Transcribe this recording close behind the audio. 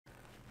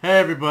Hey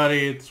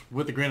everybody, it's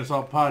With a Grain of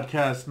Salt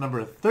podcast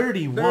number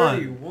 31.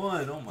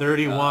 31, oh my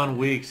 31 God.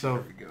 weeks There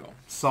of we go.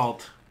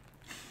 salt.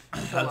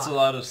 That's a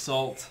lot of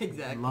salt. A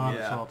Exactly. lot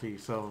Yeah. of salty,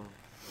 so...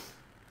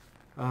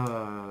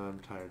 I'm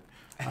tired.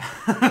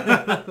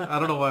 I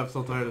don't know why I'm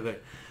so tired today.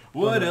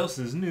 What else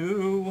is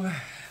new?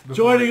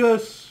 Joining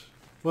us,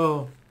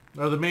 well,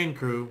 are the main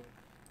crew,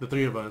 the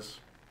three of us.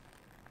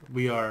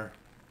 We are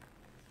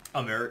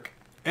Americ.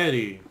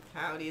 Eddie.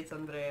 Howdy, it's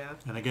Andrea.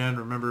 And again,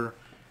 remember,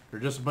 we're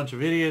just a bunch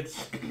of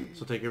idiots,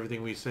 so take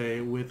everything we say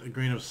with a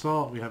grain of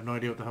salt. We have no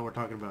idea what the hell we're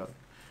talking about.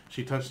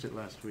 She touched it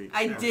last week.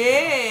 I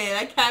did.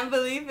 I can't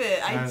believe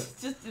it. I Uh,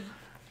 just,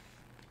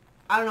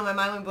 I don't know. My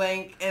mind went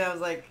blank, and I was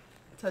like,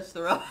 touch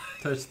the rock,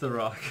 Touch the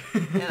rock.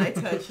 and I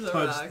touched the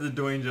Touch rock. the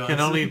Dwayne Johnson.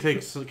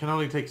 Can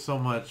only take so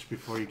much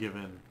before you give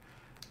in.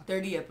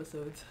 30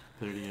 episodes.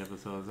 30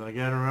 episodes. And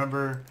again,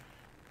 remember,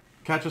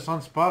 catch us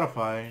on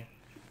Spotify.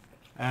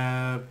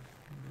 For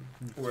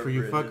you Wherever it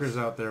is. fuckers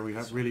out there, we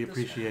really This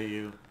appreciate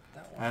you.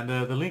 That one.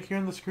 And the link here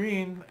on the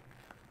screen,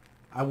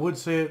 I would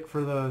say it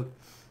for the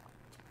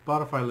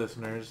Spotify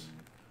listeners,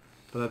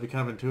 but that'd be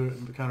kind of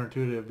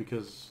counterintuitive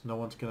because no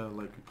one's gonna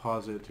like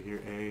pause it to hear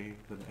A,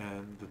 then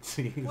N, then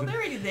C. Well, they're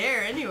already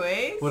there,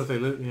 anyways. What if they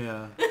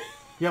yeah.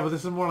 Yeah, but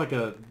this is more like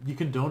you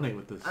can donate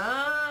with this.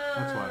 Ah.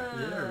 That's why.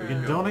 There You we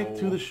can go. donate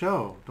to the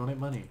show. Donate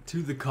money.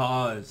 To the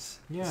cause.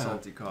 Yeah.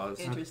 Salty cause.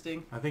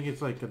 Interesting. I think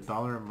it's like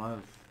 $1 a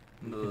month.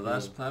 The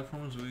last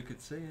platforms we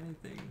could say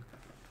anything.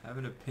 Have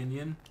an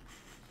opinion.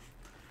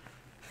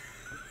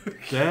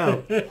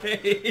 Damn.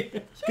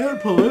 Hey. Getting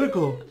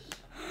political.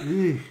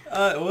 Eeh.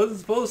 It wasn't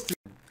supposed to.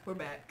 We're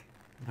back.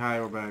 Hi,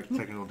 we're back.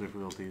 Technical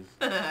difficulties.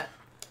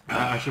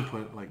 I should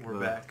put like We're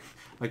back.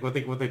 Like what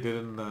they did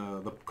in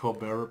the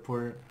Colbert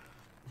Report,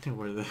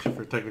 where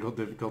for technical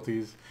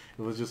difficulties,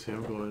 it was just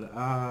him going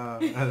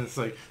and it's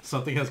like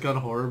something has gone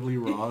horribly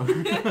wrong.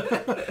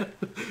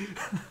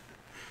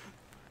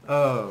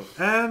 Oh,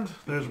 and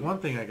there's one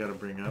thing I gotta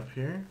bring up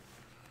here.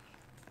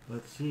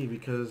 Let's see,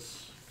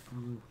 because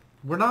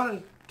we're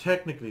not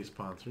technically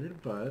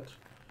sponsored, but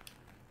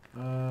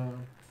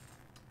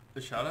The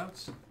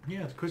shoutouts?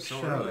 yeah, it's a quick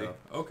So shout early. out.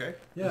 Okay.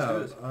 Yeah,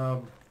 Let's do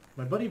this.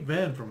 my buddy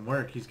Ben from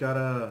work, he's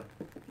got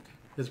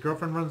his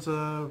girlfriend runs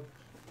a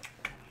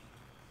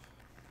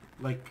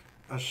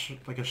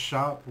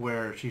shop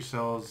where she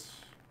sells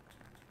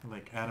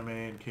like anime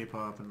and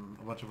K-pop and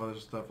a bunch of other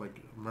stuff like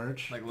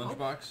merch. Like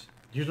lunchbox?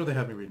 Here's what they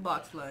have me read.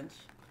 Box lunch.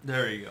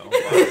 There you go.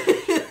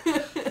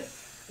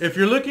 If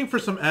you're looking for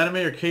some anime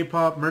or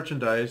K-pop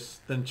merchandise,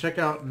 then check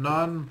out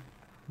Non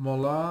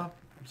Mola.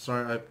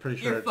 Sorry, I'm pretty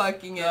sure. You're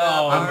fucking it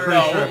Oh, up. I'm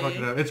pretty sure I already. fucked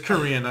it up. It's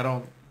Korean. I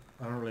don't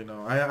really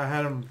know. I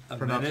had him A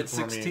pronounce minute it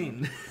for me.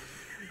 16.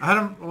 I had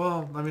him.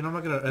 Well, I mean, I'm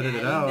not gonna edit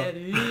it out. That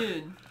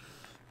in.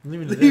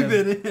 Leave it Leave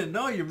in. it in.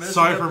 No, you're messing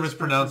Sorry up for this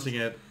mispronouncing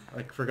it.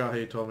 I forgot how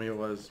you told me it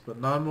was. But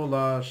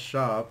Non-Mola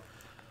Shop,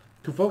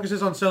 who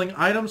focuses on selling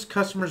items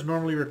customers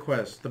normally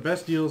request. The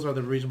best deals are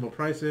the reasonable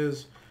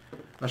prices.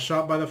 A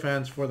shop by the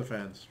fans for the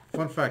fans.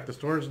 Fun fact, the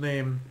store's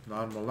name,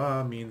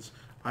 Non-Mola, means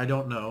I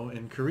don't know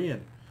in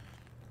Korean.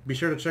 Be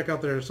sure to check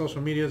out their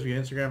social medias via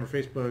Instagram or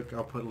Facebook.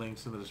 I'll put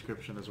links in the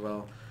description as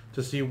well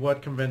to see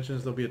what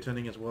conventions they'll be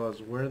attending as well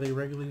as where they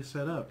regularly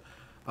set up.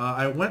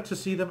 I went to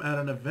see them at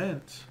an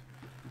event,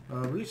 a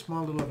really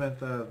small little event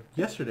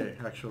yesterday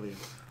actually.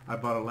 I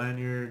bought a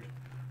lanyard,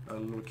 a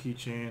little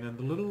keychain, and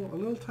a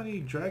little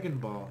tiny Dragon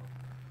Ball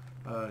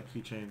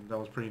keychain. That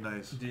was pretty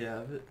nice. Do you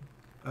have it?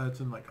 It's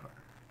in my car.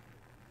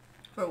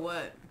 For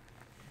what?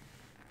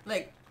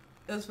 Like,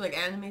 it was for like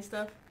anime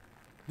stuff?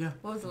 Yeah.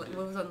 What was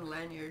on the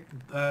lanyard?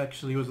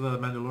 Actually, it was the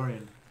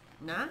Mandalorian.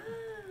 Nice.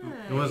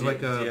 It was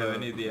like Do you a- have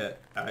any of the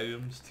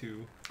items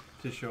to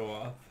show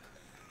off?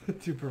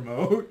 To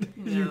promote?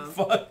 You No.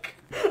 fuck.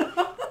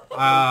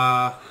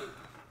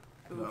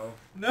 No.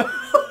 No.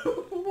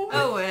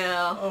 Oh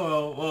well.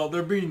 Oh, well,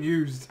 they're being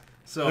used.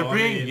 So They're I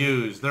being mean,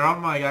 used. They're on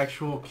my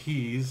actual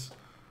keys.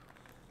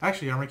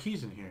 Actually, are my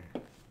keys in here?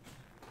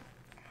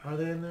 Are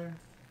they in there?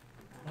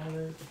 Are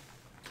they?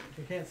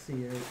 I can't see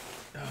it.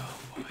 Oh,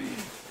 boy.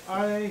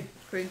 Are they?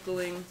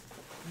 Sprinkling.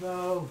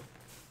 No.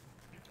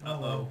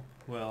 Uh-oh.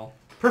 Well,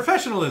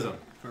 Professionalism.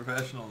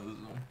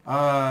 professionalism.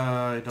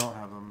 I don't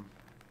have them.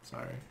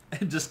 Sorry.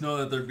 And just know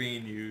that they're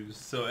being used.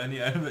 So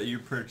any item that you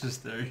purchase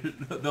there,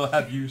 they'll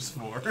have use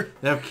for.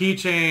 They have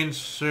keychains,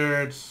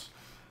 shirts.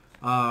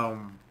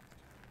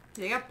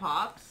 They got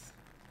pops.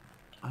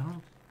 I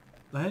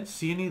didn't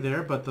see any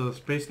there, but the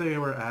space they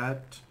were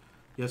at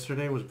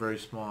yesterday was very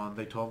small. And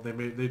they told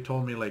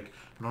me like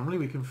normally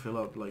we can fill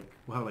up like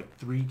we'll have like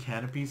 3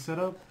 canopies set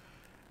up,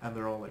 and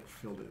they're all like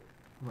filled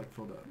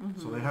up.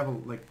 So they have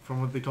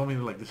from what they told me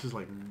like this is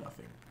like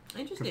nothing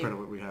Interesting. compared to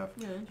what we have.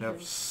 Yeah, They have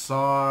interesting.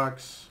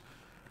 socks,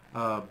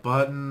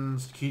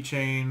 buttons,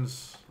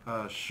 keychains,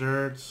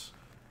 shirts,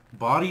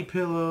 body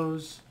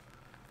pillows,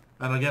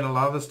 and again, a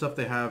lot of the stuff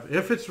they have.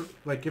 If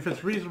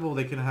it's reasonable,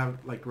 they can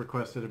have like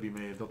requests that be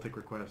made. They'll take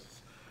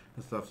requests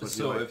and stuff.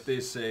 So if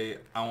they say,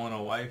 I want a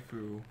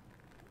waifu,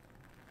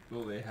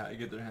 will they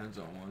get their hands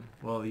on one?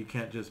 Well, you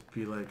can't just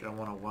be like, I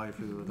want a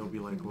waifu. They'll be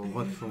like, well,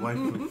 what's the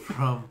waifu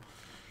from?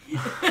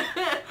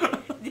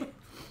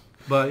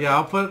 But yeah,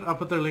 I'll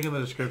put their link in the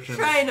description.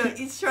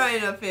 He's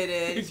trying to fit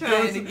in. He's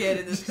trying to get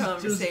in this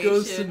conversation. Just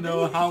goes to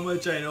know how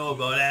much I know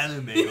about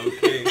anime,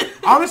 okay?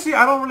 Honestly,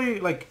 I don't really,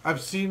 like,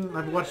 I've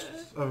watched,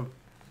 I'm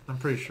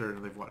pretty sure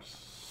they've watched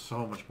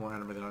so much more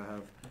anime than I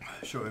have.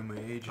 Showing my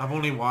age. I've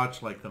only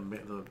watched, like, I've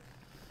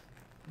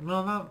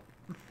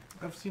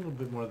seen a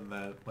bit more than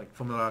that. Like,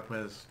 Fullmetal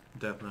Alchemist,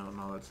 Death Note, and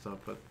all that stuff,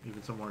 but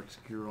even some more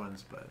obscure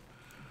ones, but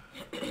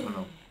I don't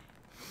know.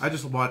 I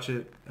just watch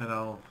it, and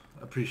I'll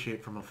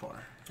appreciate from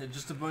afar. Yeah,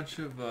 just a bunch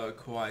of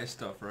kawaii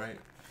stuff, right?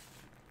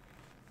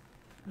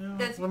 Yeah,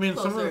 That's I mean,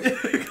 some of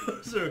closer.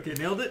 Closer, okay,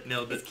 nailed it?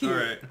 Nailed it. It's cute.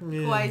 Alright.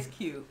 Kawaii's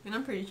cute, and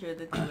I'm pretty sure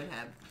that they would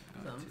have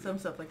some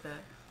stuff like that.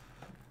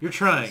 You're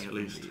trying, at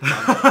least.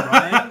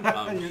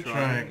 I'm You're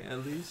trying,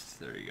 at least.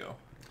 There you go.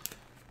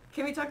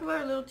 Can we talk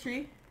about our little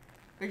tree?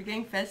 We're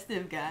getting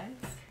festive, guys.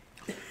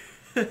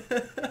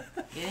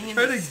 Getting in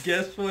Try the to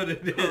guess what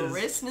it is.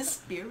 Christmas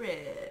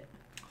spirit.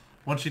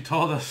 When she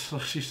told us,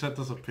 she sent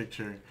us a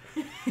picture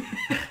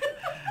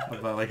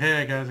about like,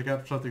 hey guys, I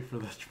got something for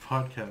this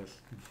podcast.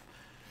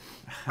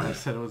 I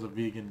said it was a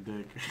vegan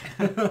dick.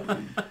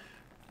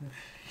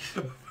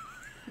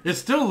 It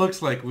still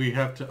looks like we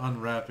have to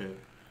unwrap it.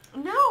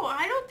 No,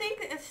 I don't think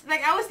it's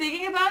like I was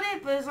thinking about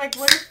it, but it's like,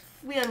 what if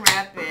we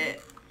unwrap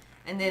it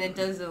and then it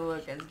doesn't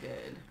look as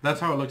good? That's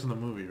how it looks in the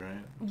movie, right?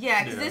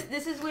 Yeah, because Yeah.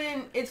 this is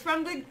when it's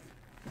from the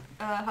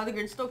How the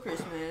Grinch Stole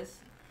Christmas.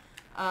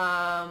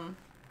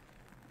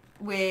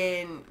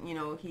 When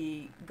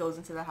he goes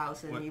into the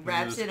house and When he he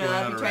wraps was it going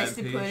up, on he a tries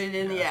to rampage? put it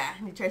in,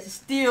 and he tries to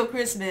steal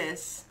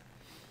Christmas.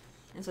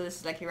 And so this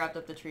is like he wrapped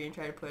up the tree and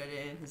tried to put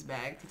it in his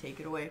bag to take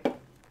it away.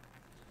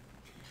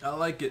 I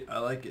like it. I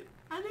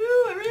do.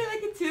 I really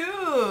like it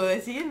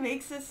too. See, it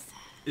makes us.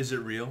 Is it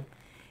real?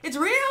 It's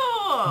real.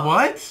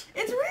 What?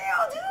 It's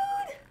real,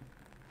 dude.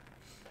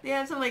 They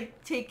have some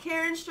like take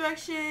care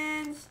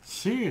instructions.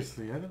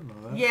 Seriously, I didn't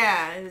know that.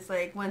 Yeah, it's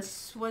like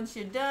once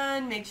you're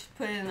done,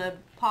 put it in a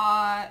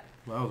pot.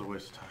 Well, that was a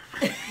waste of time.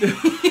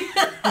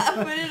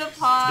 Put it in a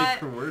pot. Take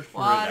her word for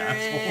water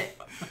it, it.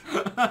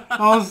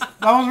 I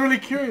was really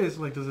curious.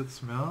 Like, does it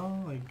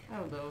smell? Like, I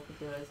don't know if it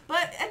does,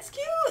 but it's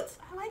cute.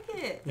 I like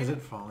it. is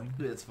it falling?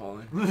 It's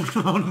falling.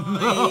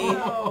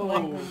 Oh, Oh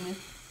my goodness.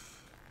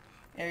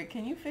 Eric,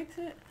 can you fix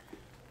it?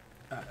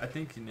 I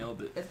think you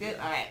nailed it. It's good.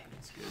 All right.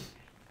 It's good.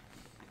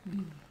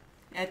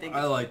 I think.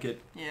 I like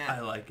it. Yeah. I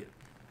like it.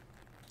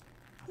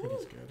 I think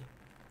it's good.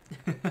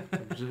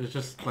 It's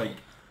just like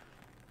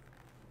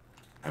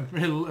I'm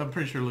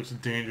pretty sure it looks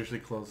dangerously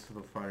close to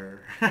the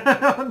fire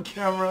on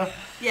camera.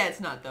 Yeah, it's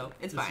not though.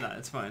 It's fine. Not.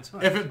 It's fine. It's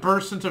fine. If it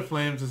bursts into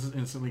flames, this is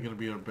instantly going to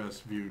be our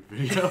best viewed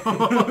video.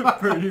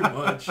 Pretty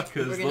much,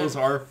 because We're gonna- those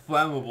are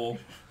flammable.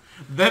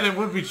 Then it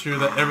would be true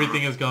that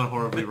everything has gone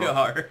horribly They wrong.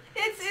 are.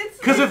 It's.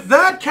 Because if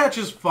that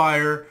catches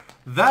fire,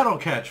 that'll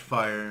catch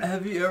fire.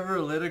 Have you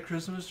ever lit a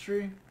Christmas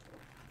tree?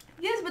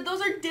 Yes, but those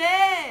are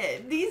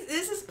dead.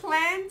 This is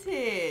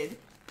planted.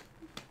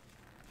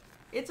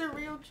 It's a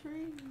real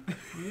tree.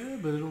 Yeah,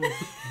 but it'll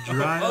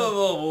dry.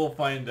 Oh, we'll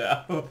find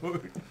out. We'll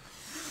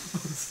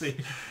see.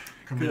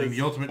 Committing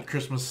the ultimate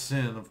Christmas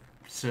sin of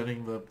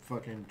setting the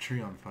fucking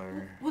tree on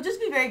fire. We'll just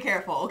be very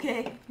careful,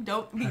 okay?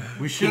 Don't be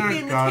We should kicking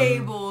have the gotten.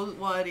 table,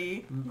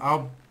 Waddy.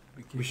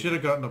 We should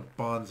have gotten a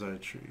bonsai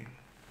tree.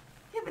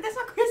 Yeah, but that's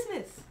not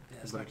Christmas. Yeah,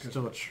 it's But not it's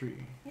still a tree.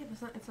 Yeah,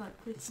 but it's not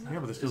Christmas. Yeah,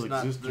 but they It's still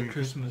not exist the during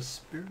Christmas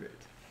spirit.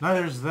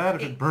 Neither is that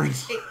if it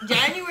burns.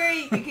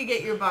 January, you could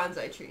get your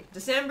bonsai tree.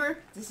 December,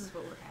 this is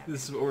what we're having.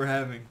 This is what we're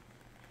having.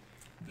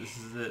 This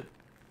is it.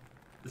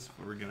 This is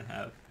what we're gonna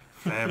have.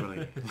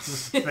 Family.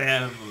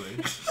 Family.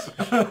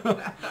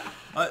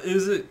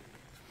 Is it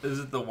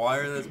the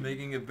wire that's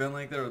making it bend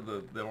like that, or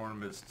the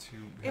ornament's too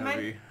It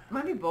heavy?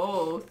 might be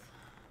both.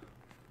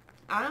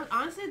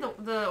 Honestly,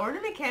 the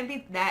ornament can't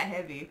be that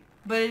heavy,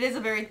 but it is a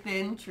very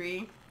thin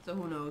tree, so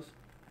who knows?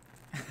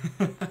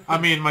 I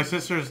mean, my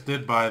sisters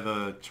did buy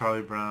the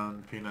Charlie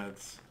Brown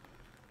Peanuts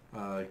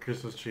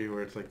Christmas tree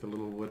where it's like the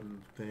little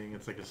wooden thing.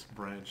 It's like a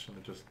branch and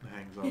it just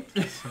hangs off.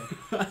 To the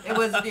side. It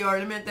was the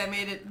ornament that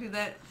made it do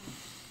that.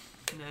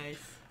 Nice.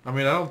 I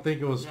mean, I don't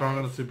think it was strong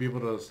Nice. enough to be able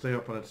to stay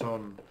up on its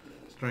own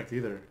strength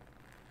either.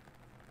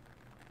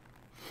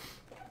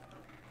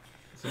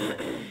 So,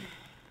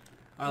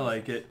 I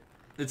like it.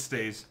 It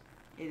stays.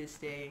 It is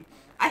staying.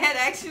 I had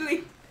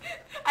actually,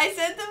 I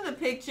sent them the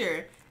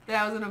picture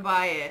that I was gonna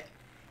buy it,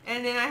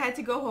 and then I had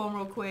to go home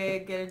real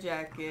quick, get a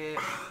jacket,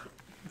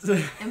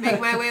 and make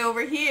my way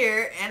over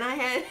here. And I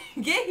had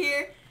get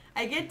here,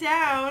 I get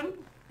down,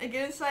 I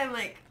get inside. I'm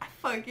like, I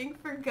fucking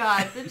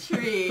forgot the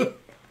tree.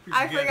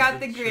 I forgot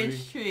the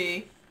Grinch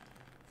tree.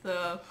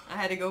 So I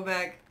had to go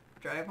back,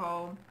 drive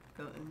home,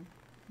 go and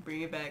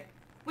bring it back.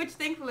 Which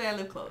thankfully I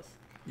live close.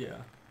 Yeah.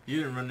 You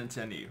didn't run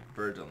into any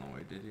birds on the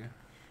way, did you?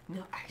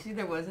 No, actually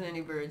there wasn't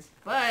any birds,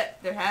 but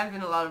there have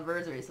been a lot of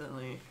birds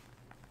recently.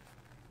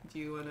 Do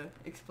you want to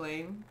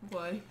explain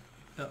why?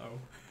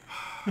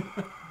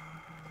 Uh-oh.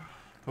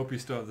 Hope you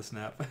still have the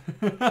snap.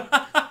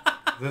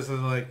 This is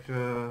like,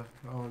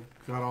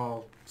 got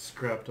all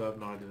scrapped up.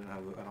 No, I don't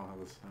have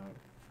the snap.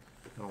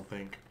 I don't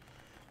think.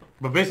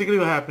 But basically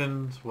what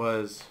happened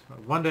was,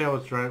 one day I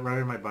was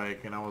riding my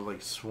bike and I was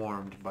like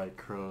swarmed by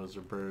crows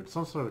or birds.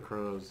 Some sort of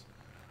crows.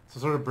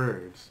 Some sort of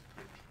birds.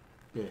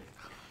 Yeah.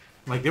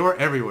 Like they were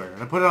everywhere.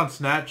 And I put it on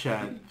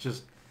Snapchat,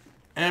 just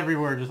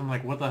everywhere. Just I'm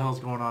like, what the hell's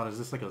going on? Is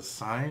this like a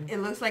sign? It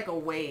looks like a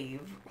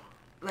wave.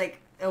 Like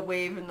a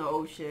wave in the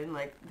ocean.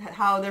 Like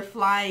how they're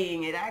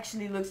flying. It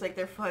actually looks like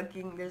they're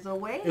fucking, there's a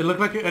wave. It looked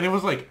like it, and it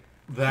was like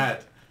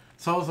that.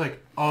 So I was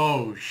like,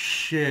 oh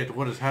shit,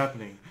 what is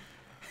happening?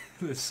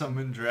 They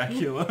summoned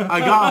Dracula.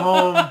 I got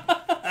home.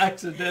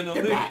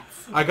 Accidentally.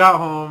 I got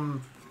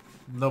home,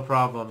 no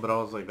problem, but I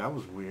was like, that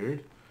was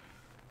weird.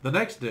 The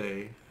next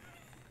day,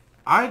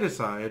 I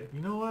decide,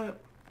 you know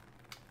what?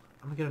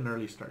 I'm going to get an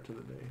early start to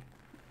the day.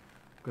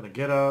 I'm going to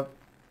get up,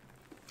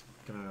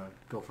 going to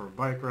go for a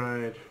bike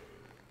ride,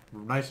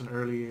 nice and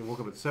early. I woke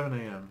up at 7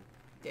 a.m.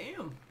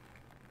 Damn.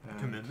 and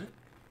Commitment.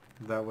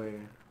 That way,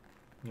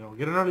 you know,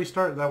 get an early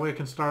start. That way I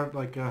can start,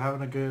 like,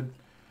 having a good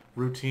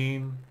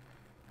routine,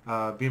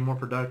 being more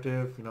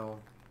productive, you know,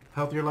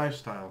 healthier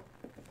lifestyle.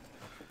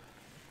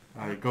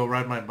 I go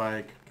ride my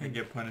bike. Can't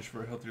get punished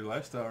for a healthier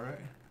lifestyle, right?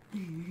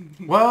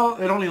 Well,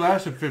 it only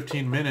lasted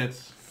 15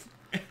 minutes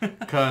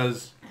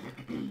because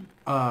it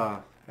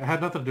had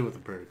nothing to do with the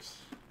birds.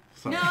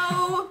 So.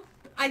 No,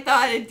 I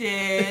thought it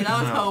did. I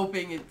was No.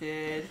 hoping it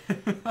did.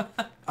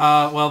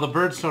 Well, the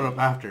birds showed up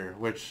after,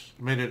 which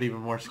made it even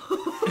more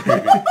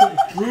scary.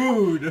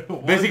 Rude.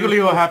 Basically,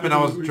 what happened? I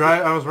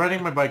was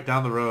riding my bike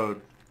down the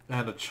road,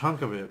 and a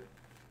chunk of it,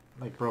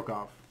 like, broke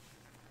off.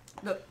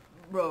 The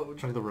road.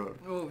 Chunk of the road.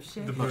 Oh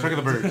shit. The No, chunk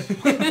of the birds.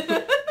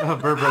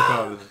 Bird broke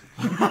off.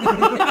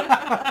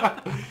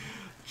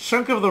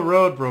 Chunk of the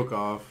road broke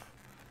off,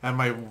 and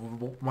my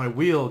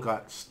wheel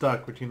got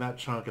stuck between that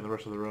chunk and the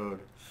rest of the road,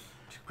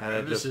 and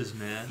it just Crevices,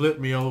 man. flipped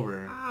me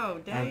over. Oh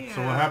damn. And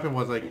so what happened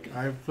was, like,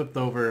 I flipped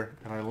over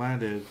and I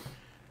landed,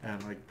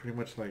 and like pretty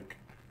much like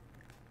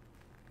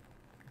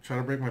try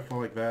to break my fall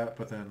like that,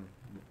 but then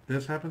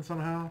this happened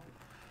somehow.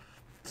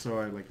 So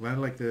I like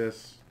landed like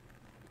this,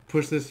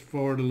 pushed this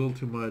forward a little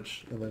too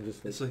much, and then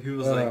just like, So he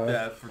was like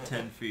that for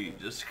 10 feet,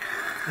 just...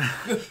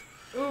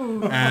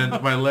 Ooh.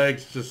 and my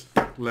legs just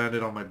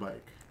landed on my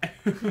bike,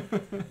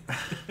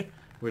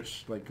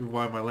 which like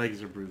why my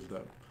legs are bruised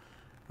up.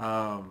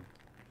 And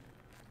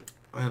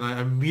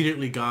I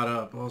immediately got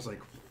up. I was like,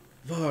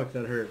 fuck,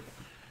 that hurt.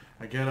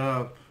 I get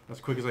up as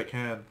quick as I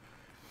can,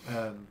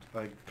 and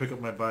I pick up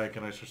my bike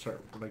and I just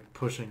start like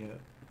pushing it.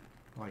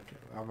 Like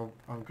I'm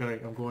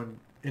going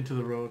into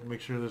the road,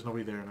 make sure there's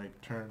nobody there, and I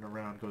turn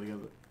around, go the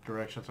other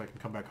direction so I can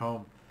come back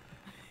home.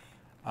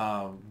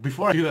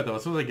 Before I do that though,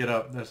 as soon as I get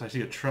up, I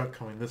see a truck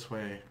coming this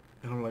way,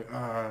 and I'm like,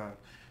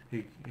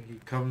 he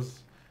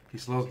comes, he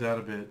slows down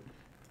a bit,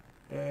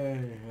 hey,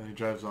 and he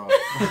drives off.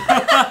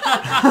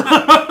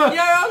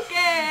 You're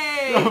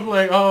okay. I'm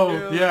like,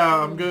 oh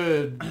yeah, I'm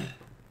good.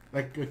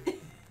 I could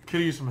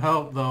use some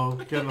help though,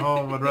 getting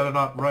home. I'd rather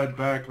not ride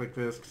back like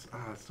this, 'cause,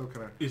 it's still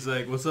kind of... He's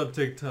like, what's up,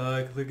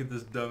 TikTok? Look at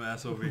this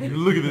dumbass over here.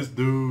 Look at this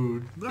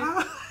dude.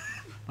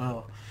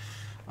 Oh.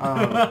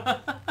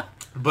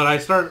 But I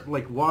start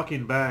like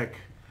walking back,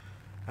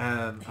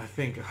 and I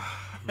think, I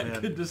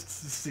man, could just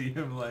see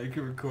him like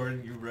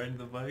recording you riding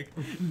the bike.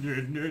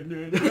 Nerd, nerd,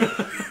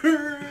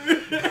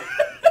 nerd.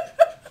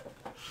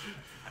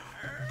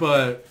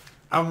 but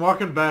I'm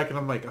walking back and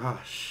I'm like,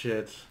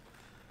 shit,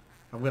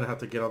 I'm gonna have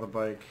to get on the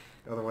bike,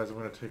 otherwise I'm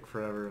gonna take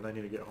forever, and I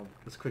need to get home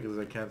as quick as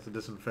I can to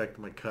disinfect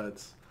my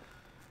cuts.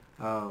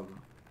 As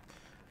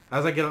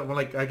I get on,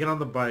 I get on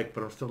the bike,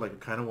 but I'm still like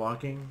kind of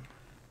walking,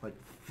 like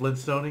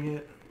Flintstoning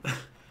it.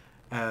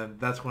 And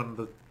that's when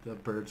the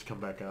birds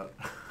come back out.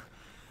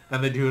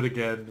 And they do it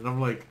again. And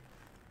I'm like,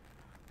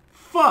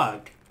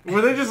 fuck. Were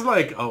they just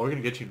like, oh, we're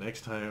going to get you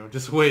next time.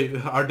 Just wait.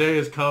 Our day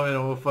is coming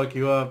and we'll fuck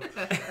you up.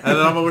 And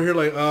then I'm over here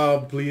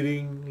like,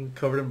 bleeding,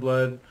 covered in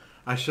blood.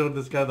 I showed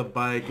this guy the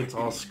bike. It's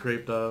all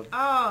scraped up.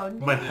 Oh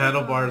no. My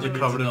handlebars are It's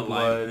covered an in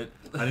blood. alignment.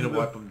 I need to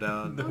wipe them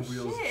down. The Oh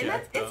wheels shit,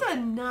 jacked it's up. a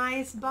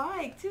nice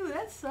bike too.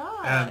 That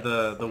sucks. And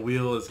the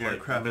wheel is like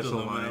Aircraft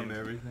aluminum, misaligned.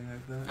 everything like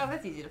Oh, that.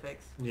 that's easy to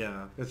fix.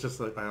 Yeah, it's just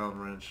like Allen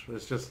wrench.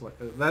 It's just like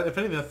that. If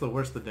anything, that's the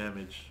worst. The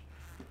damage.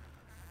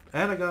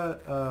 And I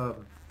got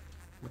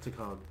what's it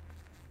called?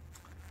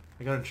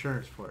 I got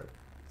insurance for it,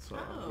 so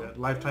Oh, I got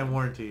lifetime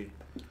warranty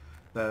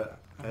that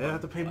I didn't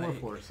have to pay more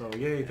Bike. for. So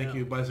yay! Thank Yeah.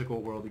 you, Bicycle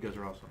World. You guys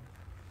are awesome.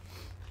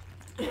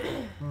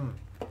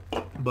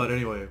 But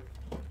anyway,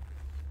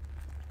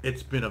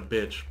 it's been a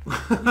bitch.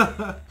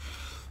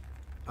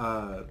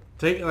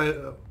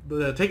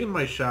 Taking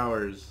my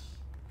showers,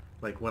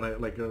 like when I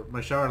my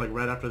shower like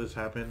right after this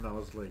happened, I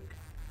was like,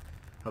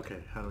 okay,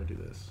 how do I do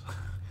this?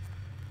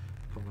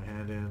 Put my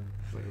hand in.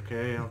 It's like,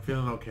 okay, I'm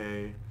feeling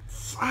okay.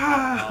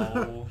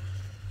 Ow.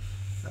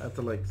 I had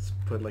to like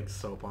put like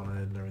soap on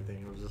it and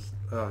everything. It was just,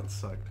 it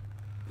sucked.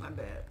 My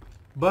bad.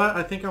 But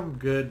I think I'm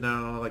good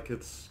now. Like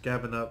it's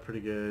scabbing up pretty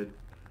good.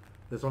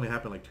 This only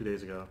happened like 2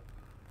 days ago.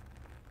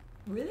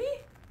 Really?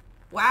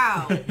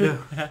 Wow. Yeah.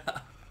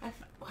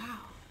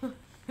 Wow.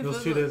 It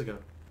was 2 days ago.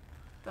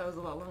 That was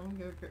a lot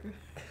longer.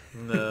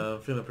 No,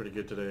 I'm feeling pretty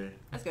good today.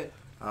 That's good.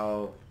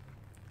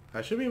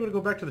 I should be able to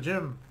go back to the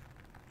gym.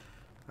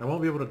 I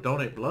won't be able to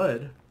donate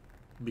blood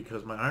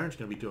because my iron's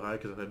going to be too high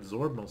because I've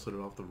absorbed most of it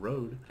off the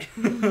road.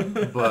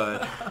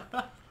 But,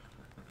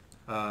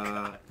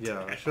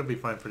 yeah, I should be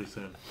fine pretty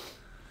soon.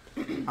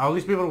 I'll at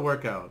least be able to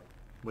work out,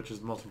 which is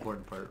the most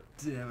important part.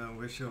 Damn, I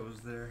wish I was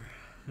there.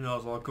 You know, I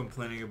was all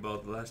complaining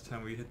about the last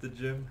time we hit the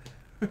gym.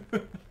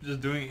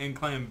 Just doing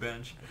incline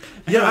bench.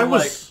 And Yeah, I I'm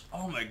was...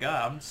 like, oh my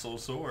god, I'm so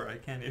sore. I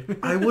can't even.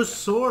 I was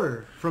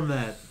sore from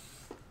that.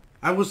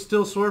 I was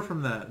still sore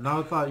from that. Now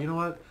I thought, you know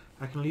what?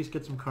 I can at least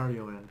get some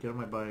cardio in. Get on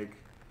my bike.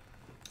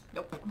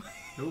 Nope.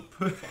 Nope.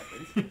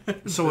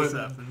 So This it-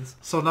 happens.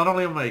 So not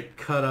only am I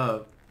cut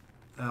up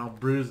and I'm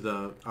bruised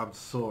up, I'm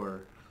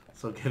sore.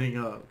 So getting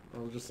up, I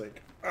was just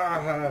like,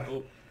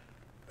 Oh.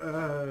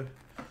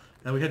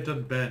 and we had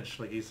done bench,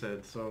 like he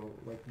said. So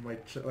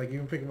like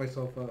even picking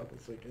myself up,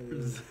 it's like, It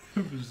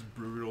was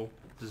brutal.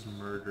 Just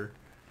murder.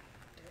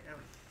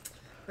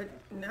 But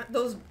not,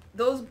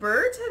 those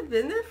birds have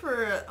been there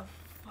for a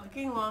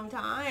fucking long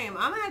time.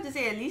 I'm gonna have to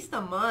say at least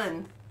a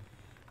month.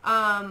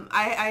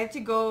 I have to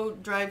go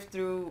drive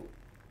through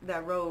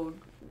that road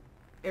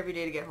every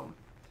day to get home,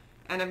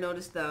 and I've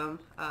noticed them.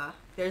 I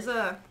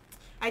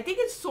think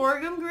it's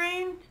sorghum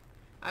grain.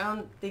 I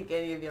don't think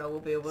any of y'all will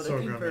be able to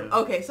Sorghum, confirm. yeah.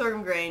 Okay,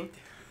 sorghum grain.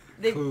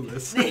 They,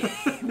 Clueless.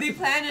 they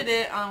planted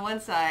it on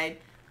one side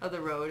of the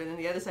road, and then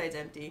the other side's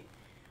empty.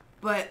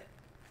 But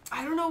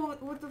I don't know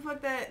what the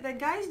fuck that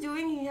guy's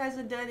doing. He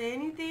hasn't done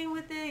anything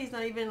with it. He's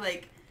not even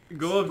like...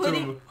 Go up to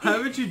him.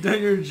 Haven't you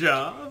done your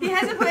job? He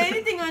hasn't put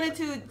anything on it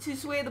to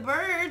sway the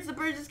birds. The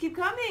birds just keep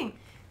coming.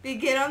 They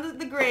get on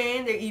the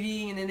grain, they're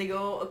eating, and then they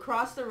go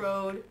across the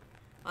road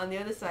on the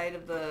other side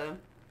of the...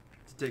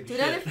 Take to a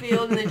another shit.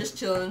 field, and they're just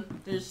chilling.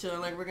 They're just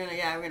chilling like we're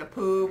gonna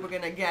poop. We're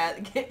gonna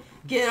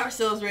get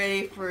ourselves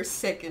ready for a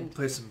second.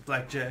 Play some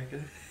blackjack.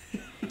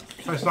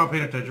 I stopped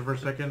paying attention for a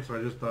second, so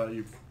I just thought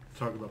you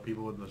talked about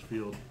people in this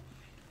field.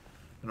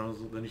 And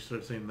then you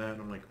started saying that,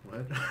 and I'm like,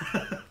 what?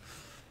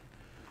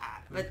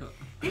 But they've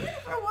been there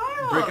for a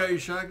while. Break out your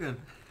shotgun.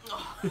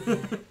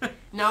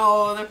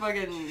 No, they're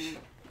fucking.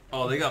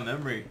 Oh, they got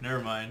memory. Never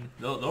mind.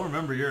 They'll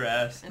remember your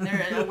ass. And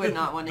I would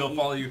not want to They'll eat.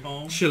 follow you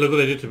home. Shit, look what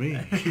they did to me.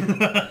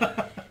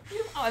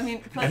 I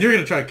mean, plus, And you're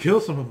gonna try to kill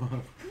some of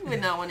them. you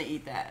would not want to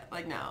eat that.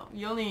 Like, no,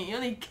 you only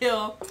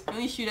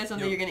shoot at something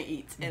Yo, you're gonna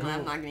eat, and go.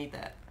 I'm not gonna eat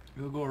that.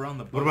 You'll go around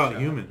the. What about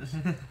buckshot. humans?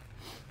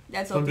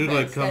 That's Some all dude,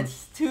 like, depends.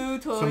 comes- That's two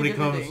totally Somebody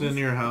different comes things. in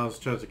your house,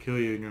 tries to kill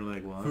you, and you're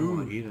like, well, I don't want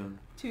to Food. eat him.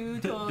 Two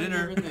totally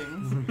Dinner.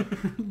 different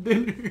things.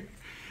 Dinner.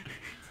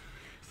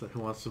 It's like, I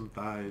want some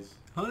thighs.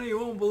 Honey, you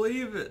won't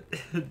believe it.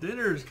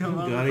 Dinner's coming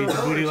on. Gotta eat the the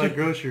front booty porch. like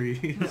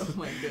groceries. Oh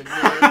my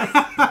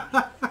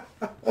goodness.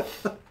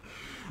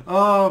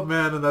 Oh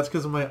man, and that's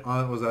because my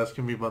aunt was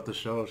asking me about the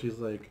show. She's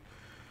like,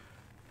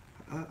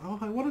 "Oh,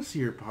 I want to see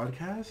your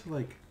podcast.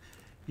 Like,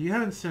 you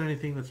haven't said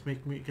anything that's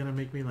gonna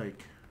make me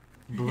like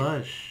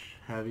blush,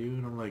 have you?"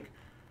 And I'm like,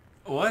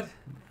 What?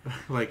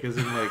 like, is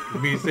it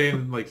like me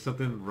saying like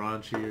something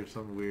raunchy or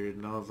something weird?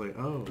 And I was like,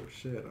 oh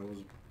shit, I was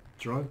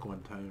drunk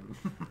one time.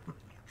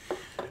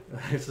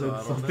 I said So I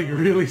don't something know.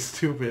 really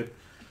stupid.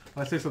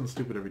 I say something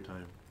stupid every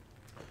time,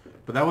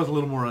 but that was a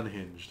little more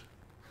unhinged.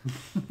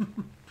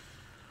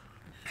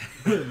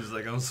 It's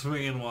like I'm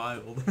swinging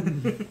wild.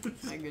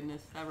 My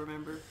goodness, I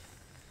remember.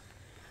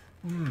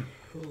 Oh,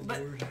 But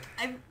Lord.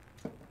 I.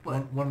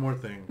 What? One more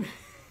thing.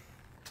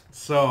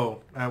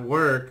 So at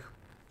work,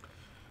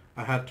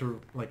 I had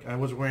to I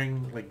was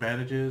wearing like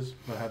bandages,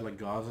 but I had like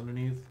gauze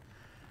underneath.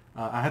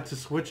 I had to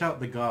switch out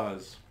the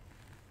gauze,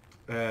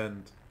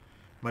 and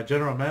my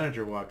general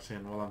manager walks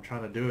in while I'm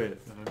trying to do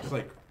it, and I'm just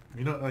like,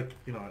 it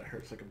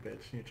hurts like a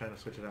bitch. And you're trying to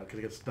switch it out because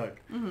it gets stuck.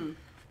 Mm-hmm.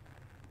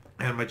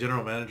 And my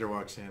general manager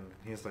walks in.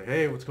 He's like,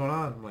 "Hey, what's going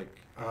on?" I'm like,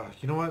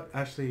 "You know what?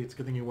 Actually, it's a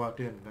good thing you walked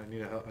in. I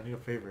need a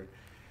favor."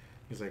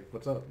 He's like,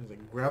 "What's up?" He's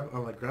like, grab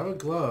a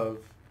glove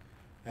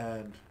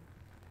and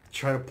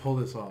try to pull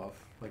this off.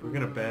 Like, we're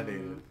gonna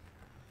band-aid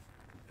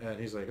it." And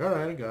he's like, "All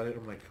right, I got it."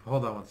 I'm like,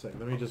 "Hold on one second.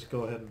 Let me just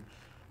go ahead and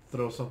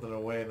throw something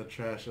away in the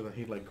trash." And then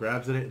he like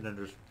grabs it and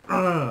then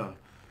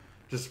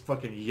just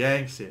fucking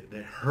yanks it. And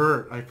it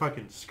hurt. I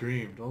fucking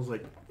screamed. I was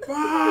like,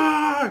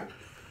 "Fuck!"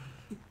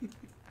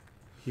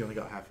 He only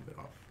got half of it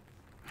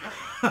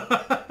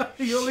off.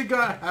 He only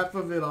got half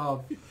of it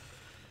off.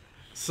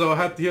 So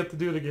he had to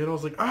do it again. I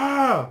was like,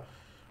 I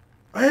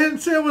didn't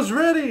say I was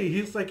ready.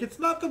 He's like, you're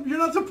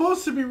not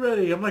supposed to be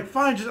ready. I'm like,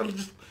 fine,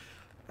 just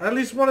I at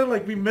least want to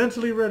like be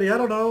mentally ready. I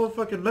don't know,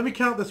 fucking let me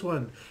count this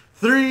one.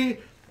 3.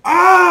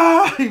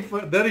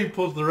 Then he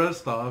pulls the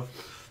rest off.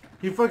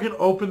 He fucking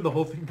opened the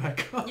whole thing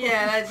back up.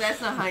 Yeah, that's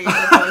not how you're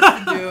supposed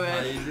to do How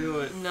it. you do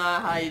it?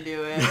 Not how you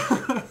do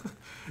it.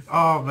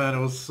 Oh man, it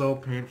was so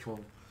painful.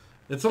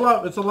 It's a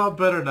lot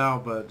better now,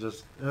 but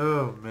just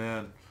oh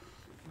man,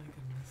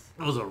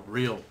 it was a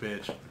real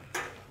bitch.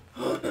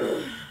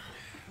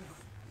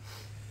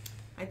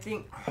 I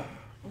think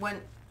when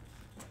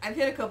I've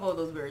hit a couple of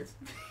those birds.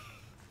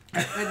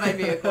 with my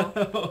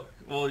vehicle.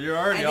 Well, you're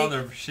already I on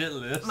think their shit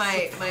list.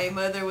 My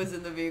mother was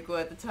in the vehicle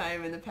at the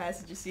time in the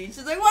passenger seat.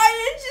 She's like,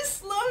 why didn't you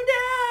slow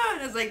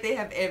down? I was like, they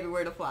have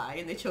everywhere to fly,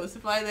 and they chose to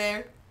fly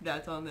there.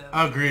 That's on them.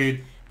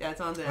 Agreed. That's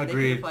on them. Agreed.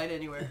 They could have flied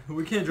anywhere.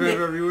 We can't drive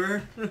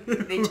everywhere.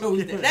 They chose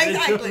it.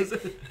 Exactly.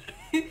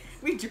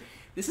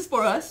 This is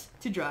for us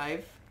to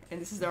drive, and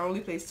this is our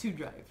only place to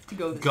drive, to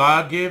go this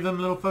God gave them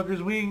little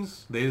fuckers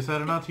wings. They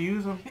decided not to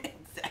use them.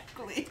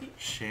 Exactly.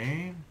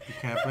 Shame. You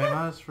can't blame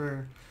us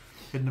for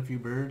hitting a few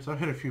birds. I've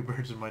hit a few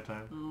birds in my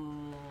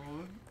time.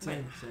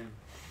 Same.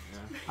 Yeah.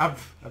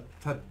 I've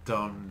had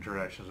dumb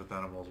interactions with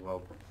animals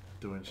while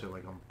doing shit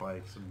like on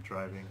bikes and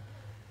driving.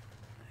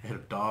 I hit a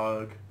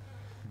dog,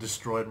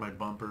 destroyed my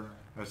bumper.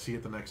 I see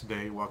it the next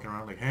day walking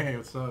around like, hey,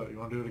 what's up? You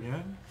want to do it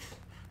again?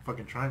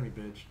 Fucking try me,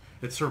 bitch.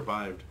 It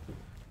survived.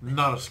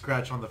 Not a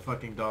scratch on the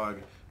fucking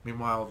dog.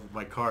 Meanwhile,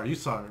 my car, you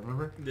saw it,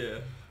 remember? Yeah.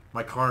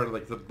 My car,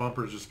 like, the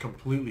bumper's just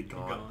completely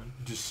gone. Gone.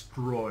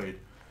 Destroyed.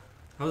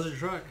 How's your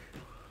truck?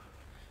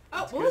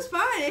 Oh, well, it's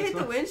fine. It hit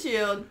the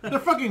windshield. They're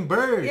fucking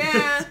birds.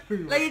 Yeah.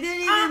 Like, it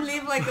didn't even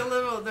leave, like, a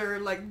little, their,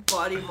 like,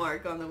 body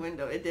mark on the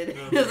window. It did.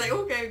 It was like,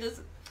 okay,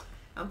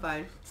 I'm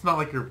fine. It's not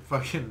like your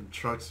fucking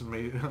trucks and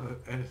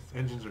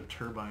engines are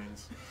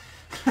turbines.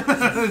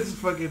 It just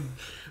fucking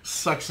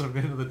sucks them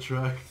into the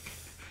truck.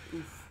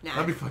 Nah.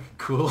 That'd be fucking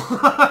cool.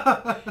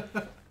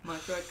 My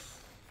truck,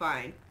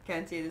 fine.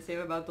 Can't say the same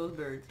about those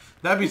birds.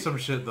 That'd be some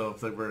shit though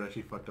if the bird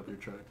actually fucked up your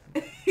truck.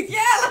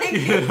 Yeah, like,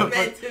 Yeah,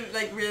 meant to,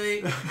 like,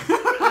 really.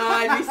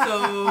 I'd be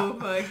so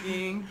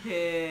fucking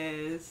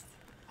pissed.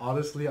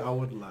 Honestly, I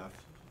would laugh.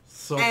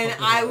 So And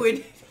fucking I hard.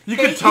 would... You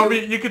could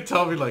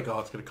tell me like, oh,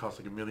 it's gonna cost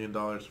like $1 million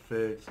to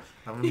fix.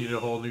 I'm gonna need a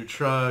whole new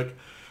truck.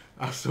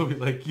 I'll still be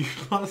like, you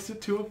lost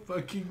it to a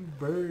fucking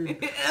bird.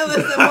 It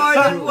was more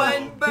than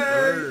one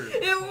bird.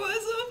 It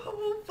was a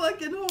whole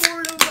fucking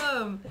horde of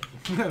them.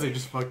 They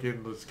just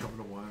fucking just come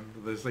to one.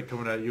 They're just like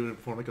coming at you and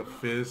form like a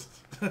fist.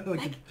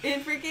 Like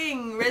in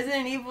freaking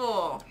Resident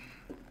Evil,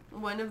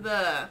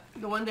 the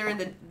one there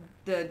in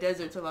the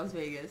deserts of Las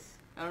Vegas.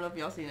 I don't know if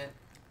y'all seen it.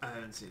 I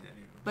haven't seen any of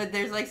them. But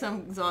there's like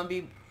some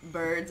zombie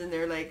birds and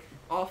they're like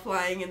all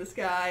flying in the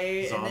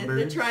sky and then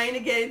they're Zombirds? trying to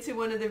get into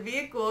one of their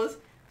vehicles.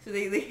 So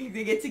they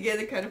get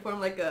together, kind of form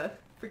like a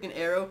freaking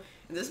arrow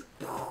and just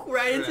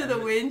right into the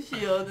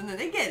windshield and then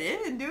they get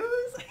in, dude.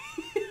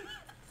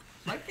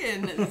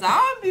 Fucking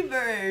zombie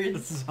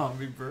birds.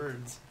 Zombie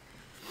birds.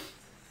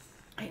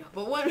 I know,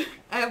 but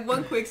I have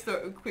one quick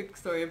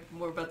story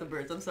more about the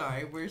birds. I'm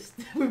sorry, we've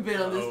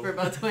been on this for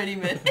about 20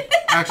 minutes.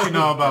 Actually,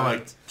 no, about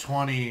like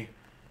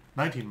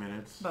 19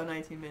 minutes. About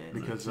 19 minutes.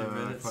 Because 19 I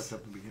minutes. fucked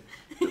up in the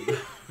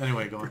beginning.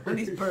 Anyway, go on.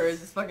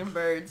 These fucking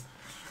birds.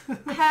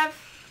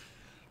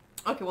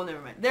 Okay, well,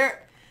 never mind.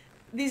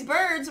 These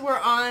birds were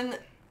on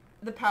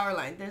the power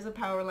line. There's a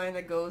power line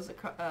that goes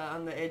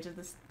on the edge of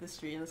the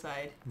street on the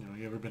side.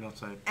 You ever been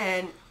outside?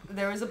 And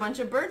there was a bunch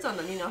of birds on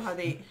them. You know how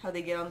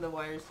they get on the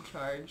wires to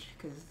charge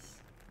because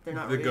they're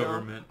not The real.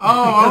 government. Oh,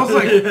 I was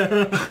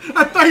like,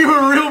 I thought you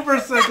were real for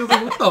a second.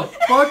 I was like, what the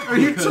fuck are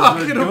you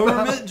talking about?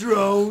 Government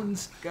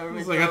drones. I Government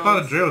was like, I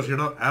thought of drones. drills. You're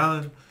not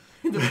Alan.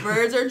 The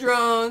birds are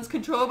drones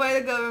controlled by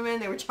the government.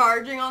 They were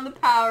charging on the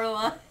power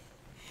line.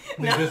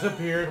 They No.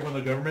 disappeared when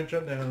the government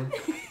shut down.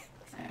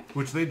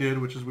 Which they did,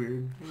 which is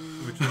weird.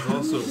 Which was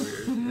also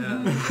weird.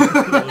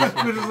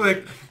 Yeah. Which is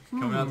like,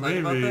 Coming out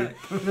talking maybe. about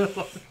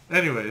that.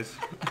 Anyways.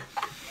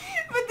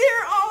 But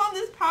they're all on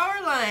this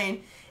power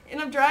line,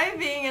 and I'm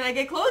driving, and I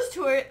get closer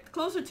to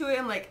it.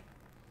 I'm like,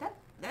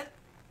 that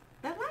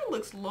line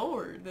looks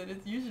lower than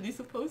it's usually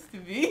supposed to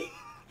be.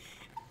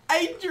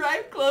 I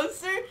drive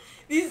closer.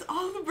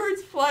 All the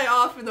birds fly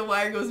off, and the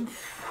wire goes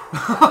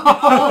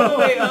all the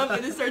way up,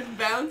 and it starts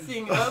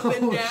bouncing up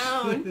and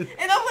down.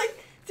 And I'm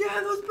like,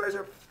 damn, those birds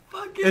are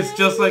fucking. It's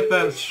just like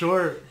that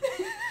short.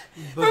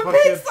 From From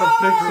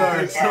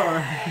Pixar!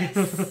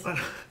 Pixar.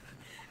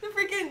 The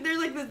freaking, there's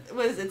like this,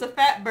 what is it? It's a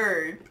fat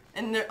bird,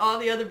 and all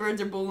the other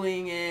birds are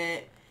bullying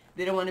it.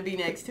 They don't want to be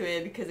next to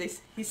it because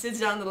he sits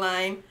down the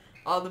line.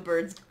 All the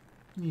birds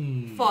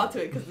fall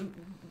to it because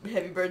the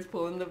heavy bird's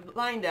pulling the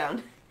line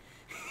down.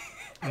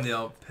 And they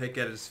all peck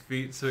at his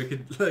feet so he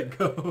could let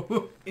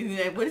go. And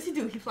then, what does he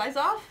do? He flies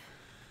off?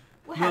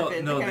 What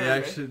happens? No, I can't they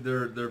remember.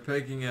 actually they're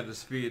pecking at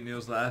his feet and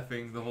Neil's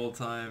laughing the whole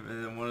time,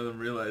 and then one of them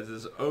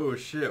realizes, oh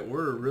shit,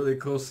 we're really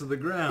close to the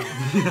ground.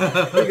 We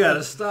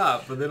gotta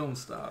stop, but they don't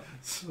stop.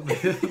 So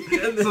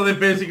they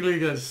basically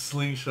got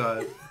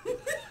slingshot.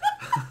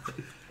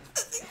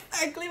 That's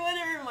exactly what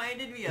it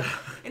reminded me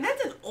of. And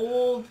that's an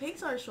old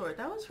Pixar short.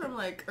 That was from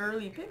like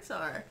early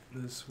Pixar.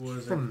 This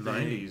was From I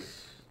think,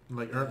 90s.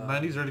 Like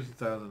 90s, early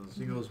 2000s. I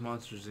think it was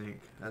Monsters Inc.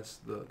 That's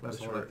the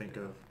what I think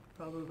of.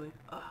 Probably.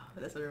 Oh,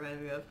 that's what it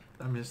reminded me of.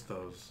 I miss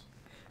those.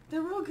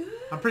 They're real good.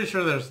 I'm pretty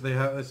sure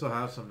they still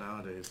have some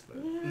nowadays.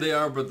 But Yeah. They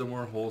are, but they're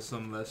more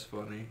wholesome, less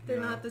funny. They're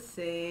Yeah. not the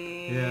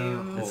same.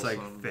 Yeah, It's like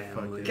wholesome,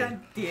 family. fucking- God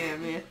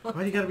damn it. Why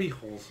do you gotta be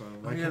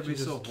wholesome? Why Why you can't gotta you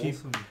be so just keep?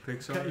 wholesome,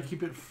 Pixar? Can't you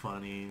keep it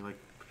funny? Like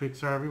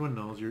Pixar, everyone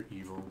knows you're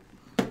evil.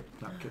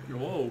 Not kidding.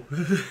 Whoa.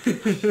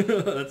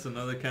 That's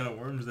another kind of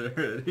worms there,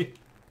 Eddie.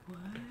 What?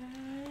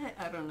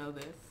 don't know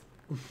this.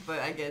 But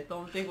I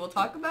don't think we'll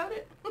talk about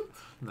it.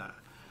 Nah.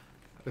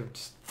 I'm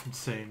just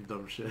saying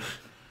dumb shit.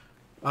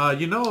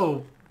 You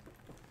know,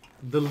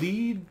 the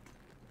lead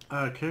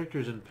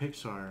characters in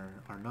Pixar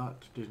are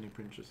not Disney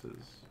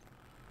princesses.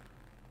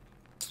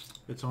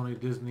 It's only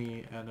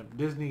Disney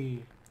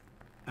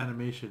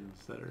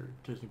animations that are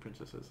Disney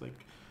princesses.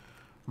 Like,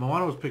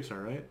 Moana was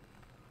Pixar, right?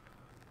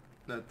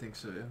 I think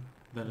so, yeah.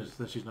 Then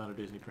she's not a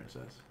Disney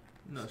princess.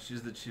 No,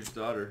 she's the chief's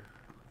daughter.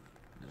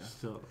 Yeah.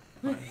 Still.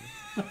 Fine.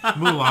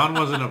 Mulan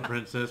wasn't a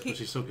princess, but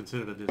she's still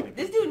considered a Disney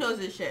princess. This dude knows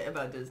his shit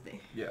about Disney.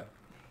 Yeah.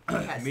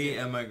 Has Me to.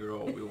 and my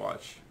girl, we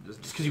watch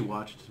Disney. Just because you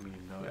watch it doesn't mean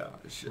you know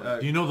it. Yeah. Like,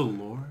 do you know the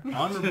lore?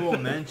 Honorable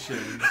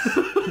mentions.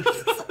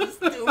 So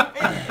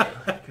stupid.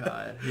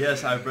 God.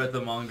 Yes, I've read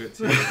the manga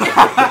too. Get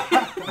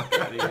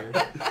outta here.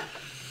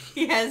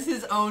 He has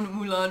his own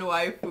Mulan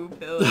waifu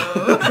pillow.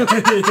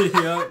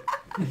 Yep.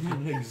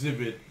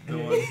 Exhibit. The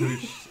one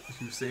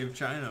who saved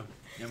China.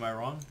 Am I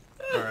wrong?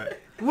 Alright.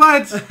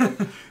 What?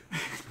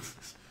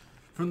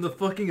 From the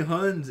fucking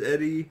Huns,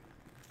 Eddie.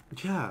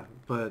 Yeah,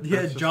 but... He had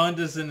that's just-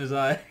 jaundice in his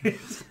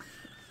eyes.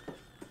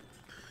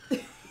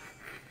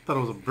 thought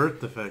it was a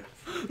birth defect.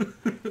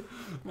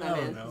 That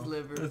is his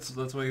liver.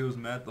 That's why he was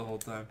mad the whole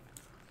time.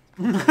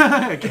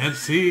 I can't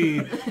see.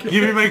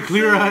 Give me my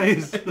clear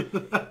eyes.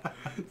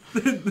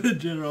 The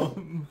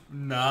general,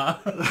 nah.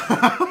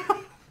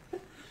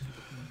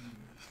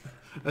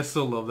 I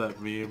still love that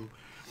meme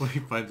when he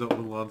finds out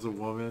Mulan's a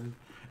woman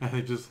and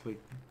they just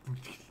like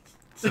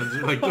sends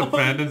her, like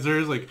abandons her.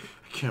 It's like,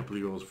 I can't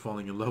believe I was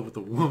falling in love with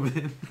a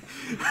woman.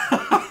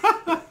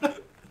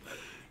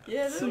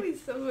 Yeah, that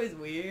movie's always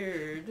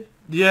weird.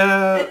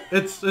 Yeah,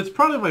 it's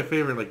probably my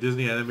favorite like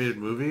Disney animated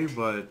movie,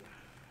 but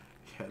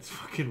yeah, it's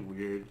fucking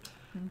weird.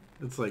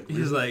 It's like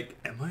He's like,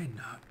 am I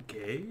not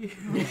gay?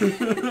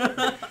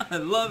 I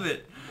love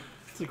it.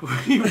 It's like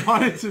what you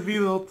want it to be.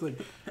 The whole thing.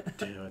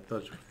 Damn, I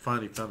thought you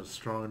finally found a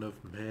strong enough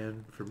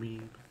man for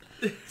me.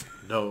 But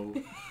no,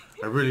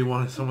 I really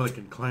wanted someone that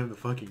can climb the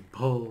fucking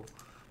pole.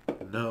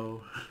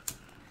 No.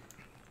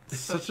 It's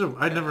such a.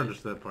 I never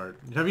understood that part.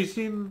 Have you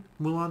seen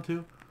Mulan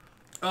 2?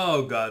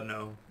 Oh God,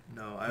 no.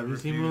 No, I Have you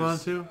seen refuse.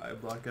 Mulan 2? I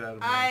block it out of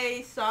my...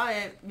 I saw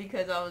it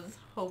because I was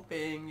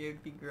hoping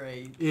it'd be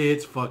great.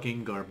 It's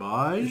fucking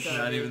garbage. It's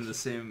Not even the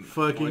same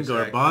Fucking voice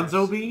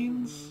garbanzo actors.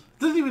 beans.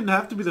 Doesn't even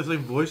have to be the same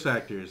voice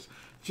actors.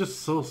 It's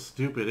just so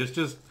stupid. It's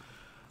just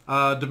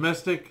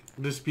domestic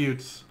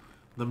disputes.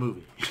 The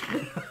movie.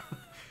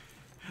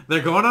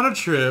 They're going on a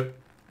trip,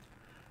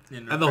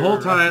 and the whole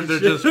time they're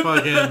just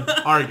fucking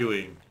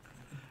arguing.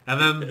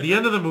 And then the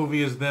end of the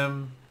movie is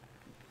them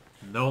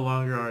no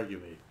longer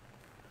arguing.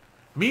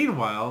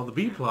 Meanwhile, the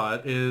B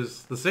plot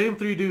is the same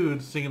three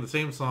dudes singing the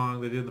same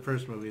song they did in the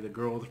first movie, the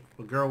girl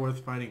worth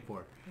fighting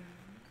for.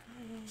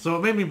 So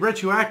it made me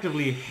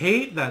retroactively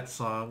hate that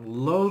song,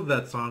 loathe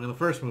that song in the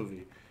first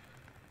movie.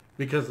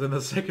 Because in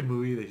the second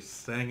movie, they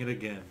sang it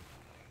again.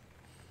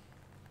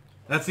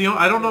 That's the only...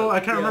 I don't know... I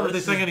can't remember if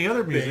they sang any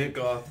other music.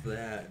 Bank off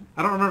that.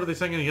 I don't remember if they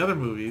sang any other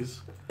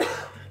movies.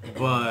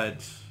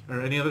 But...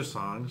 Or any other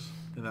songs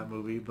in that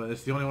movie. But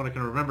it's the only one I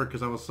can remember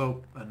because I was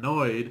so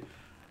annoyed.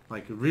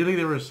 Like, really?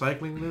 They were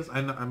recycling this?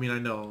 I mean, I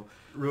know.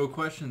 Real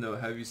question though,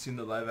 have you seen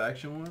the live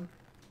action one?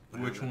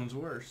 Which one's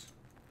worse?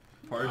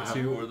 Part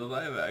 2 or the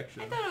live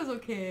action? I thought it was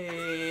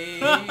okay.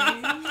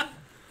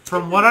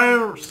 From what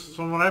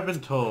I've been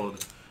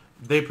told,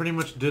 they pretty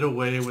much did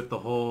away with the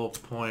whole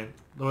point,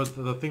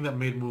 the thing that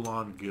made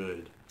Mulan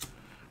good,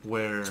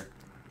 where,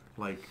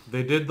 like,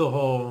 they did the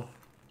whole,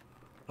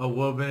 a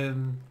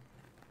woman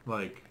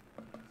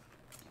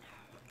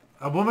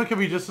can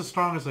be just as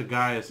strong as a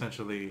guy,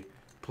 essentially,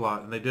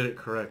 plot, and they did it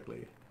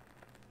correctly.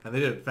 And they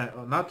did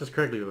it, not just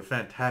correctly, but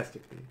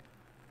fantastically.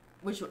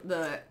 Which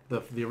the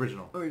The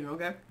original. original,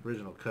 okay?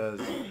 Original,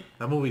 because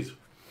that movie's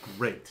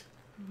great.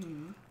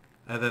 Mm-hmm.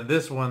 And then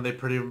this one, they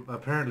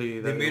apparently...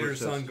 They that made it her was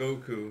son just-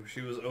 Goku.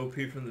 She was OP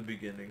from the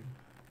beginning.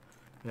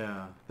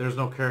 Yeah, there's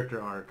no character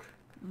arc.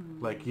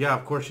 Mm-hmm. Like, yeah,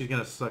 of course she's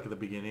gonna suck at the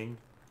beginning.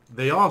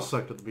 They all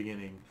sucked at the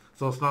beginning.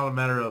 So it's not a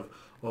matter of,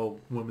 oh,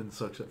 woman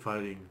sucks at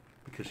fighting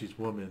because she's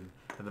woman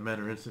and the men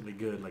are instantly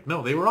good. Like,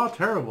 no, they were all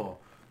terrible.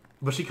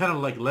 But she kind of,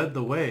 like, led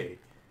the way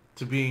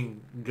to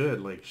being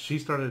good. Like, she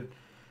started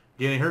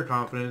gaining her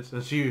confidence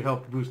and she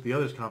helped boost the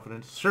others'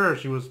 confidence. Sure,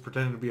 she was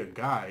pretending to be a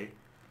guy,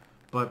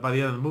 but by the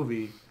end of the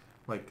movie,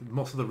 like,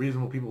 most of the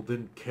reasonable people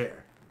didn't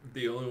care.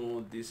 The only one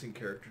with decent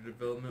character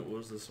development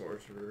was the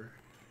sorcerer.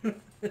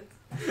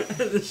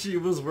 She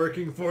was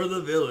working for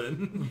the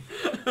villain.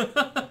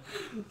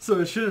 So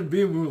it shouldn't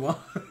be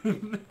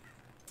Mulan.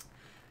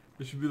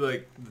 It should be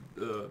like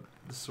the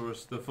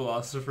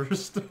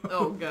philosopher's stone.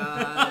 Oh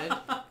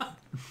god.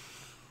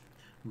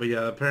 But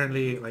yeah,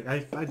 apparently, like,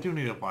 I do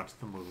need to watch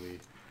the movie,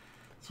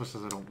 as much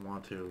as I don't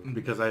want to,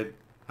 because I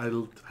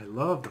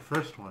love the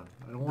first one.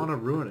 I don't want to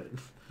ruin it.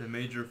 The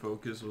major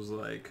focus was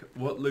like,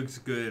 what looks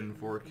good in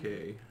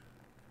 4K?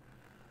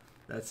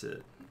 That's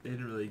it. They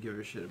didn't really give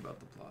a shit about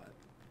the plot.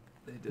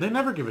 They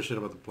never give a shit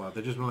about the plot.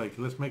 They just were like,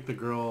 let's make the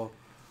girl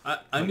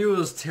I knew it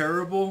was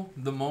terrible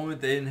the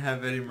moment they didn't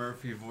have Eddie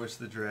Murphy voice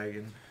the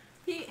dragon.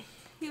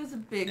 He was a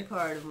big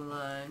part of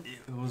Mulan.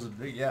 It was a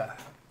big, yeah.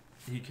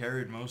 He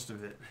carried most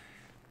of it.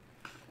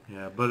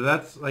 Yeah, but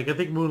that's like I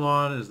think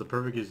Mulan is the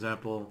perfect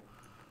example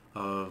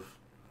of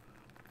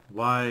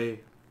why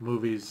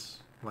movies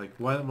like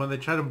when they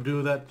try to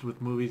do that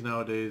with movies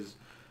nowadays,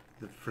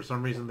 for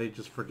some reason they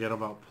just forget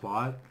about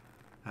plot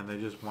and they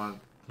just want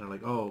they're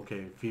like, oh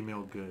okay,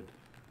 female good,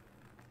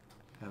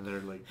 and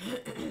they're like,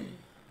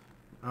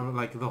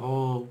 like the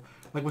whole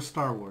like with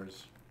Star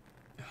Wars.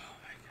 Oh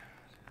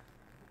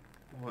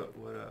my god. What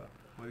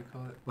do you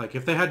call it? Like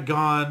if they had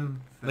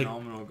gone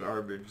Phenomenal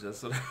garbage.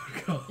 That's what I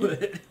would call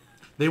it.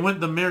 They went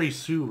the Mary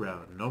Sue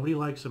route. Nobody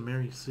likes a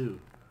Mary Sue.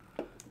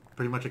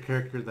 Pretty much a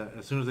character that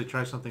as soon as they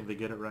try something, they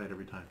get it right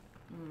every time.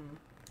 Mm.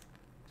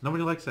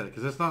 Nobody likes that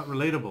because it's not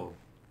relatable.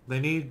 They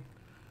need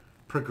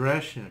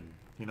progression.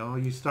 You know,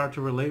 you start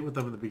to relate with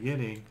them in the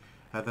beginning,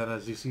 and then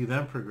as you see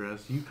them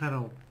progress, you kind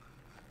of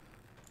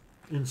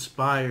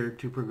inspired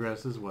to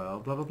progress as well.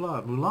 Blah blah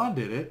blah. Mulan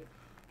did it.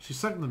 She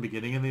sucked in the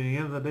beginning, and then at the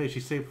end of the day, she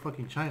saved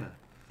fucking China.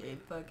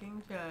 Saved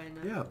fucking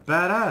China. Yeah,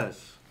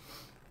 badass.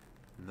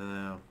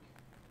 No.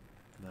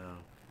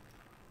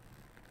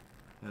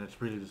 And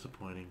it's really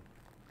disappointing.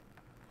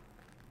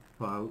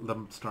 Well,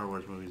 the Star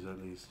Wars movies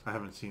at least. I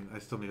haven't seen. I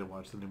still need to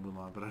watch the new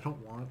Mulan, but I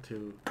don't want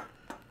to.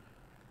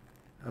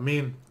 I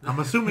mean, I'm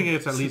assuming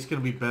it's at least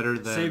going to be better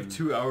than... Save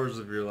 2 hours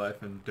of your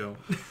life and don't.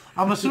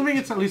 I'm assuming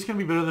it's at least going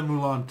to be better than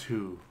Mulan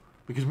 2.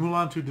 Because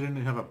Mulan 2 didn't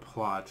have a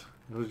plot.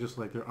 It was just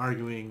like they're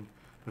arguing.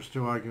 They're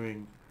still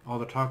arguing. Oh,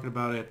 they're talking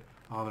about it.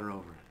 Oh, they're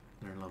over it.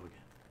 They're in love again.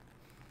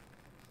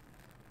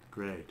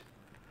 Great.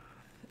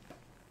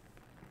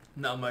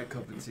 Not my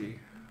cup of tea.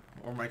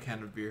 Or my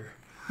can of beer.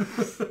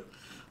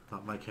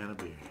 Not my can of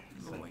beer.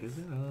 It's like, Nice. is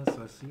it us?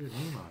 I see your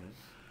name on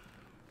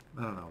it.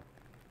 I don't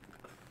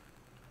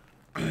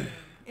know.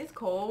 It's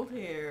cold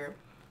here.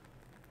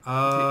 Is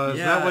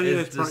that why you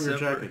guys it's brought your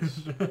December.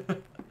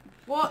 jackets?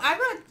 Well, I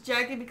brought the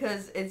jacket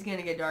because it's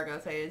gonna get dark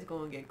outside. It's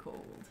gonna get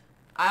cold.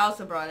 I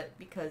also brought it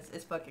because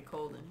it's fucking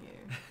cold in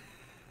here.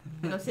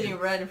 And I'm sitting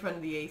right in front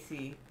of the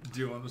AC. Do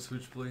you want to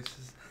switch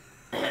places?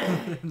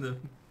 In the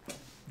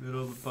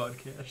middle of the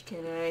podcast.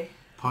 Can I?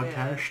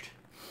 Podcast?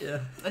 Yeah.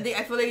 I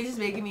feel like it's just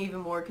making me even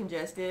more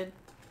congested.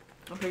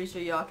 I'm pretty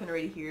sure y'all can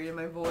already hear it in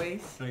my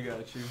voice. I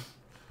got you.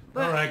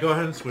 But Alright, go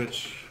ahead and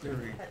switch. There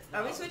we go.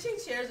 are we switching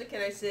chairs or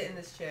can I sit in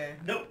this chair?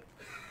 Nope.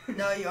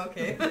 No, you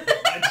okay?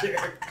 My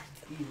chair.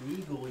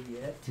 Illegal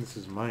yet. This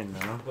is mine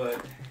now.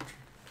 But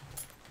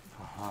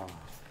Aha.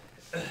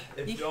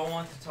 if y'all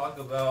want to talk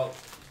about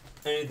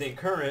anything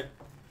current,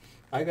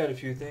 I got a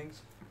few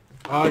things.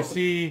 Oh, I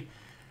see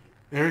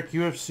Eric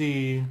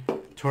UFC,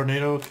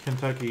 Tornado,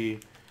 Kentucky,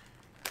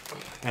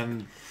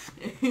 and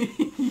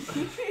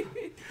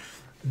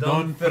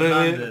Don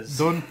Fernandez.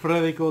 Don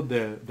Frederico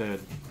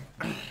dead.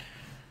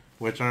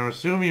 Which I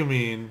assume you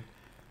mean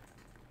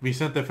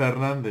Vicente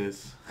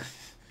Fernandez.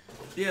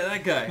 Yeah,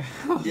 that guy.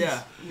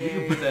 Yeah, you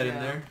can put that in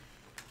there.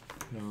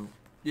 No.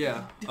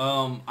 Yeah.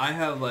 I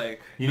have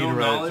like You no need to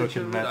write it so it knowledge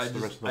can of it. match the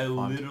rest of the I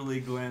font. literally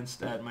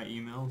glanced at my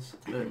emails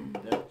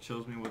that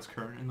shows me what's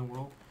current in the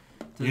world.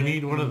 You today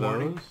need in one the of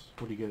morning. those?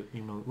 Where do you get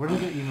email? Where do you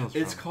get emails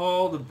It's from?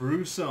 called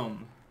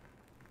Brewsome.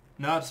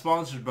 Not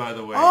sponsored, by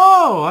the way.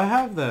 Oh, I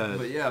have that.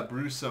 But yeah,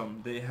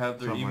 Brewsome. They have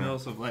their Somewhere.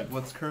 emails of like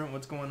what's current,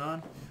 what's going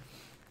on.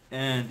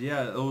 And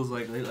yeah, it was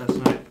like late last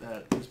night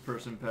that this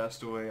person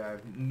passed away. I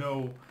have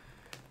no,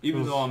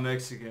 even though I'm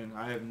Mexican,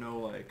 I have no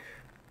like,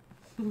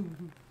 I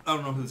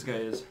don't know who this guy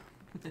is.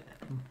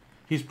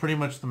 He's pretty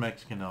much the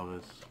Mexican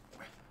Elvis.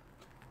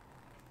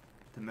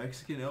 The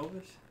Mexican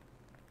Elvis?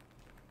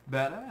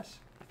 Badass.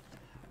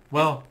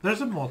 Well,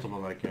 there's a multiple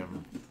like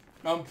him.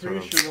 I'm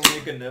pretty Sort sure they'll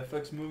make a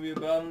Netflix movie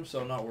about him,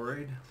 so I'm not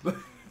worried.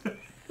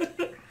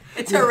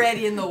 It's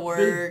already in the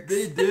works.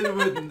 They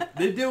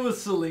did with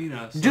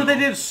Selena. So. Dude, they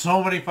did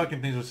so many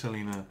fucking things with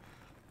Selena.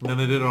 And then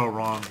they did it all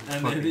wrong.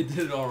 And Fucking- then they did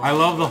it all wrong. I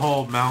love the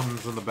whole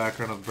mountains in the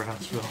background of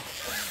Brownsville.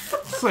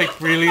 It's like,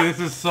 really, this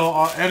is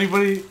so...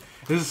 Anybody...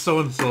 This is so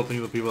insulting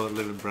to the people that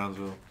live in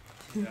Brownsville.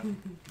 Yeah. You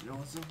know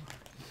what's up?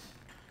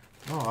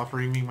 Oh,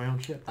 offering me my own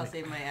shit. I'll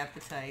save my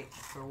appetite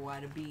for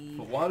Wadabi.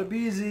 But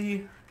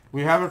Wadabeezy.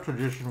 We have a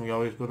tradition. We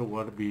always go to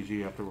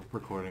Wadabeezy after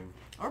recording.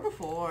 Or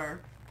before.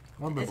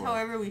 Or It's before.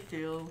 however we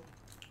feel.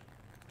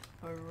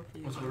 However we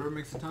feel. What's whatever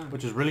makes the time.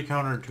 Which is really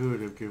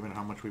counterintuitive given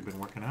how much we've been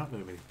working out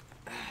lately.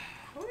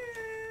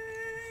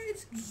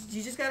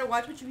 You just gotta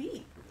watch what you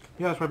eat.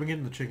 Yeah, that's why I've been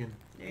getting the chicken.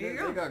 There you They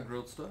go. got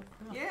grilled stuff.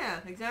 Yeah,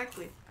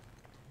 exactly.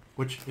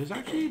 Which is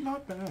actually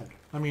not bad.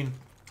 I mean,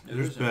 It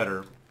there's is.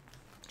 better.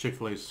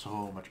 Chick-fil-A is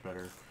so much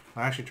better.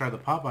 I actually tried the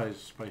Popeyes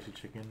spicy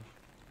chicken.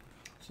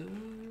 So,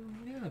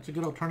 yeah, it's a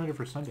good alternative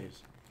for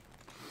Sundays.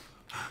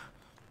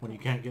 When you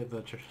can't get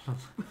the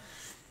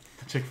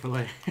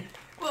Chick-fil-A.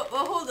 Well,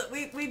 hold up.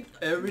 We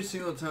Every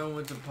single time I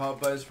went to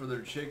Popeyes for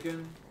their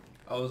chicken,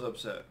 I was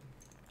upset.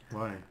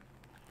 Why?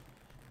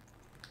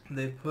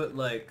 They put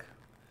like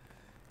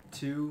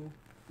 2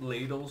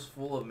 ladles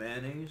full of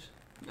mayonnaise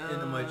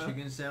into my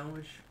chicken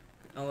sandwich.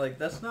 I'm like,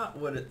 that's not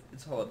what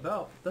it's all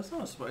about. That's not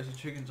what spicy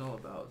chicken's all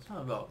about. It's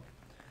not about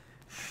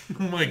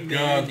Oh my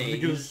god, you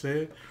gonna mayonnaise. say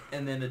it?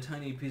 and then a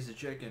tiny piece of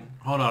chicken.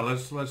 Hold on,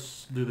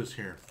 let's do this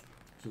here.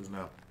 This is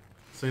now.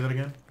 Say that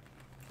again.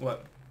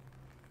 What?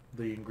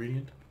 The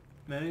ingredient?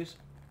 Mayonnaise?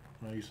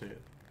 How you say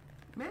it?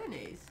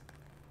 Mayonnaise.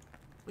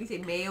 We say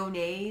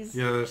mayonnaise.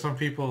 Yeah, there's some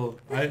people.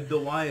 The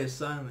Y is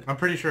silent. I'm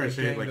pretty sure I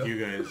say it like you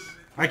guys.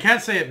 I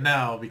can't say it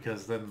now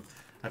because then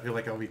I feel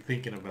like I'll be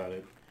thinking about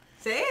it.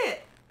 Say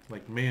it.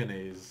 Like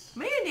mayonnaise.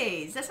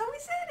 Mayonnaise. That's how we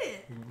said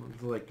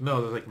it. Like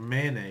no, there's like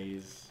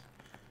mayonnaise.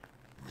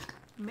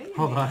 Mayonnaise.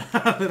 Hold on,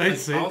 did I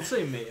say? I'll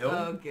say mayo.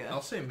 Oh, God.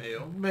 I'll say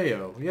mayo.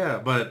 Mayo, yeah,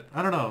 but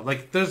I don't know.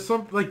 Like, there's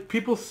some like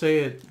people say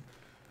it,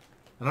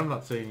 and I'm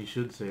not saying you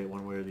should say it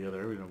one way or the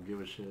other. We don't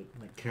give a shit.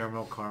 Like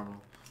caramel.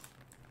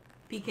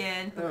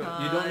 Pecan. You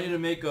Pecan. don't need to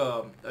make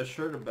a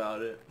shirt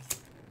about it.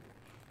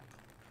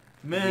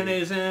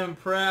 Mayonnaise and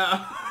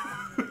proud.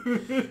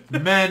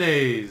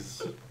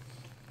 Mayonnaise.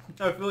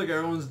 I feel like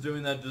everyone's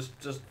doing that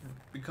just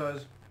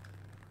because.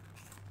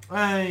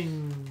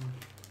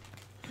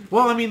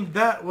 Well, I mean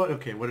that. What?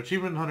 Okay, what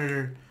Achievement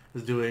Hunter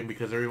is doing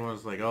because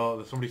everyone's like,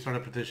 oh, somebody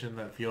started a petition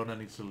that Fiona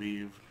needs to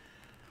leave,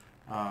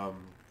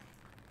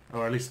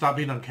 or at least stop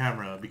being on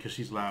camera because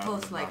she's loud and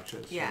Most like,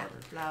 obnoxious. yeah,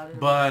 whatever. loud and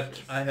But-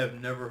 obnoxious. I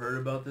have never heard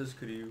about this.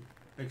 Could you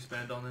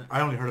expand on it?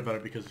 I only heard about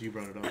it because you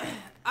brought it up.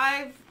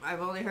 I've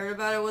only heard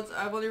about it.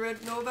 I've only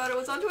know about it.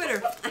 What's on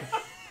Twitter?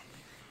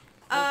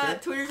 Okay.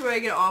 Twitter's where I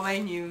get all my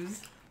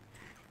news.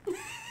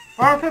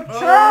 That's a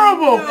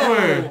terrible no.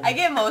 thing. I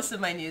get most of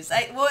my news.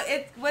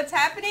 What's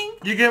happening?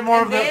 You get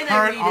more of and the then I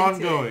current read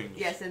into it. ongoing.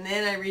 Yes, and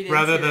then I read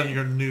Rather into than it.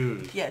 your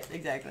news. Yes,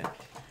 exactly.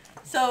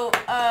 So,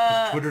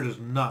 Twitter does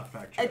not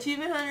fact check.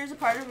 Achievement Hunter is a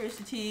part of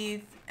Rooster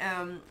Teeth.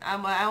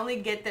 I only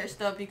get their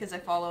stuff because I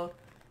follow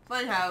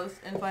Funhouse,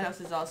 and Funhouse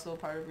is also a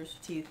part of Rooster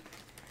Teeth.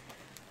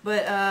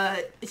 But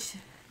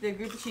the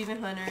group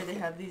Achievement Hunter, they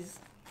have these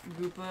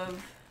group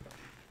of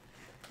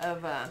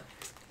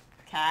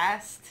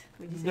cast.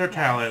 Would you say Their cast?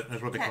 talent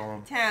is what they call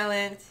them.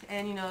 Talent,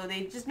 and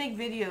they just make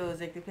videos.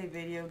 Like they play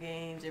video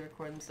games, they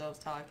record themselves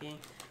talking,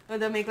 or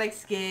they'll make like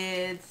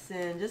skits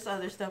and just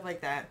other stuff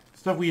like that.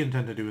 Stuff we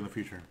intend to do in the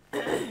future.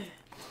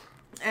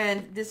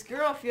 And this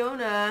girl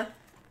Fiona,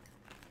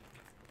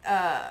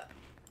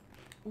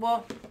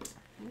 well,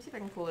 let me see if I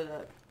can pull it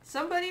up.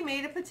 Somebody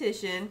made a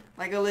petition,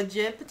 like a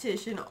legit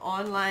petition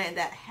online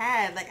that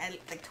had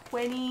like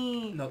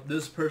 20. No,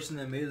 this person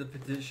that made the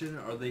petition,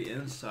 are they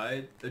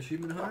inside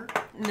Achievement Hunter?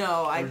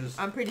 No, Or just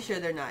I'm pretty sure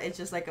they're not. It's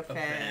just like a fan,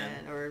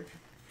 fan. or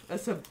a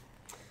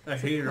A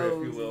hater, if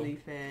you will. supposedly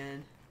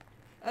fan.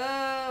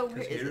 Where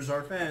Because is haters it?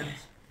 are fans.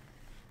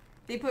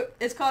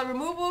 It's called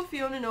Removal of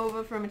Fiona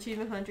Nova from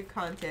Achievement Hunter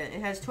content.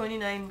 It has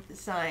 29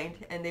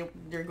 signed, and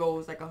their goal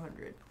was like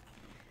 100.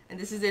 And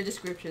this is their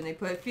description. They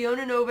put,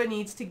 Fiona Nova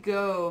needs to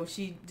go.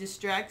 She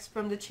distracts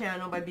from the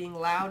channel by being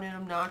loud and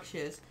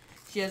obnoxious.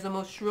 She has the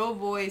most shrill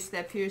voice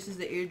that pierces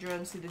the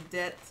eardrums to the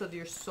depths of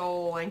your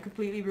soul and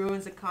completely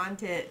ruins the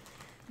content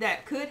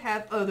that could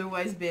have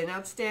otherwise been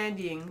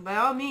outstanding. By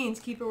all means,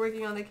 keep her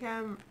working on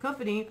the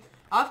company,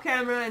 off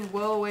camera and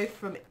well away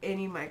from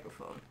any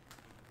microphone.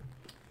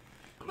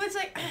 But it's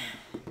like,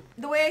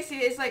 the way I see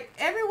it, it's like,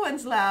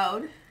 everyone's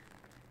loud.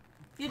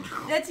 You're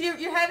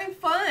having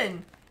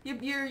fun.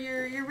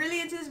 You're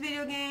really into this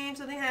video game,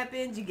 something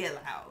happens, you get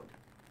loud.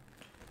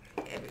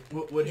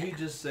 What he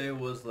just say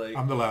was like...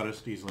 I'm the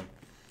loudest, easily.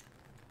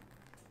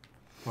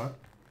 What?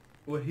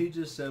 What he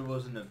just said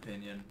was an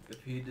opinion.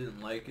 If he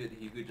didn't like it,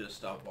 he could just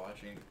stop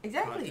watching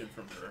Exactly. content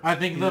from her. I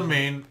think He the doesn't-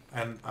 main,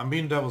 and I'm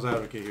being devil's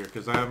advocate here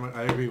because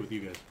I agree with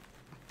you guys.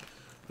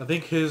 I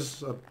think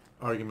his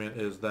argument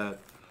is that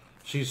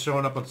she's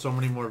showing up on so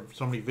many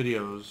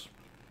videos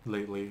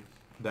lately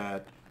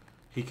that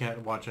he can't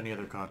watch any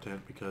other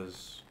content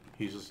because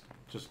he's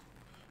just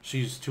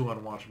she's too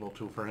unwatchable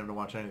for him to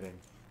watch anything.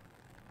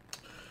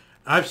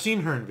 I've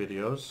seen her in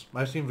videos.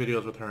 I've seen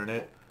videos with her in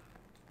it.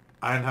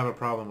 I didn't have a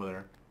problem with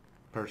her,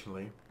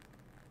 personally.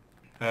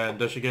 And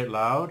does she get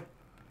loud?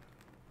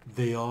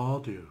 They all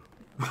do.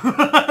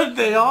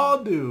 They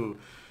all do.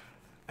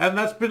 And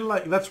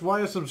that's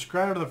why I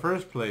subscribed in the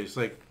first place,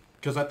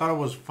 because I thought it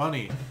was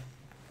funny.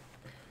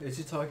 Is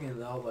he talking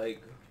about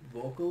like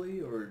vocally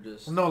or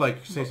just? No,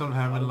 say something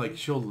happened,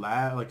 she'll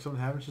laugh,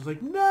 something happens, she's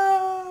like,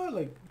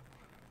 no,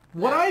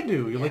 what I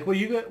do. You're like, well,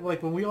 you get,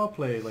 when we all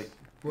play,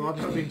 we're all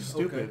just being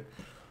stupid.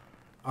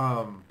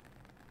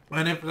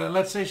 And if,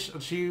 let's say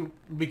she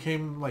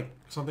became,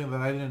 something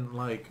that I didn't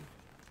like,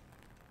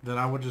 then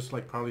I would just,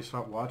 probably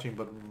stop watching.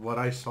 But what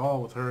I saw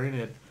with her in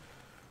it,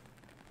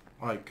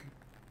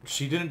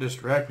 she didn't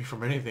distract me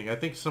from anything. I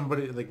think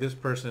somebody, this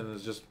person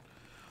is just,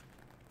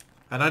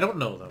 and I don't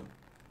know them,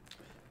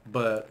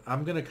 but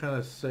I'm going to kind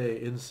of say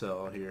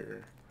incel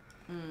here.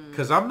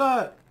 Because I'm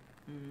not,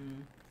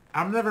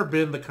 I've never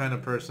been the kind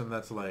of person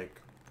that's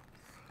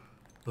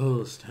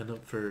oh, stand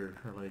up for,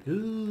 or oh,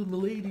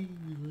 milady.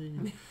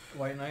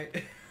 White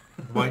Knight.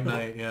 White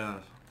Knight, yeah.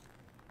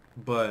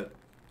 But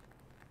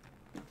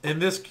in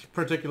this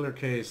particular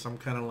case, I'm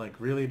kind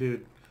of really,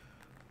 dude,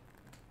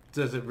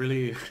 does it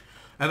really?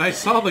 And I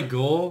saw the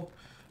goal.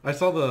 I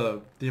saw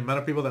the amount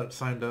of people that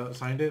signed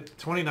it.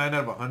 29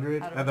 out of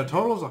 100, and the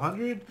total is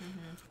 100.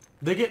 Mm-hmm.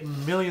 They get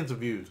millions of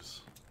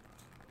views.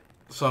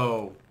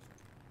 So,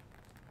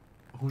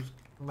 who's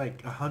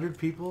like 100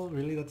 people?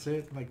 Really? That's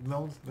it? Like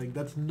no, like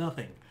that's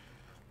nothing.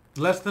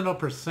 Less than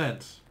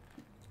 1%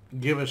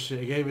 gave a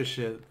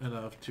shit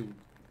enough to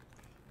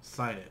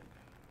sign it.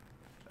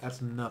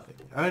 That's nothing.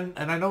 And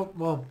I know.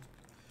 Well,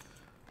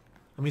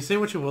 I mean, say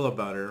what you will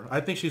about her.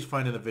 I think she's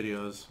fine in the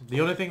videos.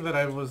 The only thing that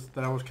I was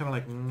kind of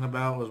like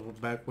about was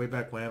way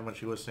back when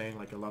she was saying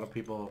like a lot of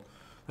people,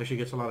 like she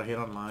gets a lot of hate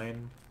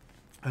online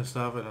and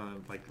stuff,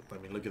 and like I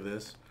mean, look at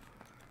this.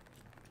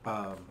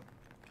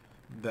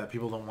 That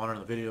people don't want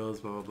her in the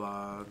videos, blah blah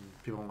blah.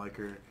 And people don't like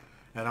her,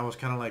 and I was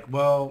kind of like,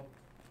 well,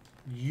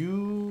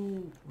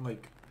 you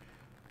like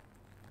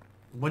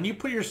when you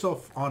put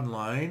yourself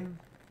online,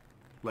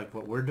 like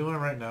what we're doing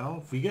right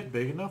now. If we get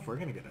big enough, we're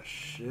gonna get a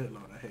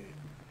shitload of hate.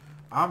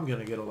 I'm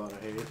gonna get a lot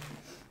of hate.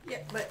 Yeah,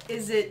 but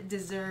is it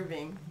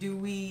deserving?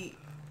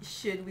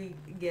 Should we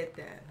get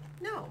that?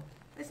 No,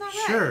 it's not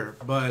right. Sure,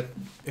 but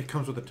it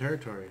comes with the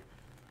territory.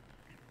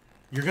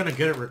 You're gonna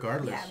get it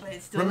regardless. Yeah, but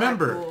it's still not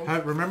cool.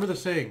 Remember the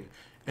saying,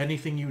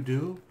 anything you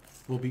do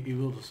will be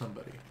evil to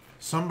somebody.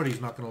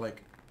 Somebody's not gonna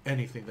like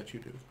anything that you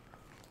do.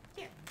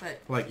 Yeah, but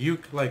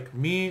like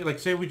me,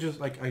 say we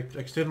just I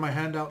extend my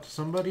hand out to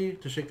somebody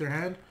to shake their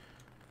hand.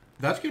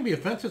 That's gonna be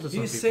offensive to some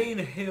people. He's saying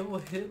Hail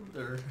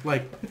Hitler.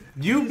 Like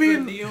you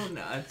being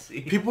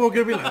neo-Nazi. People are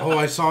gonna be like, oh,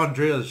 I saw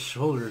Andrea's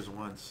shoulders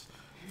once.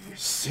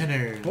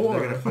 Sinner. They're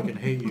gonna fucking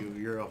hate you.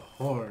 You're a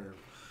whore.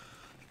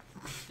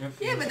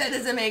 Yeah, but that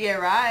doesn't make it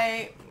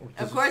right.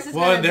 Of course it's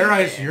well, in their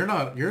eyes, you're in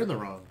the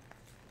wrong.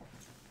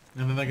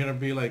 And then they're gonna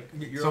be like,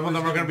 some of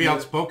them are gonna be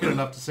outspoken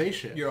enough to say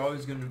shit. You're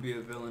always gonna be a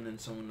villain in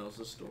someone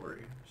else's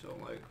story. So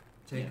like,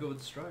 take it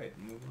with stride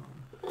and move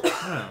on.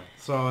 Yeah.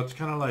 So it's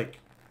kind of like,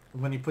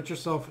 when you put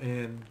yourself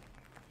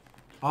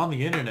on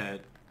the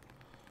internet,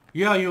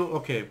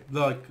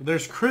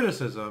 there's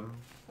criticism,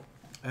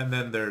 and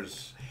then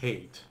there's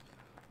hate,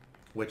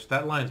 which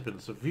that line's been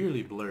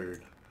severely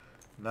blurred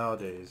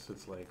nowadays.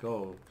 It's like,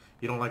 oh,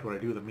 you don't like what I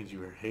do, that means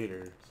you're a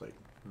hater. It's like,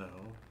 no,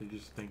 you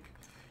just think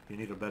you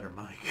need a better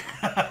mic.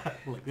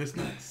 Like, this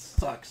guy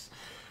sucks.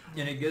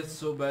 And it gets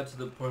so bad to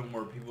the point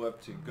where people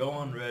have to go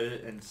on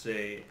Reddit and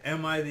say,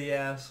 am I the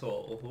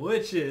asshole?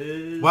 Which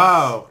is...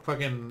 Wow,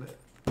 fucking...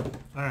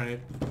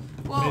 Alright.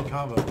 Well,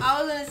 mid-combo.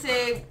 I was gonna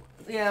say,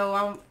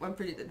 I'm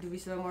pretty... Do we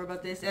still have more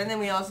about this? And then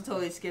we also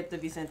totally skipped the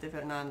Vicente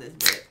Fernandez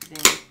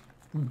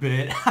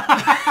bit.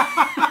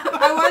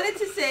 I wanted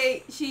to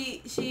say,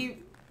 she...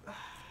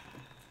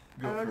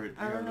 I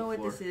don't know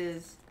what this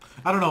is.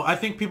 I don't know. I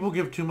think people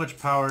give too much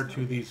power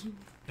to these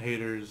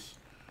haters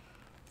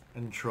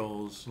and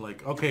trolls.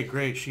 Like, okay,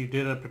 great, she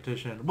did a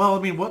petition. Well, I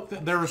mean,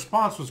 their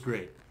response was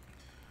great.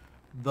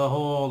 The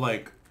whole,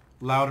 like,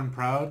 loud and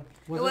proud.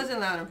 It wasn't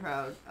loud and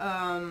proud.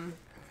 Let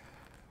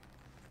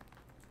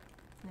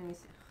me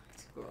see.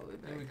 Scroll all the way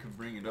back. We could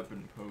bring it up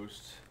in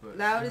post. But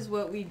loud is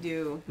what we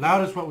do.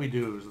 Loud is what we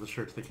do is the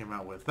shirts they came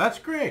out with. That's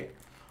great.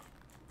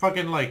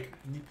 Fucking, like,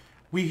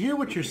 we hear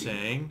what you're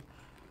saying,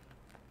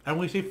 and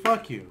we say,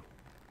 fuck you.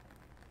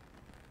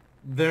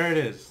 There it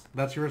is.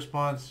 That's your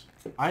response.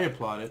 I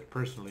applaud it,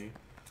 personally,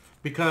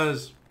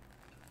 because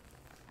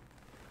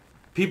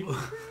people...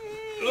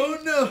 Oh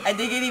no! I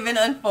think it even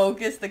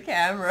unfocused the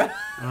camera.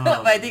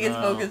 But I think it's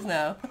focused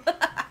now.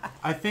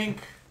 I think,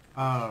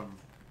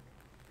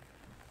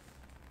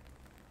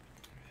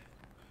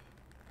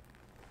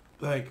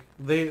 like,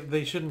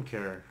 they shouldn't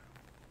care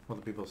what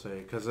the people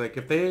say. Because, like,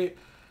 if the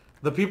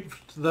people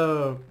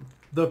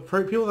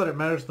that it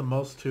matters the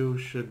most to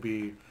should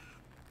be,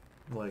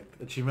 like,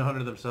 Achievement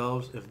Hunter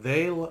themselves. If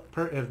they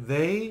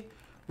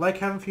like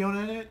having Fiona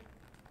in it,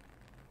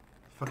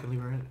 fucking leave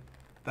her in it.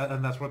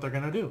 And that's what they're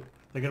going to do.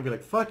 They're going to be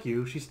like, fuck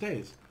you, she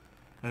stays.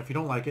 And if you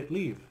don't like it,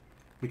 leave.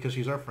 Because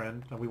she's our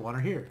friend and we want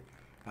her here.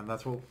 And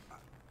that's what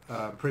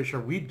I'm pretty sure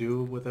we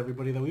do with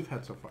everybody that we've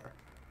had so far.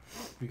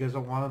 If you guys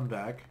don't want them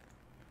back,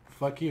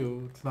 fuck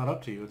you. It's not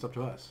up to you. It's up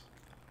to us.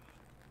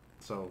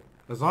 So,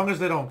 as long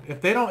as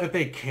if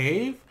they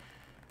cave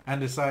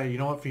and decide, you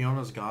know what,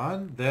 Fiona's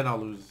gone, then I'll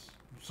lose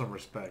some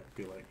respect.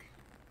 Be like...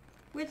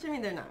 Which, I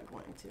mean, they're not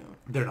going to.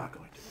 They're not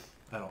going to.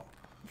 At all.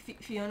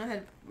 Fiona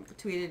had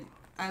tweeted,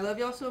 I love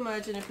y'all so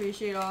much and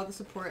appreciate all the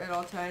support at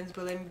all times,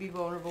 but let me be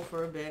vulnerable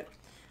for a bit.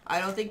 I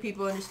don't think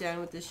people understand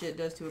what this shit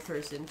does to a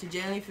person. To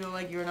genuinely feel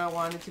like you're not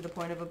wanted to the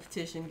point of a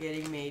petition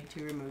getting made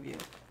to remove you.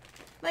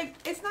 Like,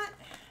 it's not...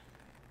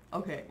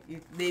 Okay,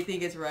 they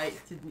think it's right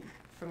to...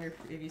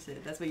 If you said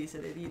it, that's what you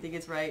said. You think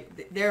it's right.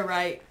 They're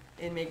right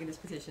in making this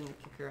petition to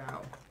kick her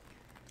out.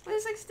 But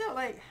it's like, still,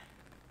 like...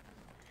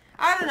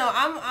 I don't know.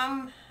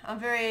 I'm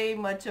very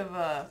much of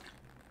a...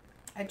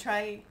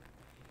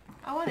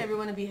 I want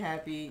everyone to be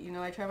happy. You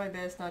know, I try my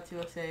best not to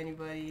upset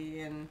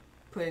anybody and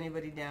put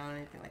anybody down or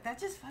anything like that.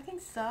 Just fucking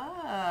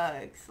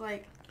sucks.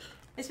 Like,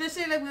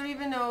 especially, like, we don't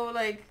even know,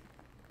 like,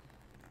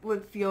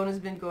 what Fiona's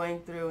been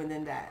going through and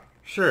then that.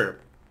 Sure.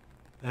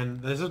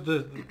 And this is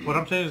what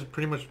I'm saying is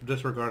pretty much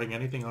disregarding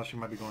anything else she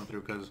might be going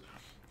through, because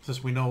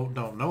since we don't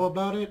know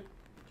about it,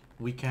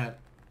 we can't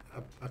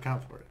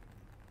account for it.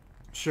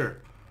 Sure,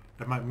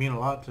 it might mean a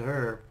lot to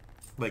her,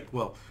 like,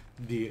 well,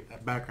 the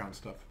background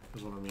stuff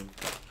is what I mean.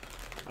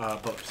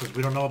 But since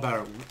we don't know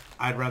about it,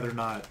 I'd rather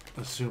not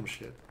assume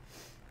shit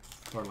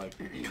or like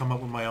come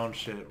up with my own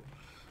shit,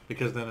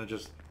 because then it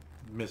just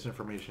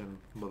misinformation,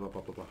 blah blah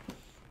blah blah blah.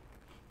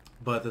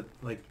 But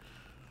like,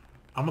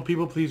 I'm a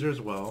people pleaser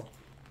as well.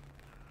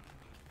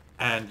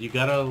 And you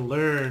gotta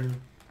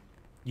learn,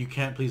 you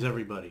can't please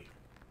everybody.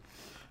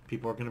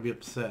 People are gonna be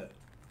upset.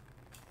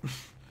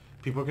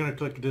 People are gonna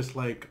click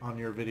dislike on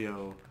your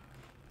video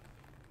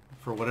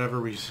for whatever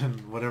reason,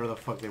 whatever the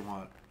fuck they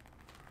want.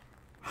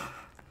 I'm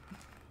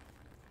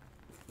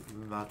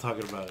not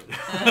talking about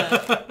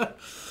it.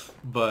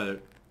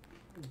 But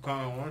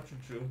Kind of want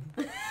you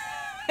to.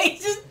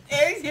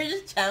 Eric's here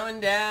just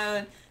chowing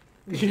down.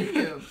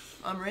 Continue.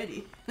 I'm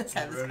ready. Let's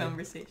have this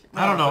conversation.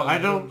 I don't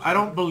know. I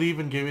don't believe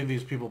in giving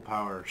these people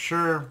power.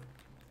 Sure,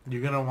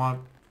 you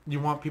want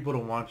people to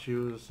want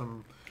you,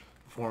 some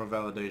form of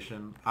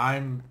validation.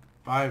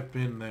 I've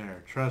been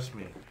there. Trust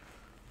me.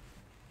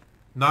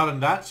 Not on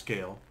that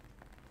scale.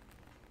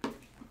 Hey,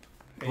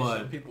 But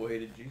some people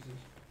hated Jesus.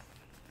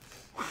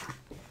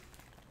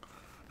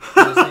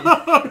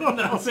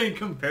 Not saying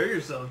compare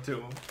yourself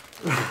to him.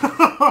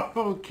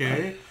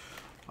 Okay.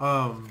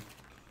 I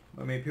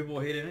mean, people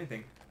hate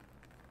anything.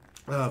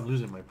 I'm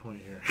losing my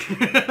point here.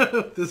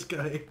 This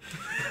guy.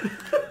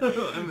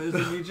 I mean, is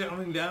it me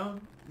chowing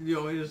down? You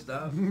want me to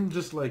stop?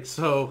 Just like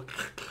so.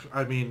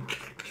 I mean.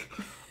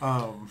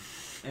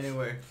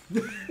 Anyway.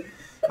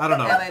 I don't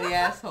know. Am I the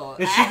asshole?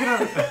 Is she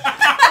gonna?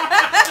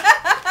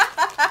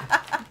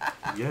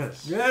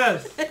 Yes.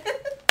 Yes.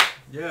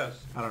 Yes.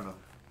 I don't know.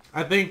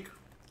 I think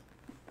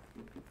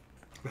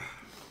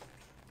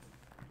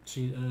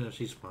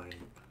she's fine.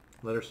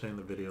 Let her say in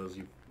the videos,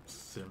 you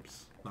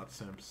simps, not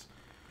simps,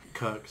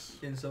 cucks,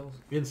 Incels.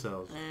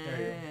 incels.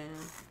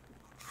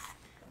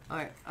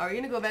 Alright, are we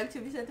gonna go back to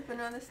Vicente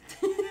Fernandez?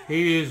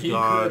 He is He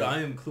God. could.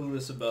 I am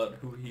clueless about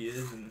who he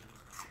is and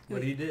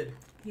what he did.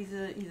 He's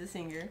a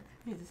singer.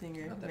 He's a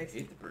singer. Not that I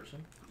hate the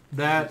person.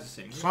 That He's a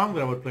singer. song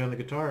that I would play on the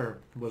guitar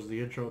was the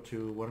intro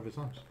to one of his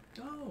songs.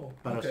 Oh,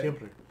 Para okay.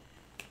 Siempre.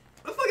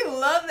 I fucking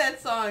love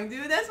that song,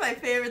 dude. That's my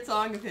favorite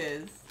song of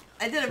his.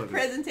 I did a So good.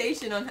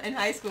 presentation in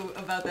high school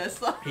about that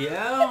song.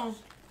 Yeah.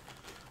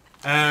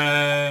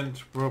 And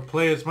we'll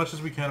play as much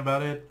as we can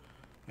about it,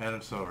 and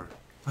it's over.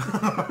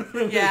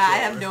 Yeah, I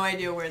have no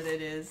idea where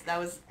that is. That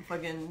was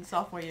fucking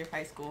sophomore year of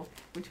high school,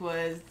 which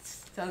was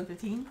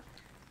 2015.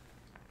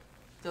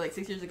 So like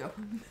 6 years ago.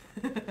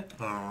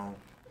 Oh,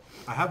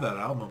 I have that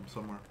album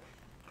somewhere.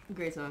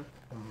 Great song.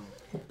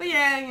 Mhm. But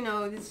yeah,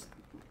 it's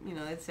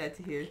sad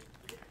to hear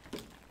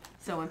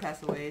someone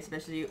pass away,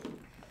 especially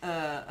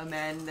a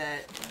man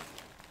that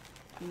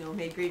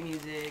made great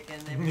music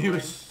and everyone. He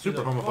was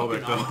super He's a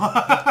homophobic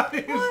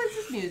fucking though. Well, it's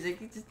just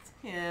music. It's just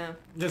He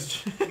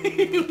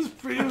was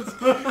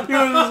just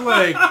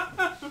like,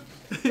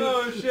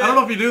 Oh shit. I don't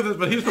know if you knew this,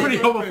 but he's pretty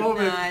No,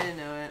 homophobic. I didn't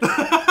know it. He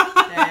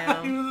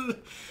Damn. was-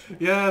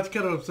 yeah, it's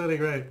kind of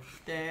upsetting, right?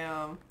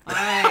 Damn. Alright.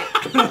 Am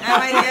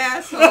I the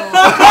asshole?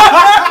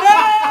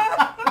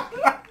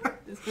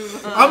 Just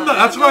move on. I'm not.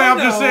 That's why I'm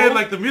just No. saying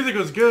like the music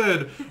was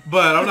good,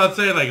 but I'm not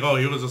saying like, oh,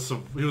 he was a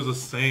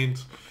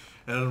saint,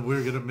 and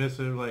we're gonna miss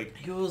him. Like,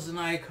 He was an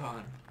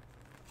icon.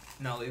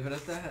 Now leave it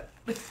at that.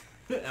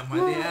 Am I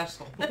the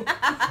asshole?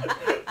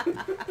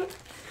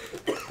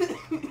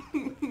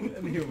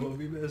 And he will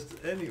be missed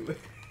anyway.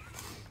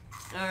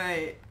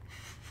 Alright.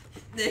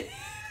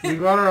 we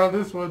got her on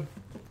this one.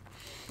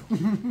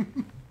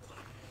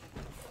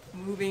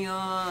 Moving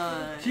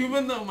on.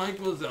 Even though Mike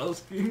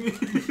Wazowski.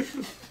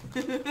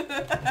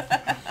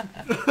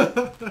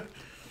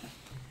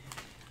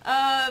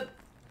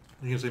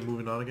 You gonna say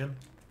moving on again?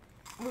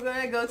 We're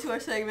gonna go to our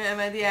segment, Am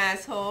I the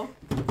Asshole?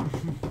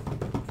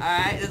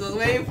 Alright, this was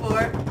waiting for.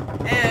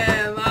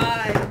 Am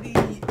I the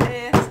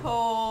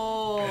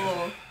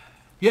asshole?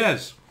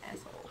 Yes.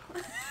 Asshole.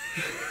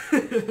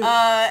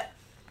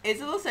 It's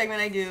a little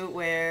segment I do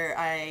where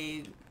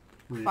I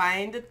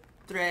find a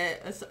thread,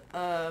 I don't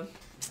know,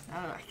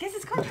 I guess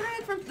it's called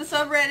thread from the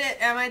subreddit,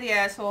 Am I the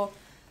Asshole?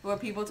 Where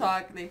people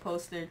talk, they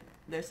post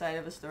their side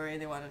of a story,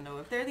 and they want to know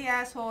if they're the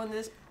asshole in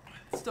this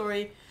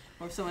story,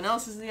 or if someone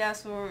else is the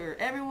asshole, or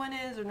everyone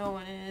is, or no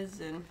one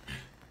is, and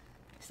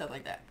stuff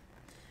like that.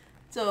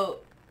 So,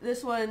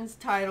 this one's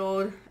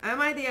titled, Am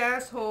I the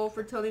asshole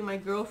for telling my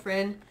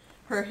girlfriend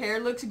her hair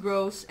looks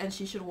gross and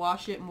she should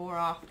wash it more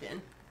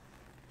often?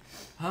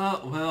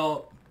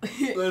 Well,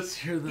 let's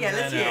hear the Yeah,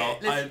 let's man hear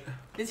out. it.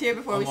 Let's hear it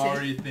before we I'm say.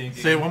 already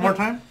thinking. Say it one more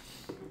time.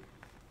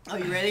 Oh,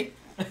 you ready?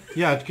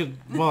 Yeah.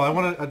 Well, I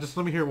want to just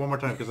let me hear it one more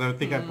time because I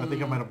think I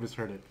might have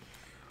misheard it.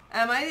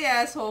 Am I the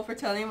asshole for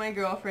telling my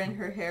girlfriend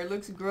her hair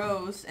looks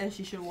gross and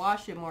she should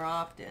wash it more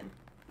often?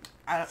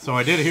 So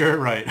I did hear it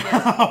right.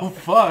 Yes. Oh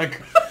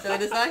fuck. So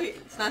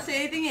it's not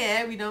saying anything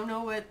yet. We don't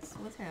know what's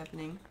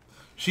happening.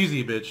 She's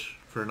a bitch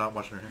for not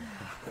washing her hair.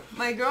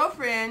 My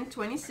girlfriend,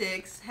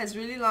 26, has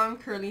really long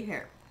curly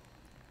hair.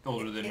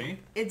 Older than me.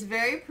 It's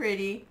very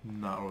pretty,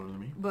 Not older than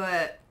me.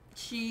 but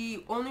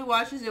she only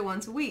washes it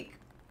once a week.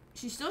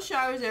 She still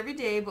showers every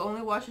day, but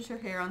only washes her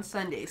hair on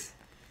Sundays.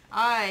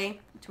 I,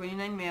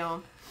 29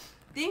 male,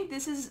 think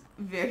this is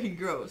very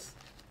gross.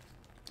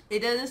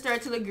 It doesn't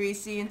start to look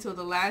greasy until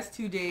the last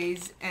 2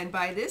 days, and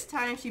by this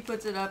time she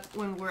puts it up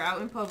when we're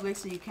out in public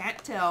so you can't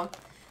tell,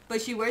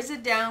 but she wears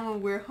it down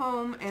when we're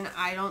home, and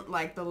I don't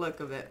like the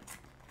look of it.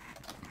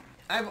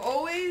 I've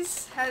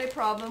always had a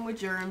problem with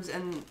germs,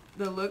 and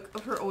the look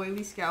of her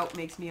oily scalp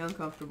makes me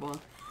uncomfortable.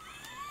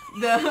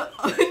 The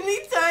only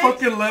time...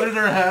 Fucking letting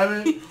her have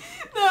it.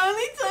 The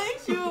only time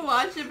she will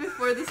wash it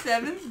before the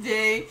 7th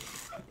day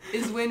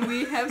is when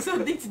we have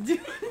something to do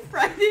on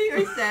Friday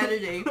or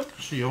Saturday.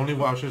 She only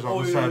washes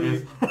on the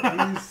Sabbath.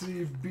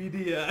 Greasy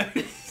beady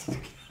eyes.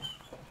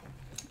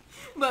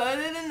 But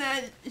other than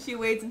that, she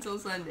waits until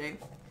Sunday.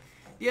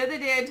 The other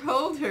day I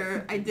told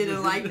her I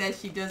didn't like that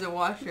she doesn't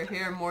wash her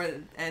hair more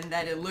and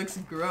that it looks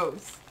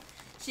gross.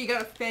 She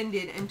got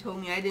offended and told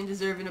me I didn't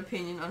deserve an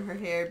opinion on her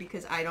hair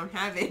because I don't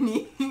have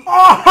any.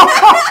 Oh,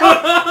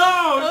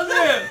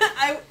 shit!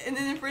 And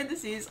then in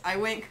parentheses, I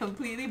went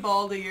completely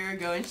bald a year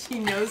ago and she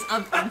knows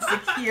I'm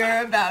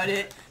insecure about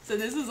it. So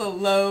this is a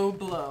low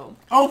blow.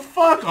 Oh,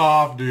 fuck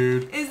off,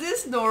 dude. Is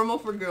this normal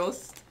for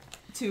girls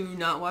to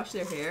not wash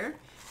their hair?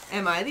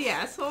 Am I the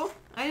asshole?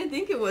 I didn't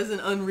think it was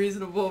an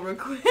unreasonable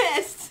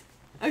request.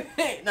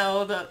 Okay, now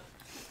hold up.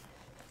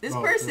 This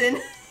person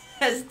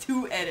has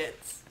 2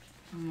 edits.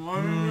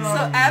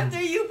 So after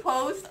you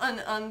post on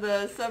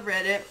the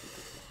subreddit,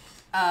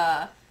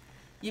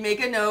 you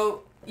make a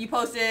note, you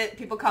post it,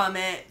 people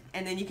comment,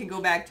 and then you can go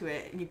back to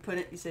it and you put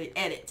it, you say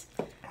edit,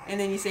 and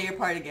then you say your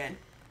part again.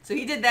 So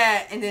he did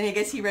that, and then I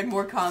guess he read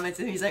more comments,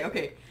 and he's like,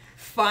 okay,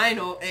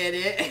 final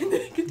edit, and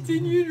then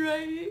continued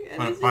writing.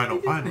 And Final.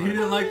 He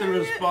didn't like the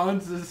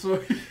responses,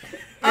 so he...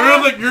 I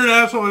was like, you're an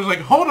asshole. I was like,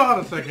 hold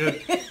on a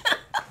second.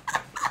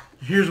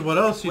 Here's what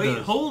else he does.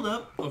 Wait, hold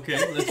up. Okay,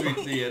 let's read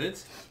the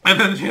edits. And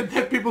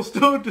then people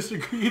still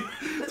disagreed.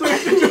 So I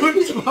have to do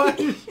it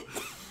twice.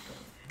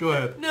 Go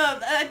ahead. No,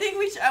 I think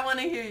I want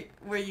to hear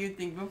where you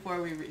think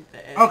before we read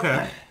the edit.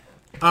 Okay.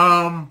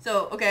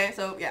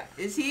 So yeah.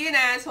 Is he an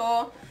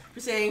asshole for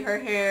saying her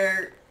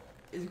hair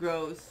is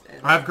gross?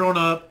 I've grown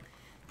up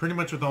pretty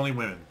much with only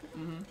women.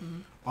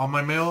 All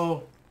my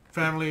male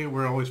family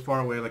were always far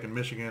away, like in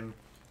Michigan,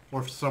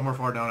 or somewhere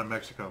far down in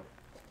Mexico.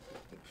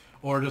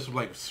 Or just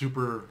like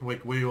super,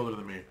 like way older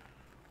than me.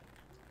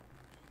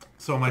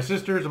 So my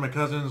sisters and my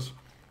cousins,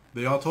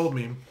 they all told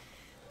me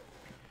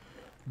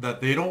that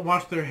they don't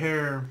wash their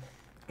hair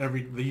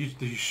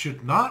they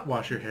should not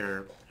wash your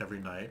hair every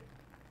night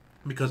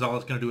because all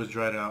it's going to do is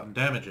dry it out and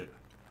damage it.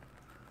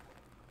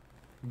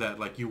 That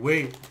like you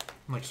wait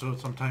like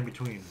sometime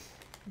between.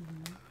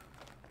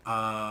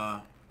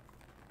 So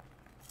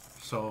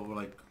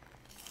like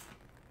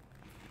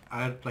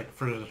I'd like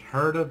for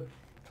her to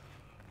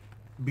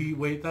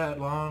wait that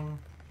long,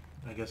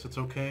 I guess it's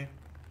okay.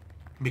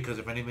 Because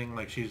if anything,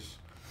 like she's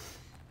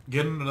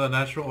getting the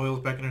natural oils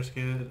back in her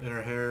skin, in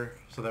her hair,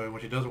 so that way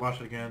when she does wash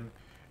it again,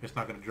 it's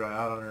not going to dry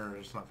out on her,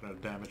 it's not going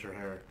to damage her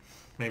hair.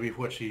 Maybe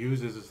what she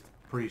uses is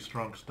pretty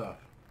strong stuff.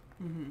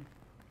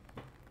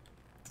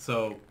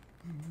 So,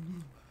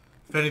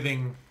 if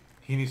anything,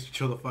 he needs to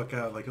chill the fuck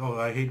out. Like, oh,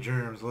 I hate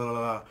germs, la la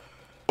la.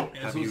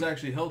 Yeah, so it's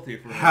actually healthy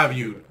for her. Have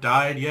you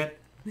died yet?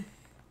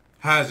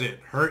 Has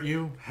it hurt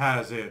you?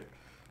 Has it?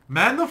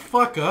 Man the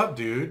fuck up,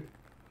 dude.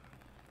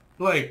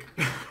 Like...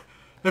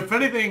 If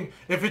anything,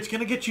 if it's going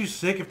to get you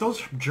sick, if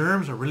those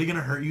germs are really going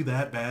to hurt you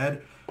that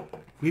bad,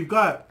 we've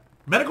got...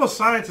 Medical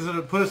science is going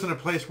to put us in a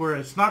place where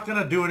it's not going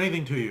to do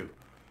anything to you.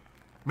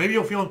 Maybe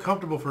you'll feel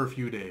uncomfortable for a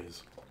few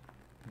days.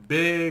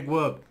 Big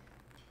whoop.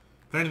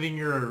 If anything,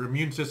 your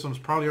immune system's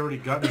probably already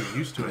gotten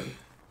used to it.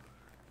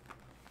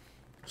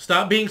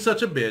 Stop being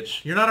such a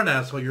bitch. You're not an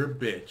asshole, you're a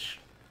bitch.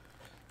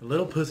 A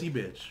little pussy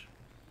bitch.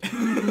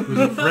 Who's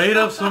afraid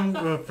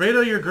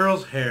of your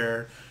girl's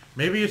hair.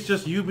 Maybe it's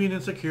just you being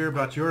insecure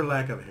about your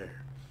lack of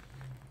hair.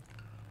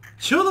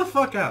 Chill the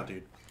fuck out,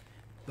 dude.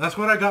 That's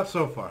what I got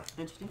so far.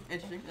 Interesting.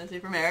 That's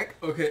it from Eric.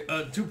 Okay,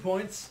 2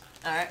 points.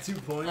 All right. 2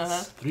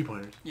 points. 3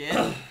 pointers.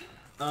 Yeah.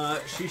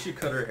 She should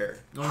cut her hair.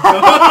 No,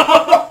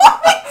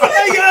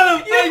 I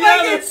got him! You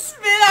fucking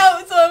spit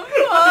out some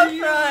pop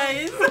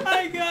fries.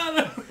 I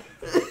got him!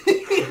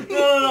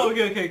 No.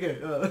 Okay.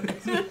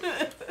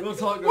 We'll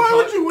talk. Why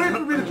would you wait for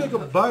me to take a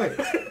bite?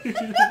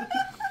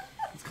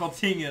 It's called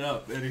teeing it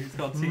up, Eddie. It's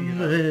called teeing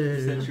it up.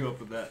 I set you up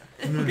with that.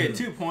 Okay,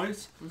 2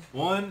 points.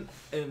 One,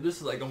 and this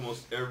is like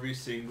almost every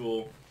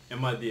single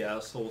Am I the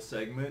Asshole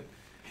segment.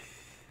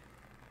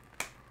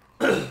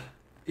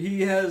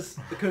 He has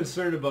a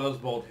concern about his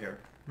bald hair,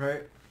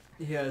 right?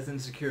 He has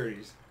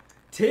insecurities.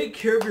 Take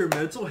care of your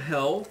mental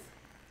health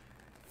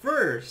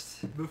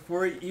first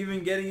before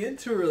even getting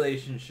into a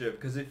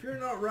relationship. Because if you're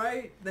not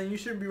right, then you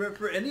shouldn't be right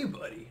for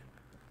anybody.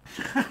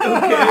 Okay.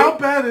 How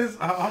bad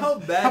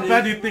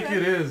do you think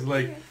it is?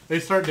 Like they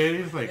start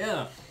dating, it's like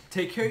yeah.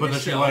 take care of But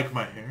yourself. does she like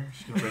my hair?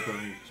 She's gonna break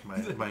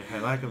up my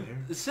lack of hair.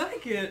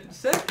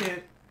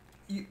 Second,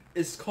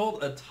 it's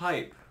called a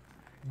type.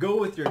 Go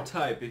with your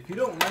type. If you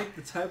don't like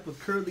the type with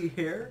curly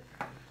hair,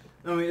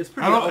 I mean, it's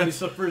pretty obvious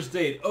the first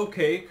date.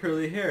 Okay,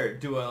 curly hair.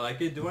 Do I like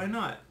it? Do I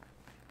not?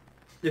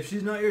 If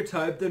she's not your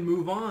type, then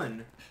move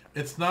on.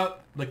 It's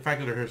not like the fact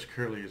that her hair's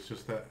curly. It's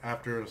just that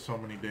after so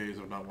many days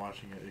of not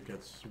washing it, it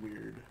gets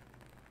weird.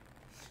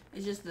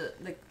 It's just the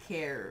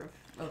care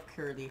of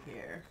curly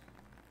hair.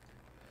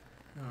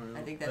 I don't know.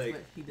 I think that's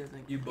what he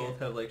doesn't. You both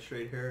have like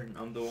straight hair, and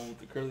I'm the one with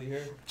the curly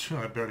hair.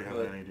 I barely have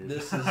But any, dude.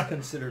 this is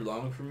considered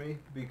long for me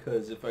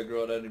because if I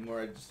grow it out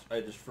anymore,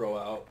 I just throw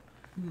out.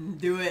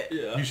 Do it.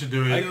 Yeah. You should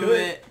do it. I Do could.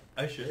 it.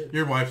 I should.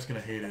 Your wife's gonna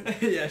hate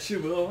it. Yeah, she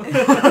will.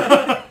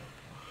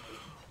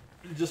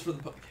 Just for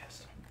the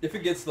podcast. If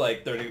it gets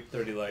like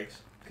 30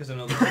 likes, because I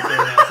know there's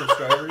 39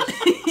 subscribers.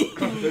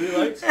 30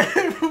 likes?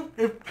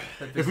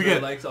 If we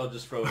get likes, I'll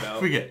just throw it out.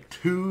 If we get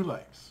 2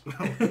 likes.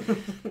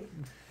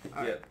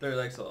 Yeah, 30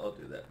 likes, I'll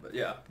do that. But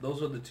yeah,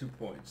 those are the 2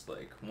 points.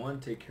 Like, 1,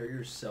 take care of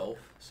yourself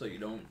so you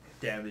don't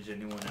damage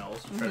anyone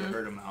else or try to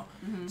hurt them out.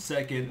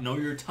 Second, know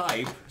your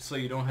type so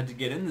you don't have to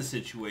get in the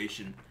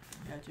situation.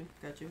 Got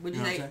you. Would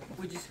you say?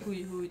 Would you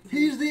who?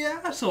 He's the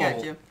asshole.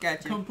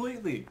 Got you.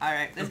 Completely. All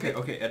right.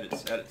 Okay.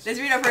 Edits. Let's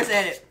read our first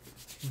edit.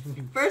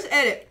 First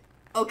edit.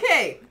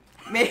 Okay.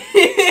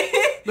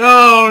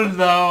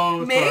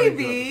 No.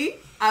 Maybe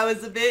I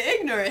was a bit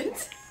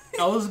ignorant.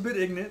 I was a bit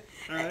ignorant.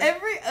 All right.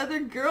 Every other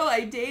girl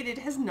I dated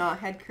has not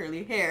had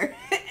curly hair,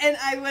 and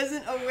I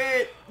wasn't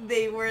aware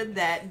they were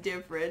that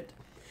different.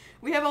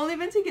 We have only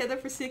been together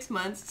for 6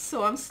 months,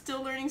 so I'm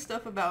still learning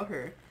stuff about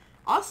her.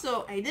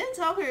 Also, I didn't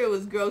tell her it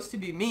was gross to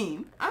be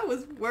mean. I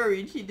was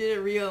worried she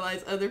didn't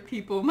realize other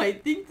people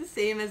might think the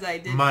same as I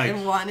did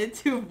and wanted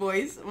to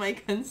voice my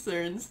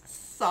concerns.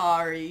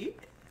 Sorry.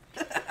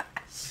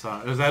 Is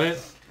that it?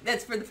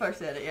 That's for the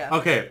first edit, yeah.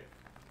 Okay.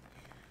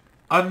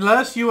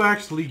 Unless you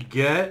actually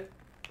get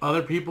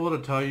other people to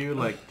tell you,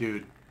 like,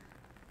 dude,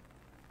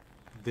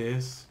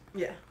 this...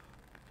 Yeah.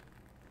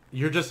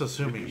 You're just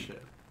assuming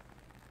shit.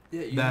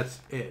 Yeah,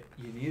 that's it.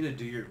 You need to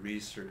do your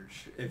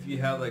research. If you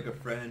have like a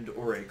friend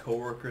or a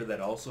coworker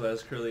that also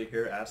has curly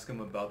hair, ask them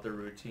about their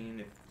routine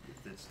if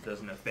this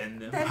doesn't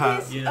offend them.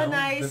 That is a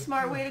nice,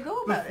 smart way to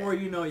go about Before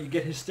you know, you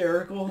get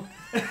hysterical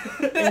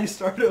and you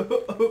start a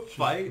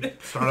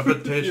fight. Start a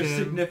petition. Your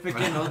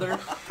significant other.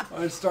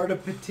 Or start a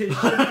petition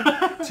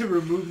to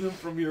remove them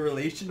from your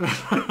relationship.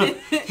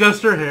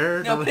 Just her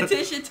hair. No,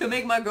 petition to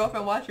make my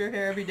girlfriend wash her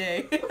hair every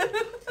day.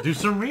 Do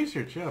some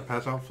research, yeah.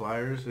 Pass out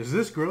flyers. Is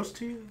this gross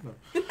to you? No.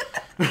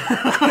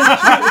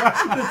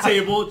 The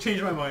table,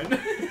 change my mind.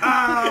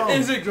 Ow!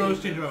 Is it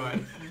gross? Change my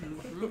mind.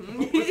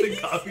 With the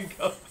coffee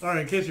cup.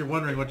 Alright, in case you're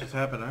wondering what just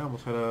happened, I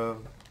almost had a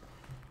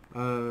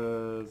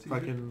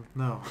fucking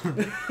no.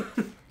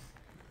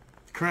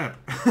 Cramp.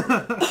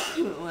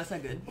 Well, that's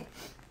not good.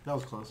 That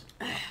was close.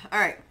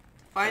 Alright,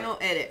 final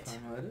edit.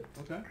 Final edit?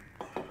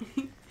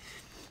 Okay.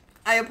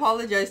 I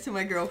apologized to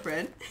my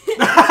girlfriend.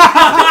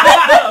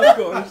 Of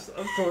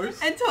course.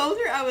 And told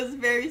her I was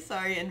very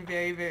sorry and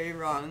very, very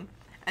wrong.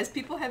 As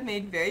people have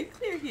made very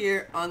clear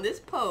here on this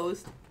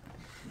post,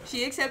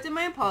 she accepted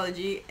my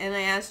apology and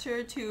I asked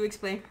her to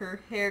explain her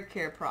hair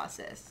care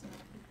process.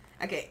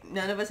 Okay,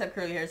 none of us have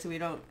curly hair, so we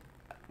don't...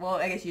 Well,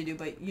 I guess you do,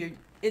 but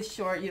it's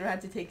short. You don't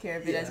have to take care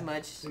of it as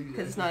much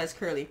because it's not as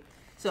curly.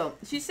 So,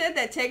 she said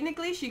that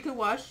technically she could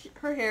wash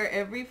her hair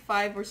every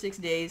 5 or 6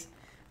 days,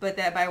 but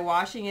that by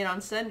washing it on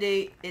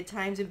Sunday, it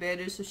times it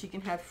better so she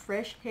can have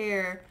fresh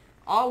hair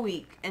all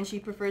week, and she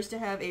prefers to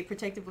have a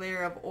protective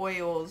layer of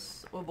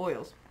oils.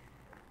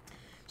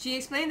 She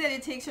explained that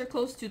it takes her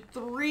close to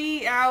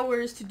 3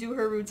 hours to do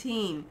her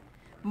routine,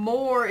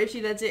 more if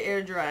she lets it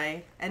air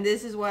dry, and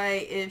this is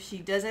why if she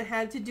doesn't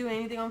have to do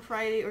anything on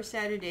Friday or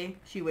Saturday,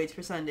 she waits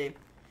for Sunday.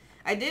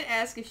 I did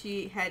ask if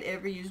she had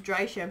ever used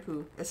dry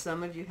shampoo, as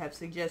some of you have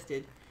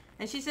suggested,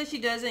 and she said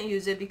she doesn't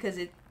use it because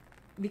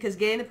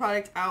getting the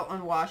product out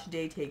on wash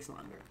day takes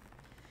longer.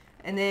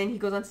 And then he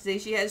goes on to say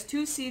she has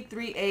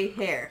 2C3A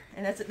hair,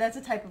 and that's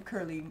a type of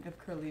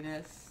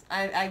curliness.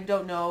 I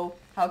don't know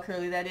how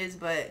curly that is,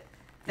 but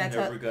that's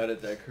never got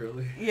it that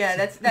curly. Yeah,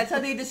 that's how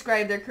they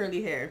describe their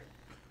curly hair.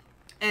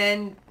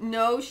 And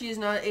no, she is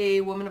not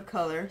a woman of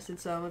color,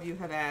 since some of you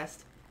have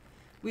asked.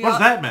 What does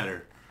that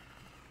matter?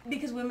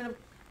 Because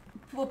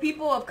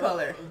people of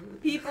color.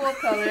 People of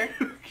color.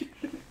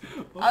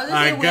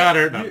 I got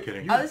her. No, I'm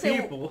kidding. I would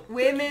say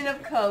women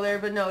of color,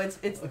 but no, it's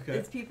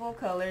people of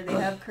color. They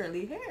have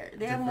curly hair.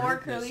 They have more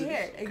curly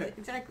hair. Okay.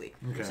 Exactly.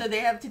 Okay. So they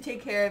have to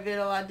take care of it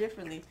a lot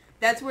differently.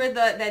 That's where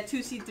that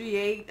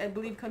 2C3A, I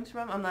believe, comes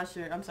from. I'm not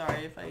sure. I'm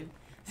sorry if I'm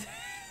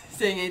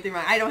saying anything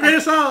wrong. I don't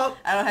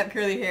have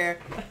curly hair,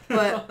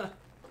 but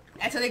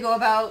that's how they go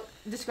about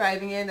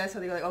describing it. That's how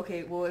they go like,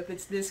 okay, well, if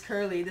it's this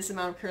curly, this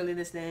amount of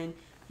curliness, then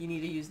you need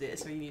to use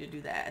this, or you need to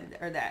do that,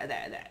 or that.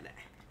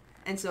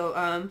 And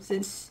so,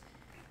 since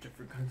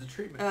different kinds of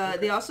treatment.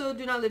 They also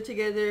do not live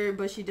together,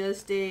 but she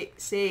does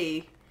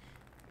say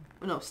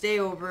stay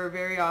over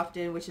very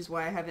often, which is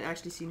why I haven't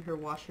actually seen her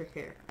wash her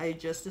hair. I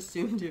just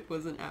assumed it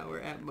was an hour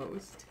at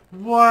most.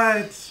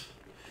 What?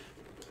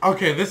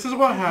 Okay, this is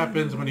what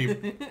happens when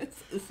you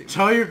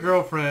tell your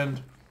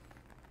girlfriend,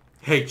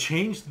 hey,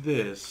 change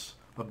this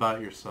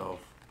about yourself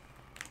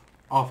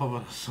off of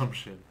an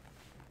assumption.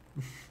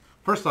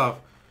 First off,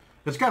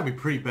 it's got to be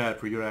pretty bad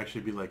for you to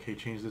actually be like, hey,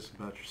 change this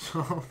about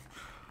yourself.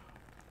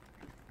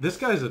 This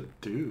guy's a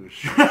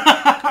douche.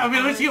 I mean,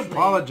 at least he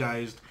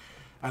apologized.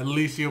 At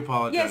least he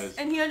apologized. Yes,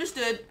 and he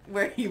understood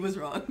where he was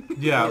wrong.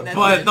 Yeah,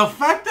 but the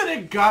fact that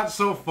it got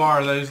so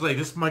far that he's like,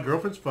 this my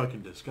girlfriend's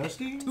fucking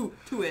disgusting.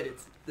 Two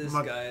edits. This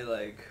My- guy,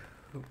 like,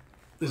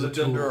 Is a lived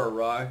under tool. a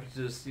rock,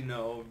 just,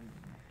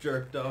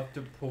 jerked off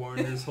to porn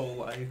his whole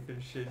life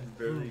and shit and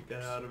barely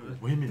got out of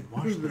it. Women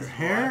wash their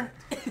hair?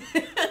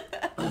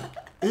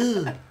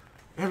 Ugh.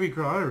 Every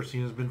girl I've ever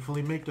seen has been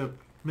fully makeup,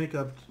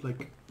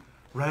 like,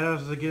 right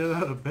as they get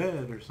out of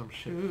bed or some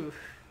shit. Ooh,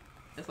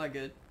 that's not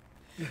good.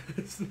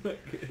 It's not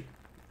good.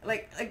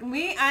 Like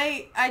me,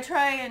 I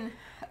try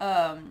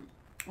and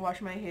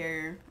wash my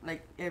hair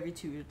like every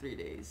 2 to 3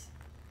 days,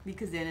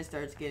 because then it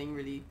starts getting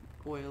really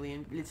oily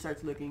and it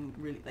starts looking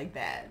really like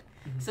bad.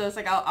 Mm-hmm. So it's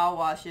like I'll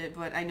wash it,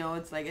 but I know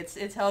it's like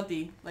it's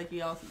healthy. Like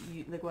you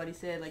like what he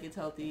said, like it's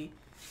healthy,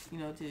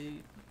 to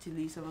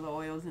leave some of the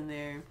oils in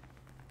there.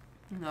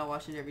 And I'll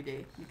wash it every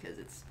day because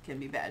it can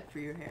be bad for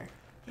your hair.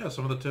 Yeah,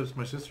 some of the tips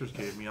my sisters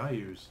gave me, I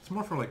use. It's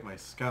more for like my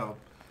scalp,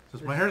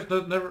 since my hair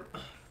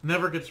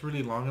never gets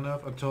really long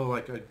enough until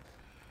like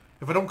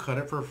if I don't cut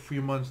it for a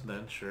few months,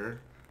 then sure.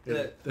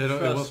 It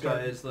will start.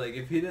 Guys, like,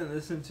 if he didn't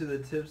listen to the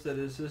tips that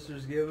his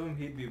sisters give him,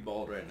 he'd be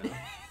bald right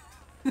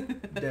now.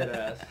 Dead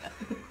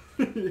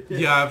ass.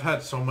 Yeah, I've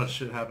had so much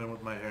shit happen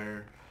with my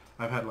hair.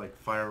 I've had like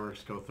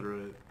fireworks go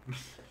through it.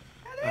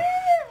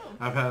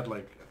 I've had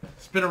like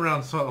spin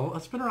around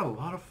a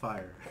lot of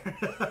fire.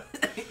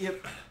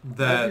 Yep.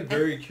 I'd be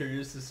very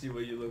curious to see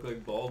what you look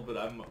like bald, but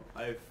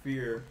I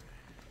fear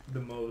the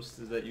most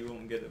is that you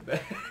won't get it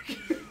back.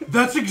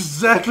 That's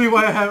exactly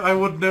why I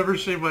would never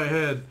shave my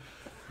head.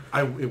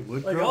 It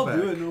would Like, grow I'll back.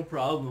 do it, no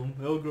problem.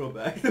 It'll grow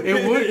back.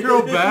 It would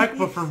grow back,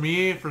 but for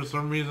me, for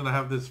some reason, I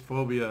have this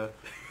phobia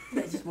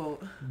I just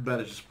won't. that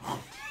it just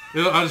won't.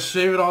 I'll just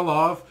shave it all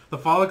off. The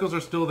follicles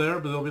are still there,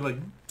 but they'll be like,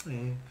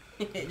 eh.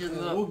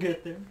 We'll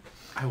get there.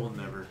 I will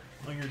never.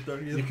 On your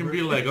 30th You can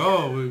be birthday. like,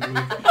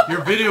 oh,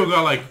 your video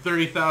got like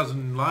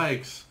 30,000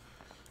 likes.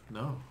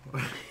 No.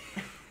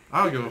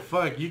 I don't give a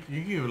fuck. You can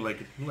even like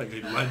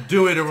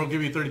do it or we'll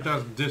give you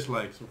 30,000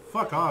 dislikes. So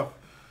fuck off.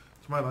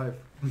 It's my life.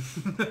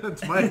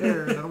 It's my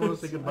hair and I don't want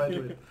to say goodbye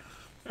to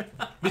it.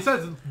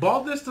 Besides,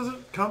 baldness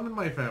doesn't come in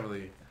my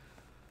family.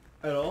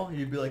 At all?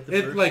 You'd be like the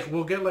It first? like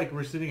we'll get like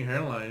receding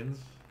hairlines,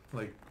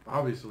 like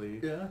obviously.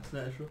 Yeah, it's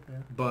natural. Yeah.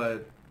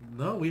 But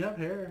no, we have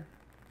hair.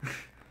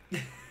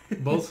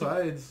 Both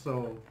sides,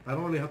 so I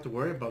don't really have to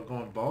worry about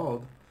going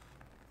bald.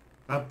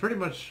 I'm pretty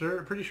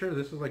sure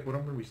this is like what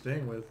I'm gonna be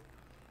staying with.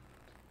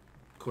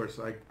 Of course,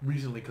 I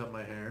recently cut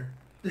my hair,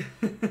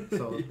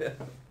 so Yeah.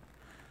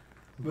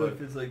 But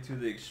if it's like to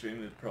the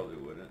extreme, it probably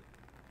wouldn't.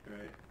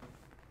 Right.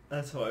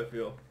 That's how I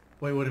feel.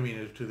 wait, what do you mean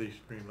it's to the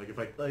extreme? Like if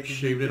I Like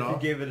shaved it if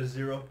off? you gave it a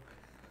 0.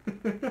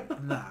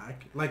 Nah,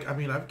 I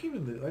mean I've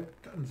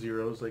gotten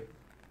zeros like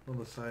on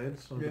the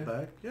sides, on Yeah. the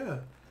back, yeah,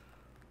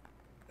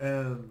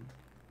 and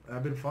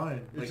I've been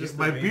fine. It's Like just if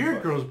the my main beard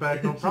part. grows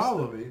back, no It's just the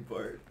problem. main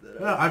part that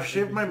Yeah, I've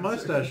shaved I'd my be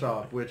mustache concerned.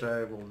 off, which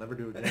I will never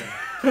do again.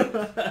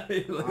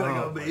 You look like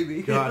Oh a my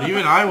baby. God,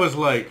 even I was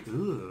like,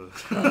 ugh.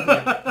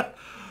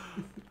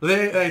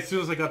 As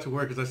soon as I got to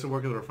work, because I still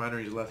work at the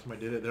refinery the last time I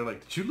did it, they're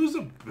like, did you lose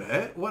a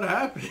bet? What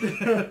happened?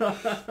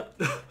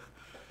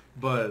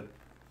 But,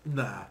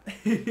 nah.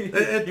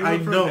 You I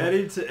went from know.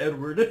 Eddie to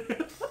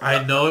Edward.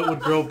 I know it would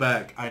grow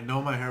back. I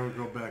know my hair would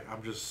grow back.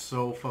 I'm just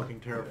so fucking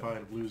terrified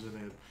of losing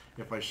it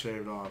if I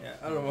shaved off. Yeah,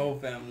 out of my whole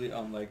family,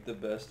 I'm like the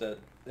best at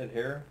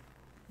hair,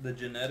 the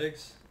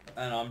genetics,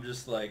 and I'm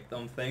just like,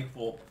 I'm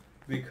thankful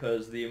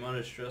because the amount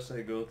of stress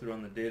I go through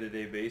on the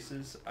day-to-day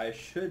basis, I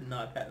should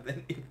not have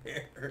any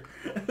hair.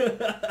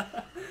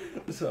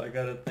 So I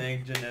gotta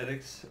thank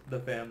genetics, the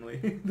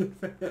family,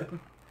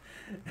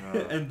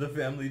 and the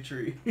family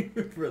tree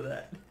for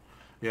that.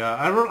 Yeah,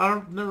 I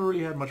never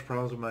really had much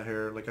problems with my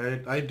hair. Like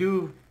I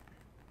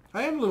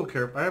am a little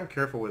careful. I am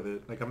careful with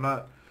it. Like I'm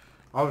not.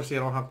 Obviously, I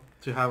don't have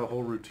to have a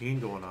whole routine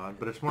going on,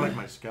 but it's more like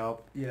my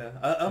scalp. Yeah,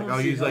 I don't Like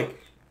I'll see use how-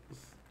 like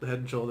Head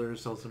and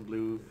Shoulders, Selsun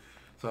Blue,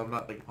 so I'm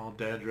not like all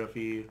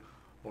dandruffy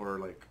or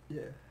like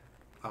Yeah.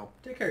 I'll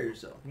Take care of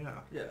yourself. yeah.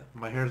 Yeah.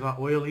 My hair's not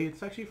oily.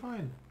 It's actually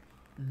fine.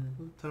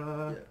 Mm-hmm.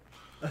 Ta-da.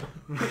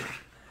 Yeah.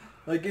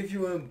 Like if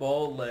you went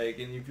bald, like,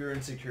 and if you're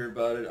insecure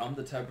about it, I'm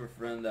the type of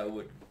friend that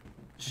would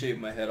shave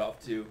my head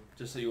off too,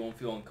 just so you won't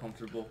feel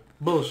uncomfortable.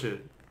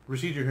 Bullshit.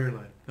 Recede your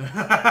hairline.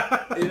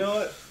 You know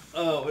what?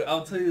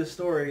 I'll tell you the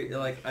story.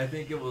 Like I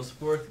think it was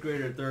 4th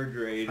grade or 3rd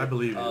grade. I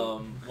believe you.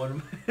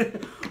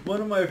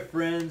 One of my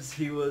friends,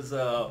 he was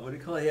what do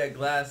you call it? He had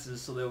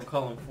glasses, so they would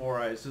call him Four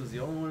Eyes. He was the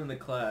only one in the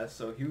class,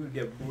 so he would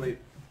get bullied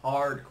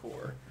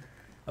hardcore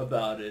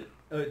about it.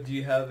 Do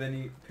you have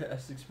any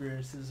past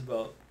experiences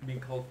about being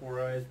called four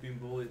eyes, being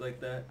bullied like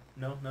that?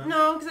 No?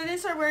 No, because I didn't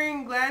start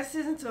wearing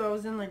glasses until I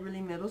was in like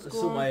really middle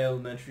school. So my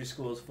elementary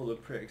school is full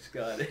of pricks.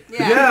 Got it.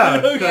 Yeah.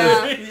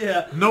 Okay.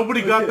 Yeah.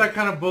 Nobody got that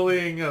kind of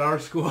bullying at our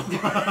school.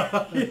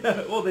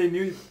 Yeah. Well, they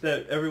knew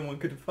that everyone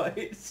could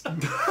fight. So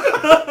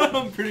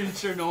I'm pretty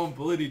sure no one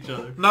bullied each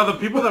other. No, the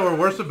people that were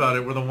worse about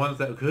it were the ones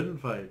that couldn't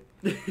fight.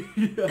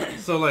 Yeah.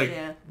 So like,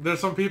 Yeah. there's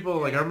some people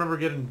like I remember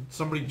getting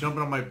somebody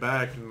jumping on my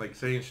back and like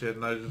saying shit,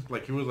 and I just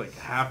like he was like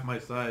half my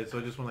size, so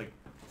I just went like,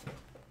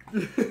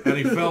 and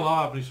he fell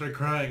off and he started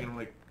crying, and I'm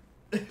like,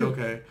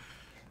 okay.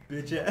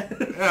 Bitch ass.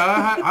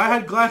 Yeah, I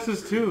had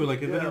glasses too.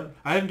 Like Yeah.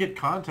 I didn't get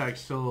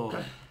contacts till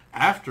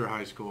after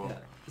high school. Yeah.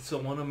 So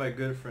one of my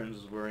good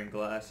friends was wearing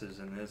glasses,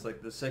 and it's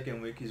like the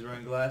second week he's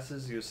wearing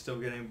glasses, he was still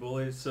getting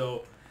bullied.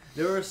 So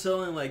they were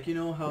selling like, you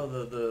know how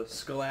the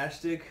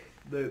Scholastic,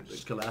 the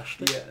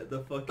Scholastic? yeah,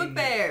 the fucking Book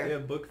fair. yeah,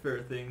 book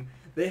fair thing.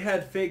 They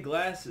had fake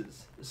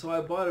glasses, so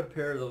I bought a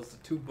pair of those,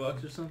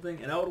 $2 or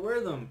something, and I would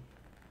wear them.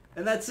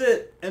 And that's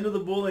it. End of the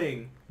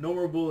bullying. No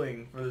more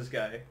bullying for this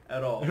guy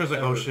at all. He was like,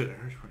 Ever. oh shit,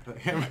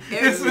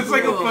 it's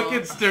like a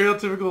fucking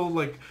stereotypical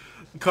like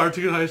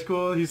cartoon high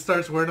school. He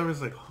starts wearing them.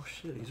 He's like, oh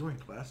shit, he's wearing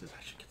glasses.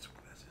 I should get some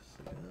glasses.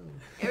 Like,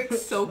 oh.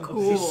 Eric's so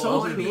cool. He's I so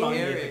wanna be funny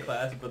in the Eric.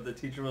 class, but the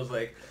teacher was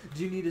like,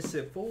 do you need to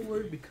sit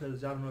forward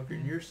because I don't know if you're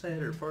near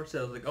side or far side.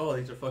 I was like, oh,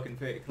 these are fucking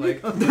fake.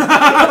 Like, yeah,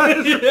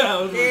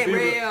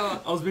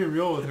 I was being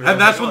real with her. And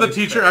that's like, when oh, the these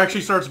teacher fake.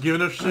 actually starts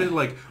giving us shit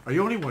like, are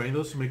you only wearing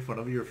those to make fun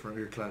of your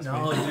classmates?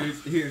 No, dude,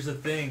 here's the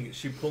thing.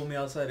 She pulled me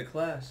outside of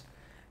class,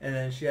 and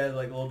then she had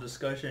like a little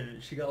discussion,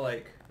 and she got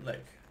like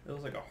it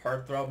was like a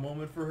heartthrob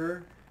moment for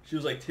her. She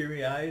was like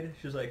teary-eyed.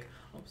 She was like,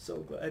 I'm so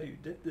glad you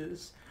did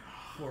this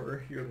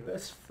for your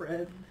best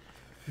friend.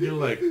 You're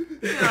like,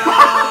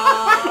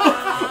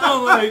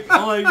 I'm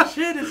like,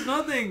 shit, it's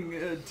nothing.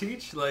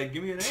 Teach, like,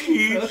 give me an A.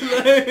 Teach. Like,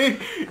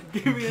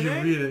 give me an A,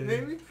 Give me an A.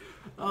 maybe.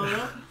 I don't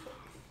know.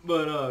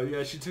 But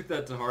yeah, she took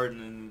that to heart,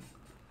 and then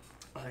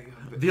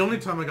the only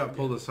time I got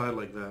pulled aside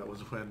like that was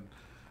when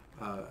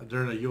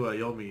during a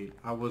UIL meet,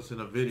 I was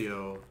in a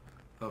video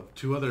of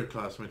 2 other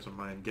classmates of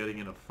mine getting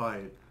in a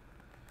fight,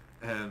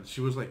 and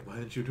she was like, why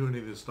didn't you do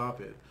anything to stop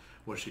it?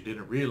 What she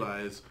didn't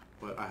realize,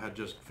 but I had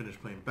just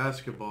finished playing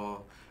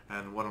basketball,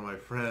 and one of my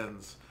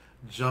friends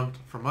jumped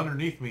from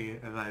underneath me,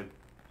 and I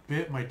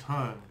bit my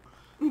tongue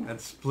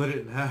and split it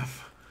in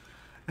half.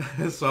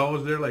 So I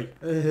was there like,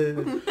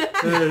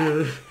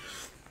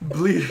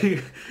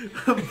 bleeding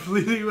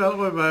out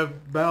of my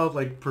mouth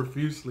like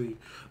profusely.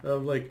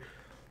 I'm like,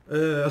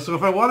 so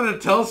if I wanted to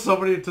tell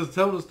somebody to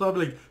tell them to stop,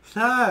 like,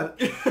 stop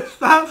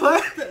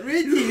fighting,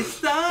 Richie,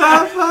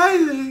 stop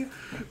fighting.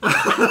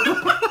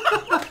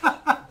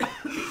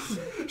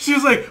 She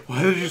was like,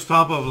 why did you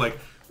stop? I'm like,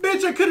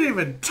 bitch, I couldn't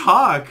even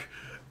talk.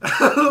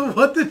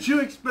 What did you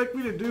expect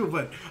me to do?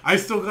 But I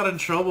still got in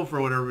trouble for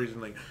whatever reason.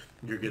 Like,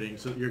 you're getting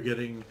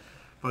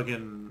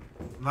fucking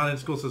not in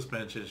school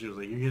suspension. She was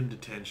like, you're getting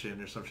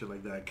detention or some shit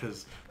like that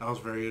because that was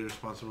very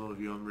irresponsible of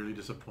you. I'm really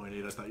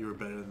disappointed. I thought you were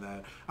better than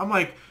that. I'm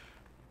like,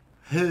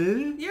 huh?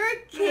 You're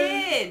a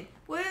kid.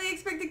 What do they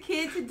expect a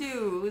kid to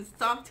do?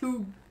 Stop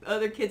 2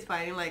 other kids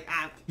fighting? Like,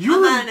 I'm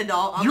not an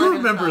adult. I'm you not gonna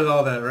remember stop.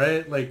 all that,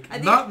 right? Like,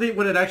 not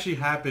when it actually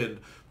happened,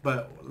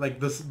 but like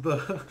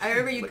the. I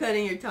remember you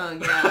cutting your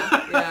tongue.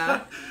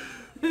 Yeah,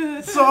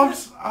 yeah. So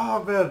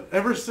oh man,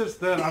 ever since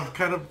then I've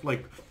kind of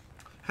like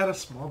had a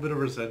small bit of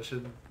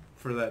resentment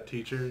for that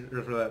teacher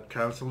or for that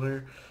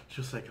counselor.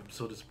 She was like, I'm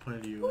so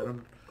disappointed in you.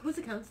 And Who's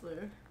the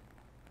counselor?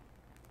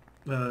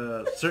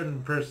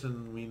 certain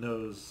person we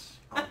knows.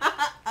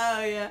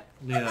 Oh yeah.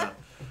 Yeah,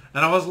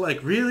 and I was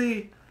like,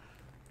 really?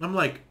 I'm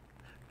like,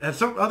 and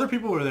some other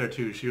people were there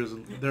too.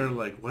 They're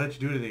like, why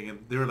didn't you do anything?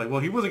 And they were like, well,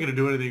 he wasn't gonna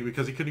do anything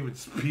because he couldn't even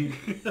speak.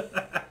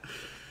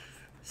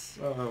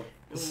 Oh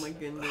my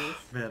goodness.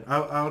 Man,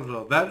 I don't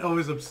know. That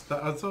always it's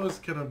always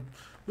kind of a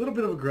little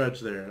bit of a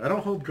grudge there. I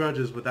don't hold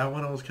grudges, but that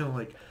one I was kind of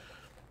like,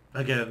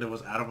 again, it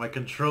was out of my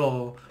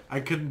control. I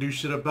couldn't do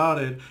shit about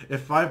it.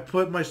 If I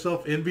put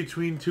myself in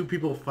between 2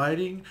 people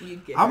fighting,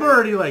 I'm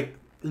already like,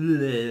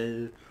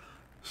 bleh.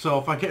 So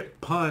if I get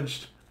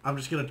punched, I'm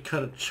just gonna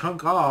cut a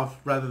chunk off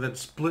rather than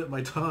split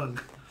my tongue.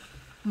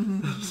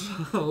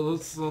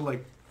 so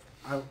like,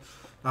 I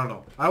don't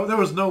know. There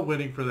was no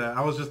winning for that.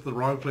 I was just the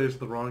wrong place at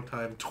the wrong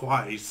time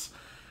twice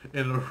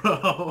in a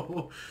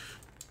row.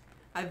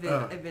 I've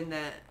been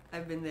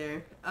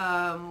there.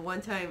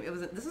 One time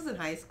this was in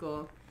high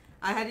school.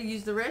 I had to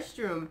use the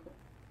restroom.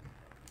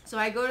 So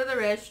I go to the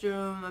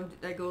restroom.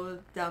 I go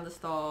down the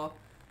stall,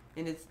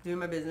 and it's doing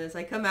my business.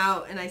 I come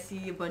out and I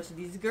see a bunch of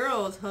these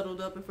girls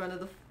huddled up in front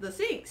of the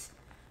sinks,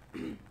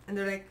 and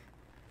they're like,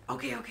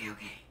 "Okay,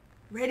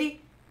 ready,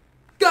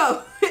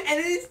 go!" And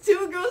then these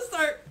 2 girls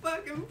start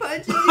fucking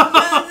punching each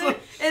other,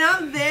 and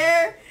I'm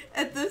there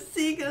at the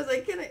sink, and I was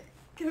like, "Can I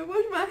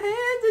wash my hands?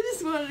 I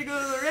just wanted to go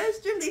to the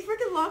restroom." They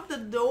freaking locked the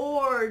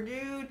door,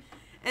 dude.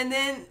 And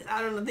then,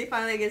 I don't know, they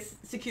finally, I guess,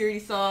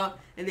 security saw,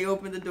 and they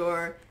opened the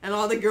door, and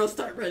all the girls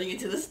start running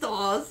into the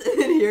stalls, and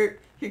then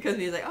He comes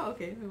and he's like, oh,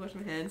 okay, let me wash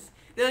my hands.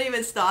 They don't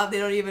even stop. They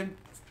don't even,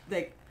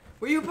 like,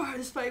 were you a part of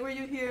this fight? Were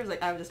you here? I was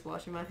like, I'm just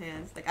washing my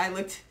hands. Like,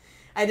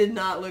 I did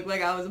not look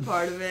like I was a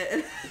part of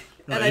it.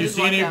 And you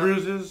see any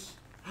bruises?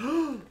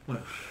 Oh,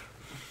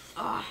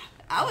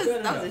 that was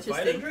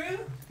interesting.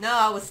 No,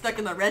 I was stuck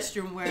in the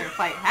restroom where a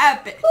fight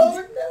happened.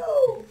 Oh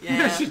no!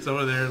 Yeah. She's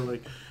over there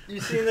like. You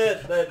seen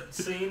that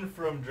scene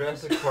from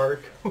Jurassic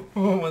Park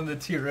when the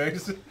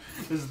T-Rex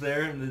is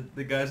there and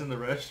the guy's in the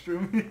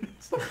restroom?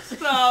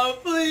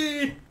 Stop,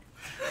 please!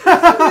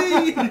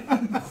 Please!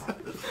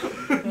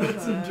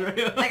 That's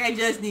Andrea. Like, I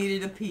just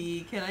needed to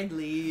pee. Can I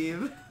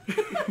leave?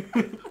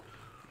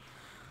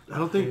 I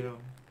don't think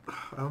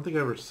I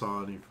ever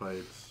saw any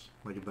fights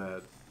like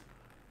that.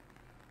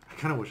 I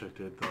kind of wish I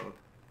did though.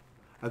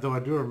 Although I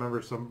do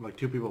remember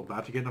two people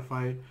about to get in a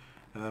fight,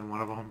 and then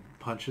one of them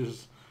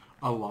punches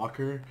a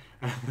locker,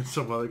 and then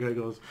some other guy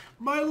goes,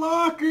 "My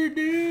locker,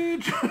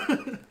 dude!"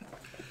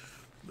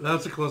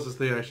 That's the closest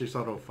thing I actually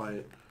saw to a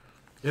fight.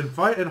 In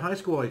high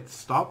school, I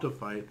stopped a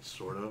fight,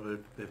 sort of,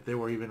 if they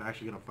were even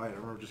actually gonna fight. I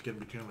remember just getting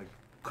between like,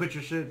 "Quit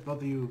your shit, both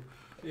of you."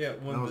 Yeah,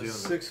 when the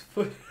 6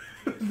 foot,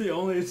 the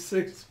only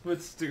 6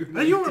 foot student.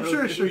 And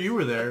I'm sure you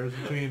were there. It was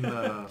between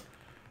Batman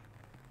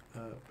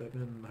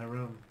and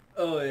Hiram.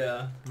 Oh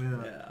yeah.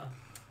 Yeah.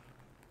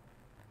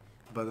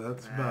 But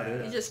that's about You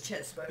it. just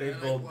chest fight. They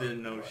both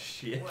didn't know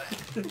shit.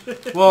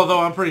 Well, though,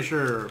 I'm pretty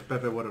sure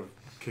Pepe would have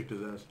kicked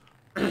his ass.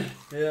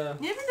 Yeah.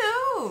 You never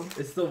know.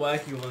 It's the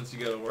wacky ones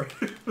you gotta work.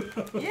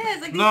 Yeah,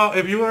 it's like No,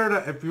 if you were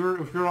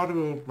all to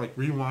go, like,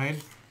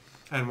 rewind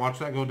and watch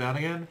that go down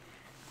again,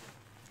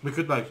 we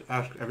could like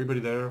ask everybody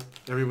there.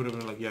 Everybody would have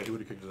been like, yeah, he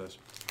would have kicked his ass.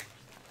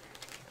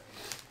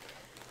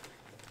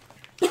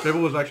 Pepe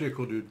was actually a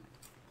cool dude,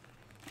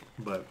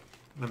 but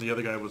then the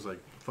other guy was like,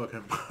 fuck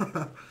him.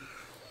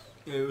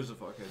 Yeah, it was a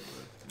fuckhead,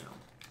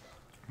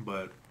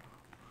 But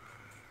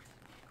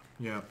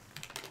yeah,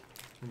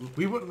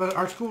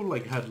 our school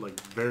like had like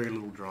very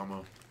little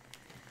drama.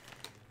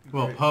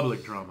 Well, Right.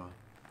 public drama.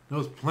 There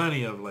was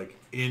plenty of like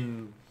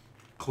in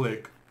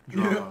clique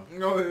drama.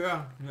 Yeah.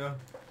 Oh yeah.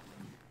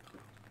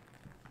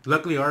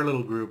 Luckily, our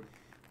little group,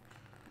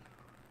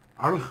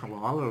 our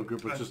little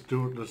group was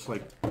just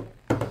like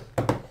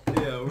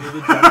Yeah, we were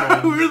the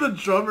drama. we were the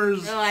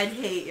drummers. oh, I'd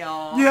hate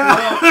y'all. Yeah,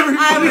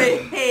 I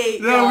would hate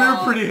y'all. yeah, we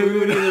were pretty We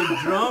would hated. either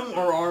drum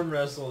or arm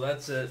wrestle.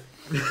 That's it.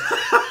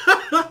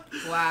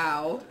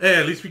 Wow. Hey,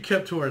 at least we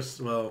kept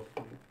to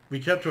we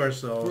kept to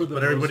ourselves, For the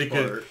but everybody most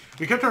could. part.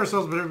 We kept to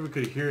ourselves, but everybody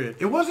could hear it.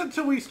 It wasn't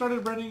until we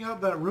started renting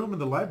out that room in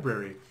the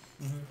library.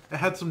 It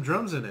had some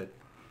drums in it.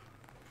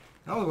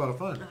 That was a lot of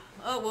fun.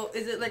 Oh, well,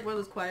 is it like one of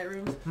those quiet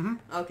rooms? Mhm.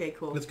 Okay,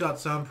 cool. It's got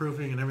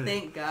soundproofing and everything.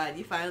 Thank God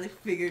you finally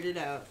figured it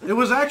out. It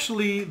was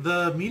actually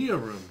the media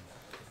room.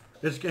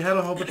 It had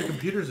a whole bunch of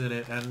computers in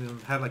it, and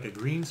it had like a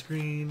green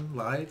screen,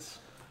 lights,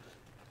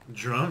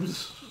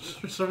 drums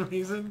for some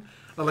reason,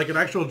 or like an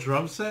actual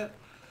drum set.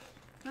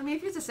 I mean,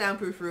 if it's a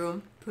soundproof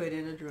room, put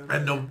in a drum.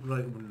 And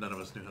none of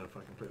us knew how to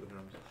fucking play the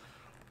drums.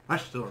 I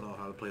still don't know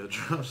how to play the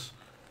drums.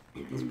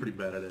 I was pretty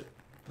bad at it.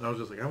 I was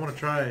just like, I want to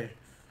try.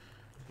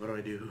 What do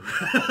I do?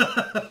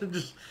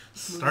 Just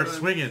start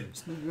swinging.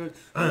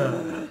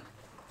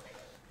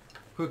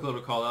 Quick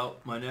little call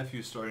out. My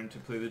nephew's starting to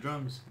play the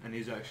drums, and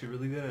he's actually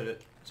really good at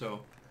it.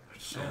 So,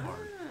 It's so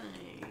hard.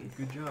 Nice.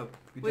 good job.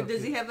 Good Wait, job,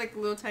 does kid. he have like a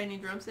little tiny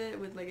drum set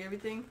with like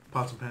everything?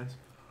 Pots and pans.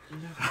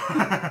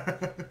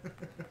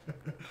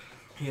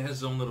 He has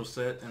his own little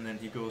set, and then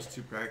he goes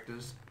to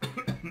practice.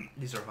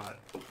 These are hot.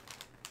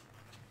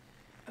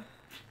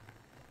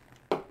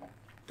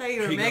 Thought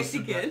you were He goes to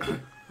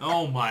Mexican.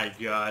 Oh my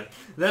God!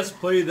 Let's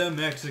play the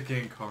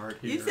Mexican card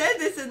here. You said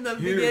this in the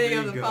Here beginning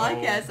of we the go.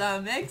 podcast.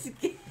 I'm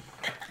Mexican.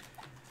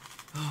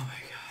 Oh my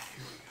God!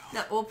 Here we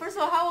go. No, well, first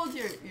of all, how old's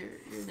your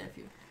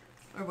nephew?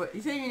 Or what?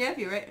 You said your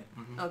nephew, right?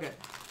 Mhm. Okay.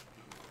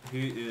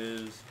 He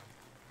is,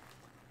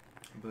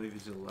 I believe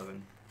he's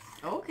 11.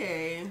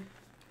 Okay.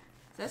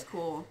 That's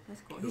cool.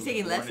 That's cool. He He's was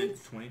taking born in lessons?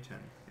 2010.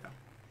 Yeah.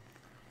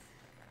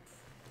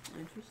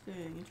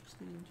 Interesting.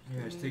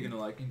 Yeah, he's taking a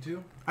liking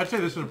to. I'd say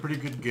this is a pretty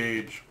good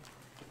gauge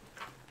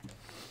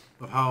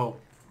of how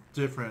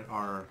different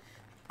our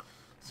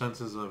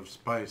senses of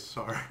spice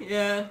are.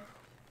 Yeah.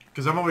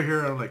 Because I'm over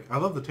here, I'm like, I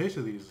love the taste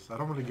of these. I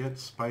don't really get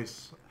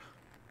spice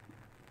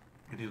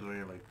any other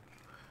way. Like,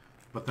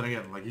 but then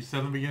again, like you said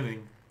in the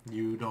beginning,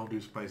 you don't do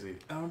spicy.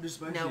 I don't do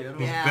spicy Nope. at all.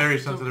 He's Yeah. very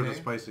It's sensitive okay. to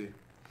spicy.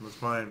 That's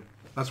fine.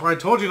 That's why I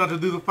told you not to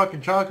do the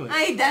fucking chocolate.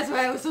 That's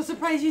why I was so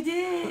surprised you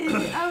did.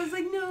 I was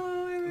like,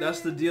 no.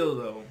 That's the deal,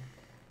 though.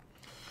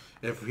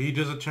 If he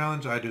does a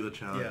challenge, I do the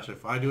challenge. Yeah.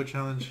 If I do a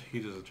challenge, he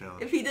does a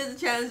challenge. If he does a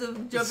challenge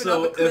of jumping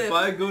So off a cliff. if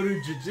I go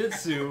to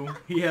jiu-jitsu,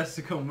 he has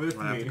to come with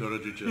I have me. to go to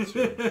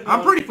jiu-jitsu.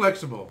 I'm pretty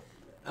flexible.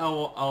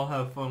 I'll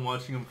have fun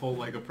watching him fold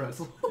like a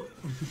pretzel.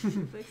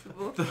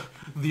 Flexible.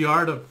 The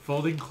art of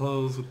folding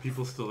clothes with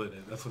people still in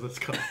it. That's what it's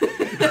called.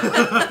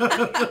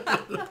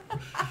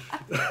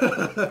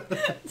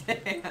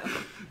 Damn.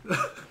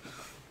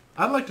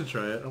 I'd like to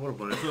try it. I want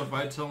to buy it. So if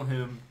I tell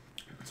him,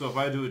 so if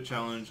I do a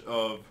challenge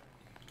of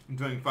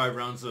doing 5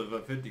 rounds of a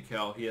 50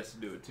 cal, he has to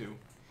do it too.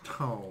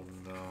 Oh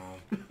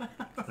no.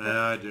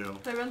 Yeah, I do.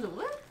 That runs a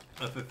what?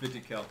 A 50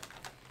 cal.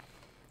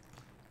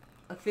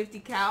 A 50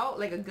 cal?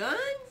 Like a gun?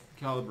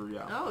 Caliber,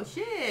 yeah. Oh,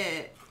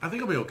 shit. I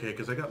think I'll be okay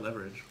because I got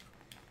leverage.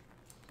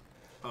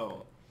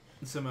 Oh.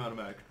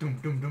 Semi-automatic. Doom,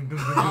 doom, doom, doom, doom.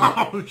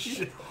 Oh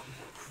shit.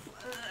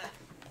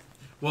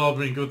 Well, I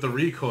mean, with the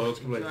recoil, it's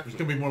gonna be, like, it's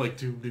gonna be more like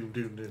doom, doom,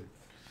 doom, doom.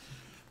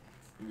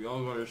 We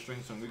all got our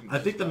strengths and weaknesses.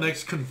 I think the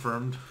next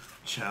confirmed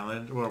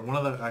challenge, or one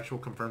of the actual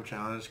confirmed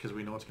challenges, because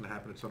we know it's gonna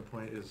happen at some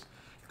point, is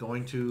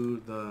going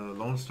to the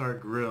Lone Star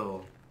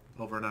Grill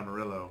over in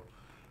Amarillo.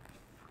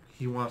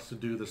 He wants to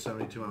do the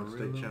 72-ounce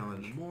steak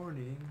challenge.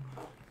 Morning.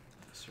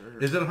 Sir.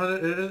 Is it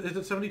 100? Is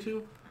it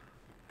 72?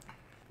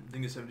 I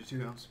think it's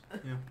 72 ounce.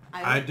 Yeah.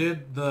 I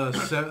did the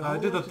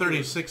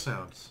 36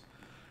 ounce.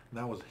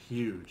 That was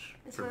huge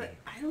for me.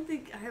 I don't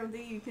think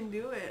you can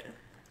do it.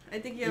 I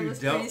think you have You a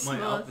pretty doubt my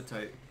small.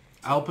 appetite.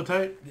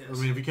 Appetite? Yes. I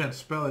mean, if you can't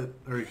spell it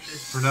or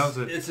pronounce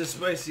it. It's a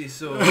spicy,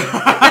 so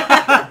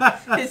Yeah.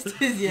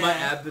 my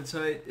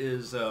appetite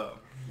is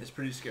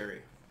pretty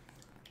scary.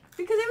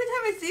 Because every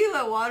time I see you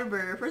at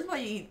Whataburger, first of all,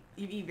 you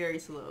eat very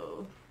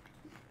slow,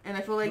 and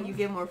I feel like you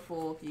get more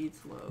full if you eat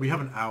slow. We have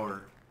an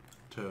hour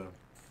to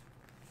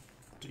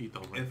eat the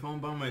whole thing. If I'm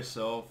by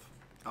myself,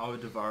 I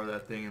would devour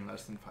that thing in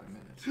less than 5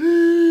 minutes.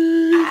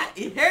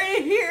 You heard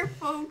it here,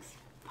 folks.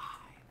 5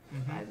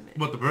 minutes.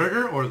 What, the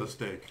burger or the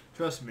steak?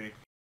 Trust me.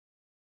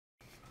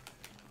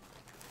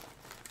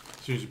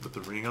 As soon as you put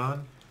the ring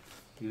on,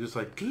 you're just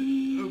like...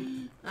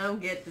 I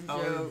don't get the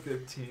Hour joke.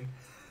 15.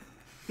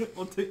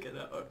 We'll take it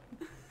out.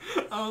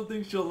 I don't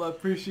think she'll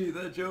appreciate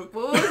that joke.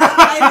 Well,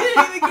 I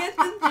didn't even get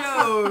the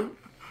joke.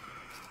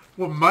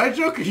 Well, my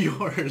joke or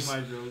yours?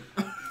 My joke.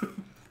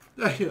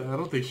 Yeah, I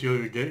don't think she'll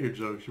even get your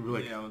joke. She'll be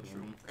like, Yeah,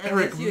 true.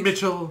 Eric Unless you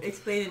Mitchell,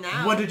 explain it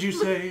now. what did you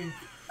say?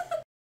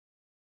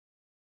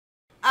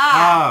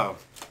 Ah.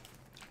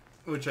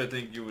 Which I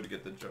think you would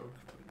get the joke.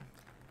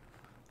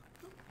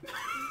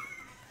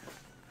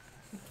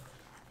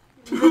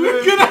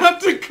 We're gonna have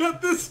to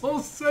cut this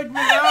whole segment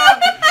out.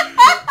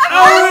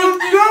 Oh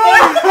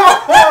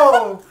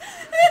no!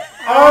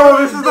 Oh,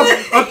 this is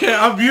the... Okay,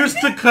 I'm used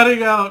to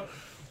cutting out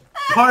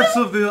parts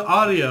of the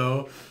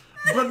audio,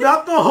 but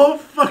not the whole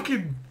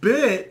fucking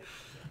bit.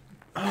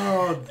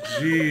 Oh,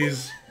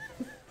 jeez.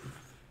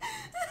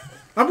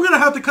 I'm gonna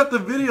have to cut the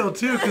video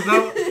too, because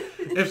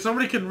if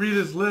somebody can read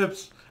his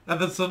lips, and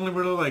then suddenly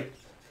we're like...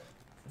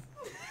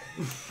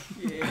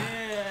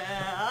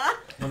 Yeah.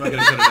 I'm not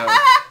gonna cut it out.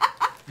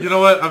 You know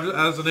what?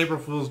 As an April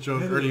Fool's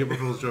joke, early April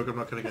Fool's joke, I'm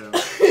not cutting it out.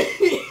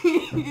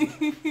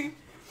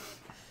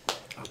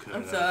 I'll cut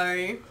I'm it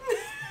sorry.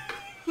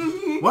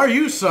 out. Why are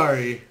you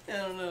sorry? I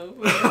don't know.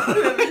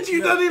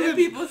 You don't even... If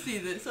people see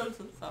this, I'm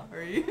so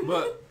sorry.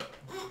 But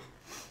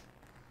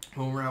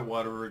when we're at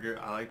Whataburger,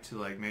 I like to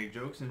like make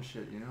jokes and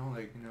shit, you know?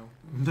 Like, you know.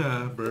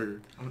 Nah,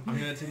 burger. I'm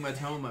gonna take my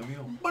time with my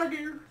meal.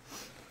 Burger.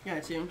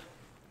 Got you.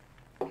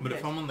 But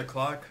if I'm on the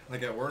clock,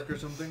 like at work or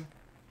something,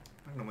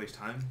 I'm not gonna waste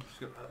time.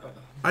 Just go,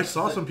 I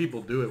saw some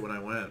people do it when I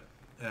went,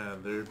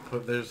 and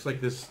there's like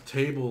this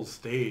table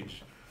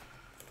stage,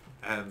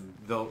 and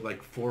they'll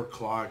like 4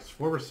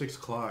 or 6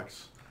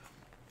 clocks,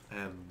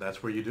 and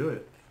that's where you do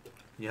it.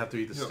 You have to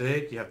eat the Yep.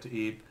 steak, you have to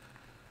eat,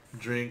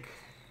 drink,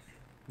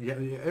 yeah,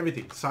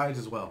 everything, sides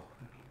as well.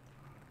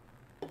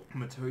 I'm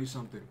gonna tell you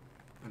something,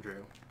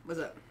 Andrea. What's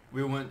up?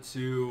 We went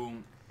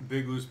to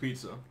Big Lou's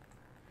Pizza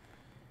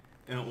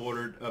and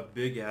ordered a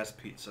big ass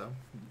pizza,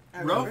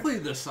 roughly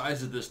the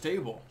size of this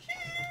table,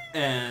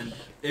 and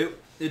it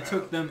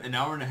took them an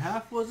hour and a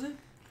half, was it,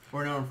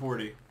 or an hour and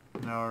 40?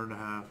 An hour and a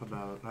half,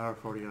 about an hour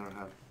 40, hour and a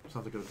half,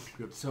 something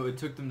good. So it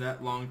took them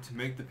that long to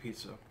make the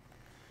pizza.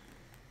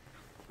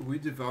 We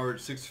devoured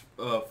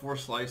 4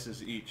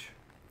 slices each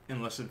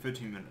in less than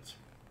 15 minutes,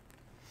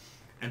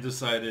 and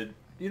decided,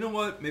 you know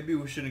what, maybe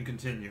we shouldn't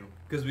continue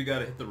because we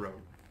gotta hit the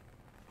road.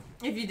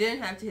 If you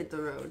didn't have to hit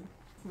the road,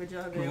 would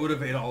y'all We would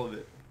have ate all of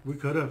it, We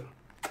could have.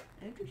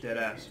 dead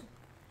ass.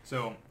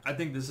 So I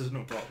think this is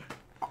no problem.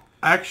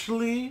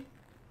 Actually,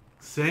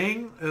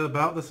 saying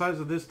about the size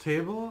of this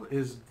table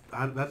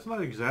that's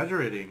not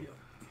exaggerating.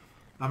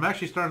 I'm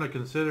actually starting to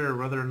consider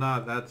whether or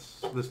not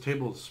this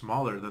table is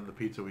smaller than the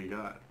pizza we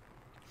got.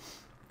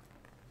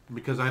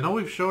 Because I know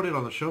we've showed it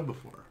on the show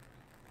before.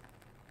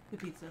 The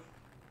pizza.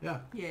 Yeah,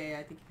 Yeah,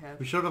 I think you have.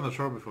 we showed it on the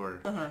show before.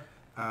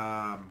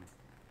 Uh-huh.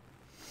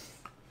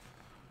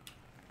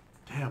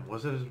 Damn,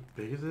 was it as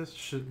big as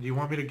this? Do you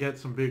want me to get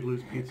some Big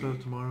Lou's pizza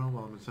tomorrow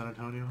while I'm in San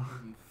Antonio?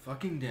 I'm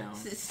fucking down.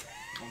 Is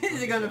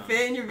it gonna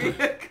fit in your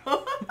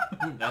vehicle?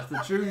 That's the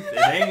truth.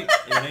 It ain't.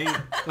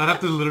 I'd have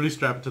to literally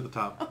strap it to the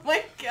top Oh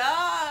my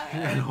god!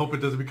 and hope it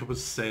doesn't become a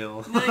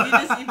sail. No,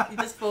 you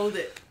just fold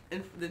it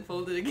and then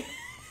fold it again.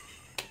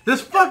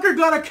 This fucker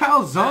got a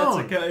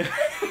calzone. That's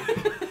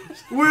okay.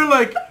 We're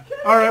like,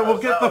 all right, we'll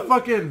get the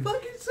fucking...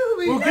 Fucking sue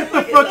me. We'll get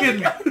the fucking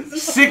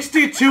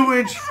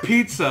 62-inch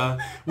pizza.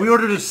 We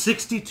ordered a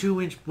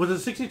 62-inch...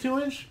 Was it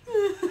 62-inch?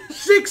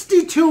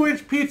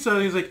 62-inch pizza.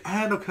 And he's like,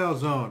 and a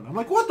calzone. I'm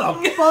like, what the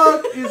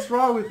fuck is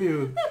wrong with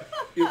you?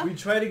 We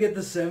tried to get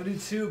the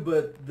 72,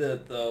 but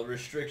the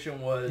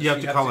restriction was You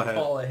have to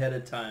call ahead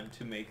of time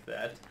to make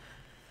that.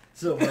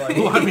 So we're like,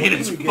 Well, I mean, what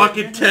it's can we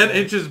fucking get? 10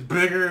 inches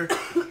bigger.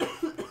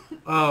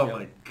 Oh Yep.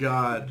 my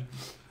god.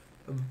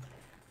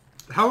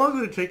 How long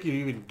did it take you to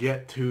even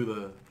get to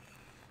the...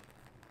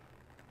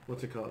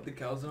 What's it called? The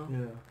calzone?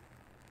 Yeah.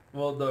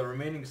 Well, the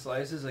remaining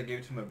slices I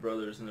gave to my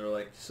brothers, and they're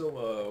like,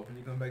 so, when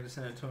you come back to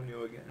San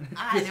Antonio again?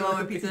 I want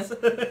more pizza.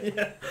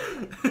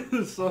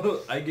 Yeah.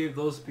 So I gave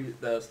those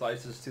the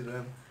slices to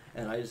them,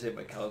 and I just ate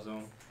my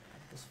calzone.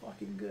 It was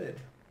fucking good.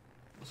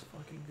 It was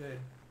fucking good.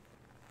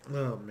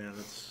 Oh man,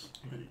 it's...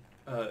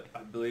 I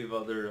believe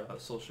other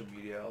social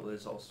media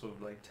outlets also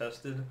like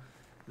tested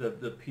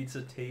the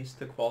pizza taste,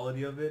 the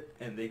quality of it,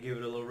 and they gave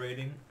it a low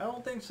rating. I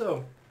don't think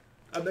so.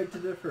 I beg to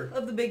differ.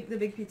 Of the big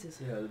pizzas.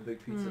 Yeah, the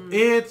big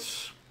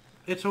pizza.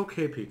 It's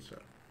okay pizza.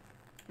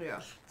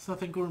 Yeah. It's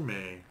nothing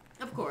gourmet.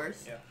 Of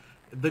course. Yeah.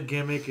 The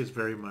gimmick is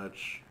very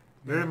much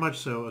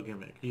so a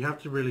gimmick.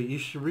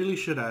 You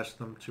should ask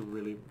them to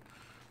really,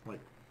 like,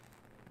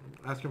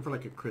 ask them for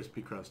like a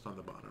crispy crust on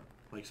the bottom.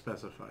 Like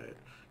specify it.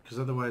 Because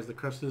otherwise the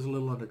crust is a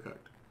little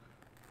undercooked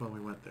when we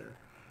went there.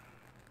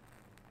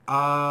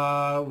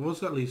 It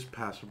was at least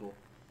passable.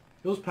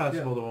 It was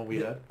passable the one we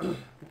had.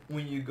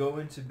 When you go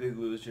into Big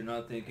Lou's, you're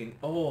not thinking,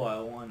 oh, I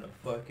want a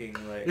fucking,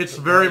 like... It's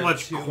very ratatouille.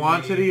 much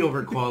quantity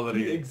over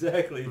quality.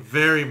 Exactly.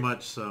 Very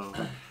much so.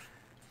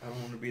 I don't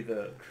want to be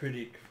the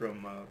critic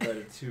from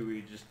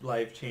Ratatouille, just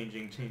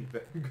life-changing,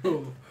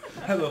 go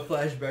have a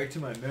flashback to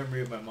my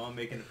memory of my mom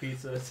making a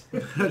pizza.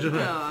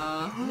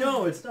 Aww.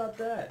 No, it's not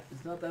that.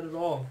 It's not that at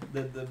all.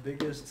 The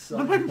biggest My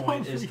selling mom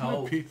point is made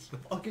how pizza.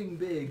 fucking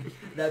big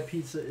that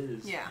pizza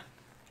is. Yeah.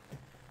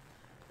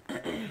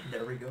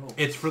 There we go.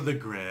 It's for the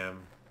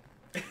gram.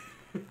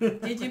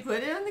 Did you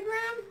put it on the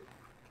gram?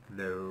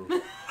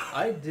 No.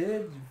 I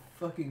did, you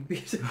fucking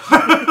piece of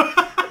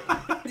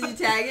Did you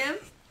tag him?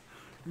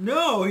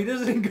 No, he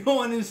doesn't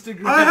go on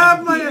Instagram. I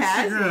have my He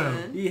has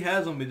Instagram. one. He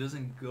has one, but he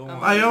doesn't go on.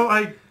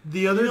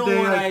 The other You know day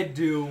what I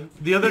do?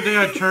 The other day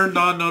I turned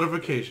on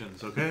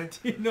notifications, okay?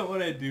 You know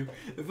what I do?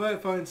 If I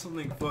find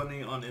something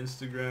funny on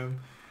Instagram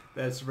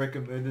that's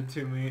recommended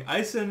to me,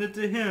 I send it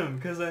to him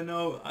because I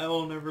know I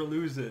will never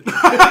lose it.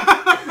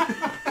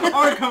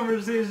 Our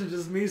conversation is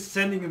just me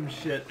sending him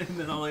shit, and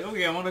then I'm like,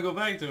 okay, I want to go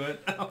back to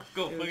it. I'll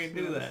go fucking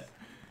do that.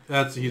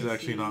 He's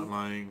actually not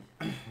lying.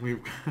 I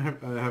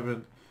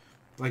haven't,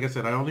 like I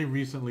said, I only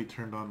recently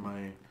turned on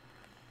my,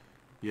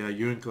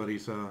 you and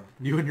Clarissa,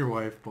 you and your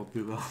wife both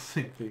do the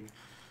same thing.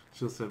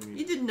 She'll send me,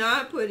 You did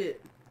not put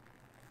it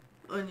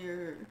on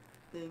your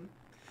thing.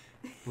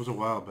 it was a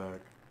while back.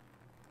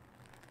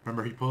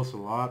 Remember, he posts a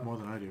lot more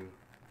than I do.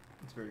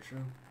 That's very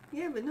true.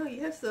 Yeah, but no,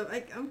 you have stuff.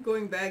 I'm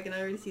going back and I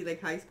already see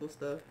like high school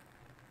stuff.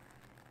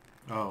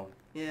 Oh.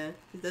 Yeah,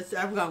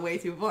 I've gone way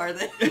too far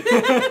then.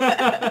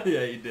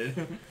 Yeah, you did.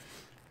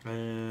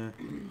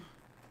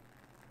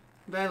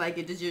 But I like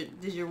it. Does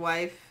your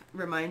wife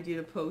remind you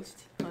to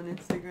post on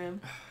Instagram?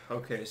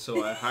 Okay,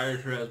 so I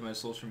hired her as my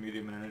social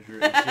media manager,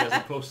 and she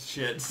hasn't posted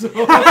shit. So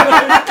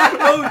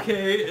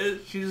okay,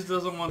 she just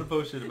doesn't want to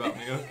post shit about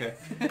me. Okay,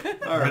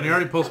 all right. And he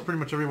already posts pretty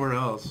much everywhere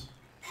else.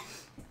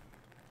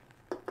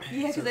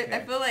 Yeah, because okay. I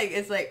feel like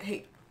it's like,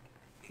 hey,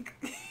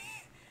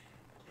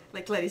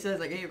 like Letty says,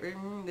 like, hey,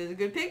 there's a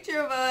good picture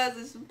of us.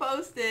 Let's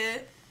post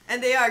it.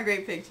 And they are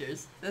great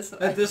pictures. That's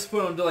At this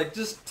point, I'm like,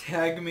 just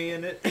tag me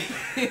in it.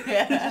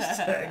 Just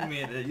tag me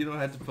in it. You don't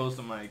have to post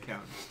on my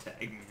account. Just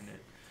tag me in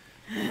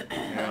it.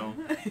 You know?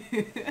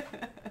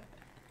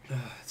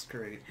 That's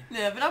great.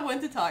 Yeah, but I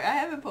want to talk. I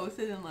haven't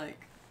posted in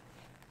like,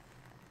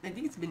 I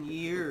think it's been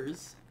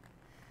years.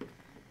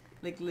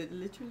 Like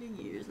literally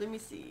years. Let me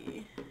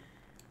see.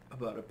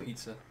 About a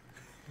pizza.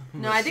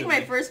 No, I think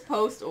my first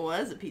post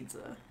was a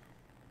pizza.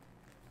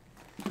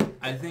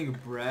 I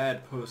think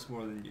Brad posts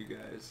more than you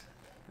guys.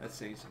 That's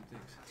saying some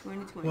things.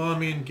 2020. Well, I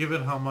mean,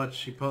 given how much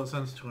he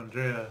sends to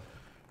Andrea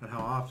and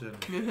how often,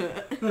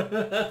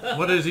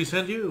 what does he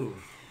send you?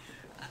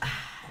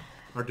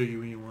 Or do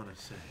you even want to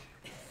say?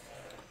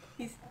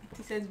 He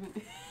sends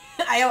me.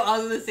 I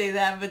was gonna say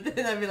that, but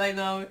then I'd be like,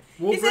 no.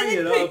 We'll He bring sends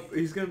it me up.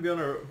 He's gonna be on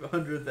our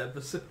 100th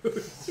episode.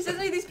 He sends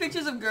me these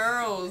pictures of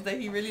girls that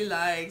he really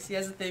likes. He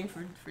has a thing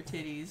for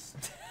titties.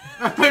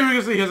 I thought you were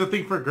going to say he has a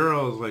thing for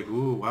girls. Like,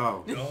 ooh,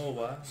 wow. Oh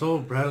wow. So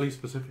Bradley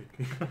specific.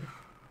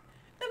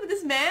 No, but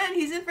this man,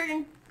 he's in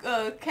freaking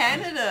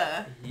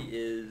Canada. He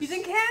is. He's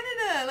in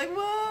Canada. Like,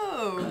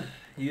 whoa.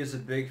 He is a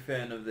big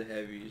fan of the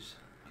heavies,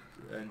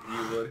 and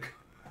he would.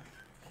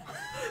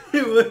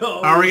 He would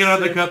always Are we going to have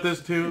say- to cut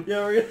this too?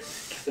 Yeah, we're gonna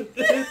cut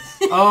this.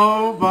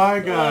 Oh my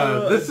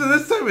god. This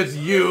time it's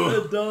you.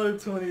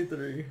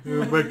 $1.23.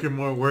 You're making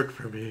more work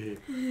for me.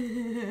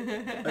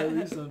 At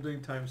least I'm doing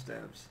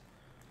timestamps.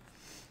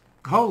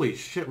 Holy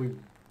shit, we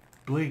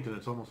blinked and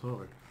it's almost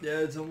over. Yeah,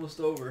 it's almost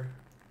over.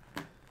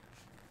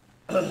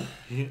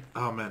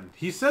 Oh man,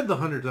 he said the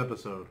 100th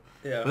episode.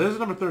 Yeah. But this is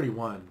number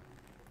 31.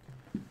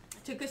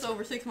 Took us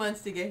over 6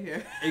 months to get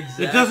here.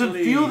 Exactly. It doesn't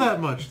feel that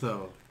much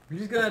though. We're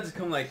just gonna have to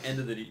come like end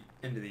of the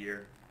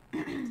year.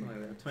 Something like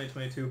that.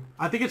 2022.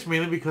 I think it's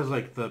mainly because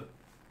like the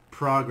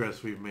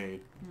progress we've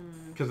made.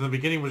 Because in the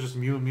beginning it was just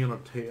you and me on a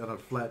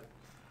flat,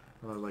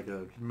 like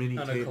a mini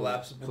On a table,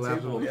 collapsible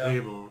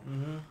table,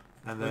 Mm-hmm.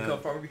 And Look then how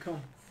far we come.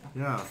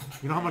 yeah,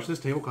 you know how much this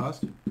table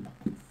cost?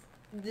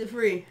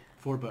 Free.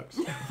 $4.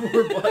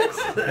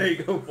 $4. There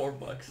you go,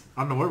 $4.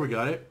 I don't know where we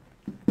got it,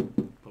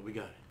 but we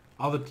got it.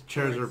 All the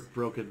chairs are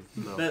broken.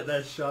 No.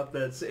 That shop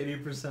that's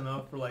 80%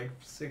 off for like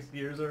 6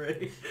 years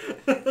already.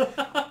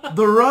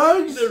 The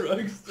rugs? The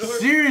rug store.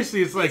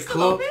 Seriously, it's like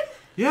Still open?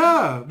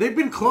 Yeah, they've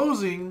been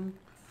closing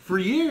for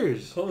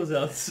years.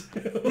 Closeouts.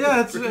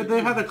 Yeah,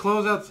 they had the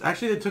closeouts.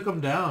 Actually, they took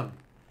them down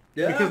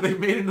Yeah. because they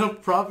made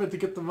enough profit to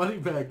get the money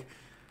back.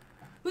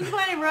 Who's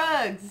buying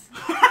rugs?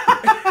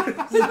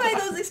 Who's buying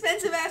those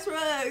expensive ass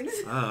rugs?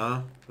 I don't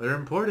know. They're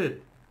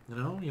imported. You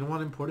know, you don't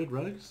want imported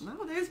rugs.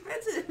 No, they're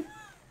expensive.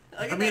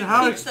 Look at I mean, that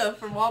how cheap stuff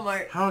from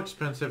Walmart. How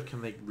expensive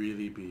can they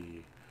really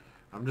be?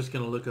 I'm just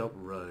gonna look up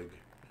rug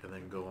and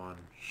then go on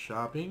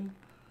shopping.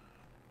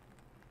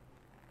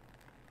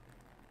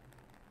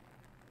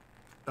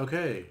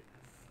 Okay.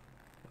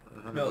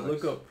 No,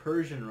 look up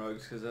Persian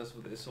rugs because that's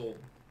what they sold.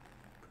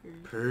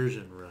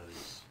 Persian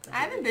rugs. I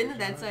haven't been to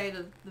that side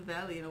of the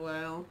valley in a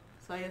while,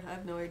 so I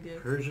have no idea.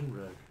 Persian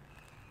rug.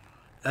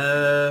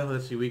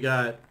 Let's see. We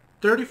got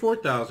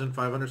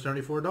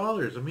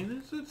 $34,574. I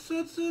mean,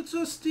 it's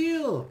a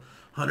steal.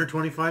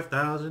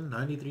 125,000,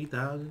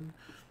 93,000.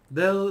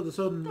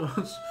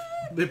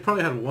 They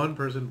probably had one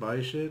person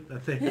buy shit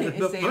that they had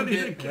enough Saved money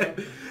it. to get.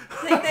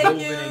 Thank Woven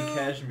you. in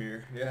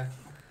cashmere. Yeah.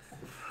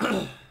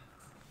 I'm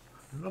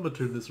gonna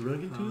turn this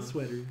rug into a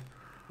sweater.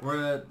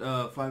 We're at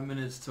 5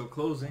 minutes till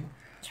closing.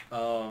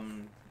 A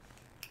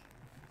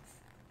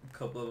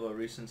couple of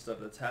recent stuff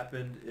that's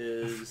happened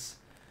is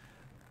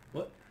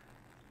what?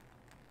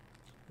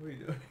 What are you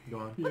doing? Go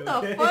on. What You the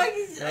okay? fuck?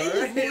 He's just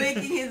Alright.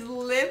 licking his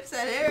lips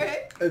at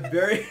Eric. A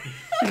very.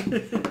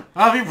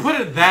 I mean, put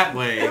it that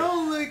way.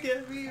 Don't look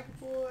at me,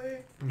 boy.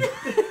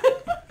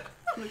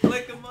 Look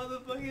like a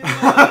motherfucking.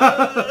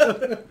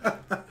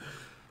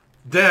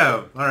 Damn.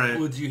 All right.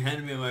 Would you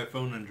hand me my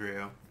phone,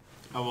 Andrea?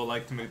 I would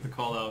like to make the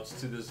call-outs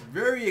to this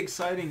very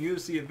exciting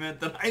UFC event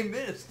that I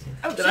missed.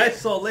 Oh, that I shit.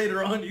 saw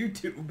later on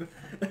YouTube.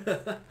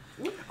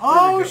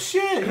 Oh go.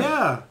 shit!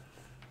 Yeah.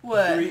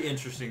 What? 3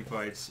 interesting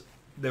fights.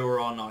 They were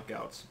all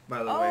knockouts,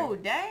 by the Oh, way.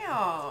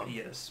 damn.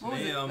 Yes, What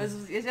was it? ma'am.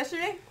 Was it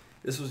yesterday?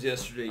 This was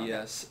yesterday, Okay.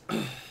 yes.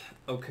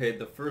 Okay,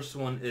 the first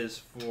one is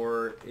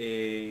for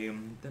a...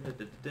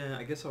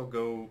 I guess I'll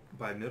go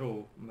by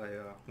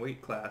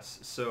weight class.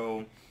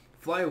 So,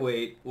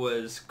 flyweight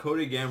was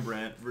Cody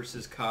Garbrandt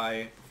versus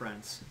Kai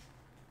France.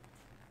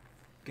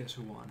 Guess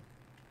who won?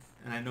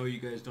 And I know you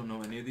guys don't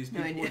know any of these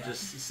No people. idea.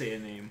 Just say a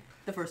name.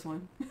 The first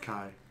one.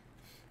 Kai.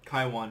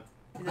 Kai won.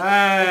 Is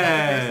that the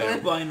Hey.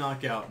 first one? By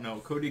knockout. No,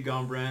 Cody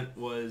Garbrandt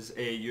was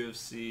a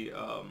UFC,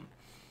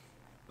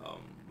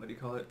 what do you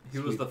call it? He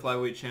was the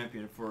flyweight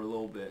champion for a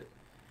little bit.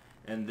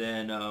 And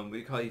then,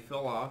 he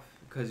fell off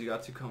because he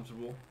got too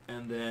comfortable.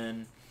 And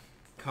then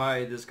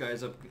Kai, this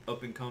guy's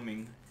up and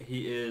coming.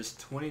 He is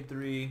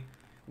 23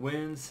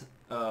 wins,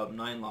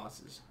 9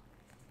 losses.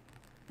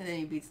 And then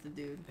he beats the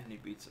dude. And he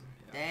beats him.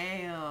 Yeah.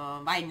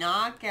 Damn. By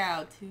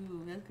knockout,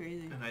 too. That's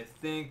crazy. And I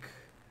think,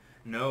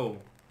 no,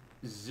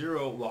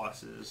 0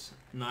 losses.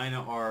 9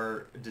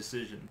 are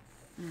decision.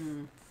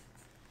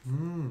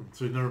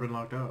 So he's never been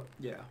locked out.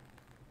 Yeah.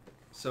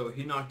 So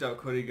he knocked out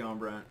Cody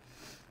Garbrandt.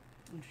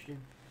 Interesting.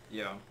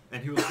 Yeah.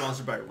 And he was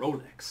sponsored by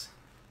Rolex.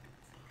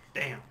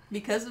 Damn.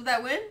 Because of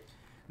that win?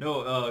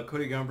 No,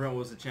 Cody Garbrandt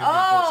was the champion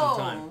for some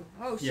time.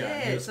 Oh, shit. Yeah,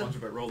 he was So-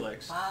 sponsored by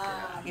Rolex.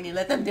 Fuck, and he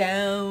let them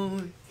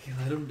down. He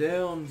let him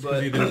down, Because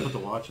but he didn't put the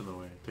watch in the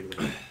way. Take it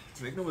away.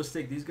 make no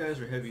mistake, these guys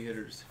are heavy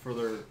hitters for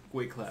their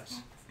weight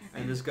class.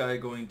 And this guy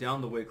going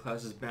down the weight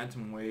class is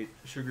bantamweight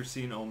Sugar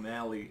Sean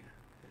O'Malley.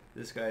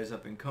 This guy is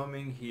up and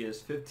coming. He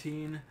has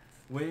 15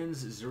 wins,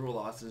 0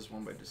 losses,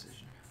 1 by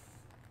decision.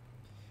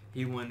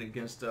 He went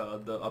against the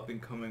up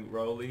and coming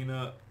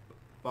Raulina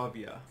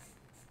Bavia.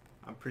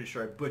 I'm pretty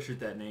sure I butchered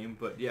that name,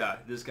 but yeah,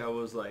 this guy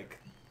was like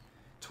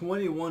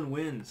 21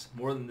 wins,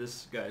 more than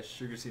this guy,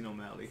 Sugar Sean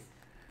O'Malley.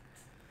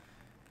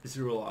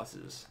 0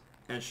 losses.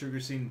 And Sugar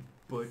Sean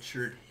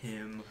butchered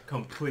him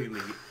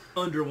completely.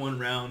 Under 1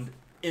 round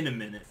in a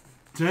minute.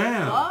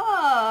 Damn.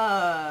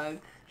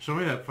 Fuck. Show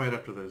me that fight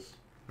after this.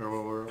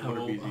 Or what are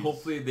BZ's?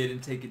 Hopefully they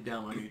didn't take it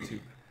down on YouTube.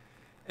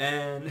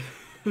 And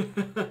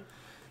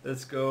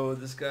let's go.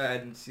 This guy, I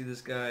didn't see this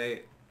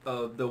guy.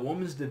 The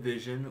women's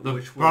division, which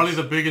was probably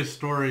the biggest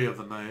story of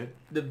the night.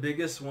 the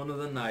biggest one of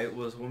the night,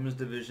 was women's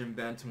division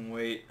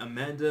bantamweight.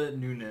 Amanda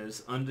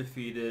Nunes,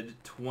 undefeated,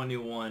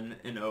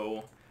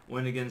 21-0,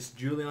 went against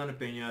Juliana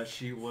Pena.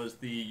 She was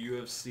the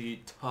UFC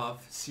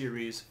Tough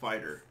Series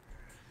fighter.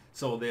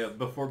 So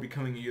before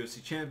becoming a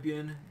UFC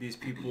champion, these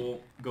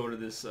people go to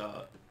this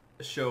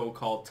show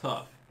called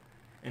Tough,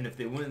 and if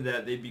they win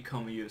that, they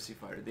become a UFC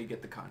fighter. They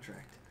get the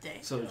contract.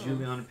 Damn. So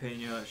Juliana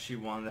Pena, she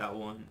won that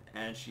one,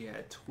 and she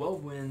had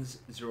 12 wins,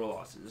 0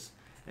 losses,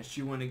 and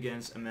she went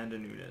against Amanda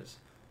Nunes,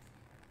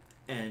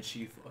 and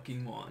she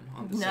fucking won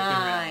on the second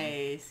round.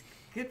 Nice.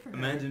 Good for her.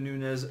 Amanda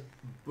Nunes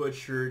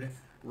butchered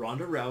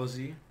Ronda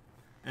Rousey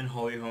and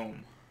Holly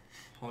Holm.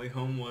 Holly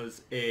Holm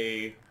was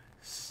a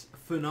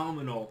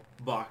phenomenal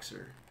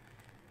boxer.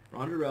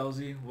 Ronda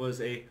Rousey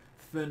was a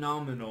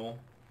phenomenal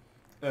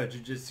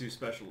jiu-jitsu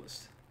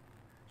specialist.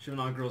 She would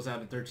knock girls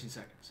out in 13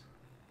 seconds.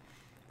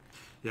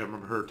 Yeah, I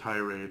remember her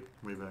tirade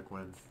way back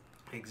when.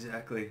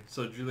 Exactly.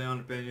 So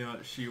Juliana Pena,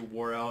 she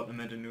wore out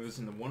Amanda Nunes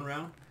in the 1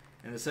 round.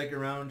 In the 2nd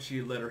round,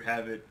 she let her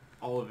have it,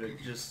 all of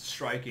it, just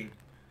striking.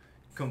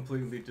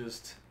 Completely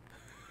just...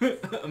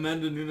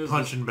 Amanda Nunes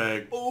punching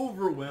bag.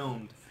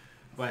 Overwhelmed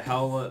by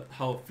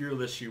how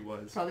fearless she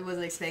was. Probably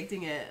wasn't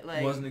expecting it.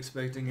 Like Wasn't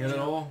expecting it at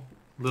all.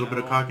 A little bit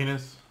of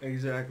cockiness.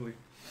 Exactly.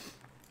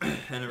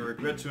 And I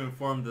regret to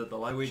inform that the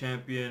lightweight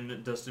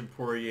champion, Dustin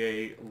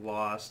Poirier,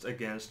 lost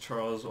against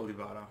Charles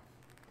Oliveira.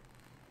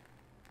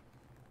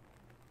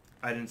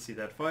 I didn't see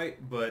that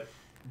fight, but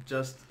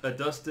just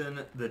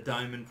Dustin the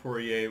Diamond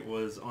Poirier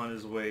was on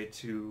his way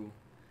to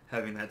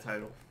having that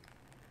title.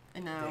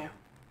 And now,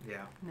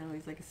 Yeah. now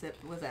he's like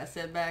was that a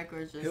setback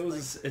or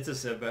just It's a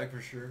setback for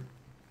sure.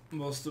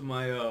 Most of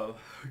my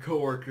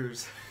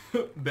coworkers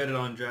betted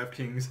on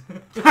DraftKings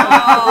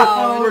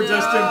Oh, for no.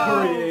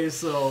 Dustin Poirier,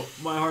 so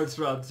my heart's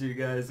out to you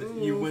guys.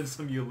 Oof. You win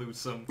some, you lose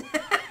some.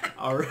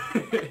 All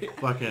right.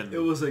 Fucking. It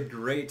was a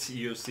great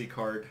UFC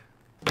card.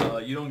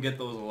 You don't get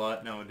those a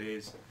lot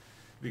nowadays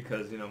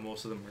because, you know,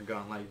 most of them are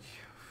gone, like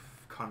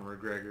Conor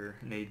McGregor,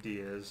 Nate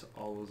Diaz,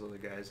 all those other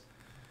guys.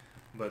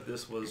 But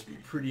this was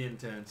pretty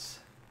intense.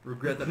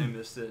 Regret that I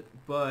missed it,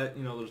 but,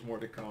 you know, there's more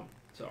to come,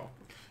 so.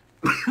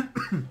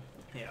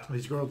 Yeah.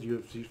 These girls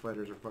UFC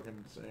fighters are fucking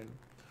insane.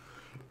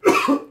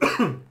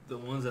 The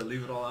ones that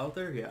leave it all out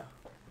there, yeah.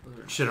 Those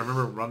are- Shit, I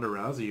remember Ronda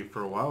Rousey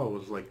for a while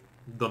was like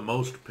the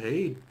most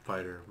paid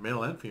fighter,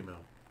 male and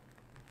female.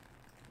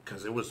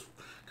 Because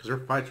her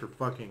fights were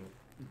fucking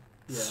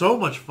so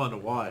much fun to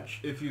watch.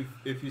 If you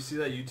see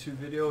that YouTube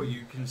video,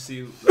 you can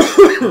see like,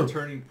 the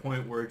turning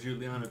point where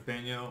Juliana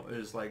Pena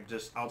is like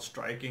just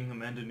outstriking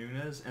Amanda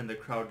Nunes, and the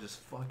crowd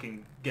just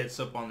fucking gets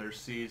up on their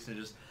seats and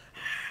just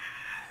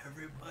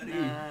everybody.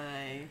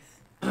 Nice.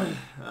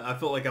 I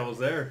felt like I was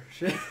there,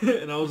 shit,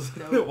 and I was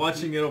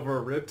watching it over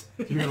a ripped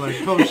You're like,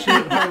 oh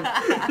shit.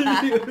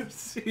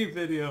 UFC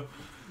video.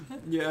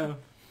 Yeah.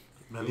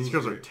 Man, these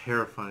girls are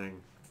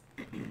terrifying.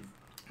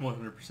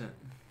 100%.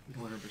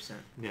 100%.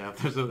 Yeah, if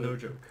there's a No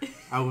joke.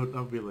 I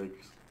would be like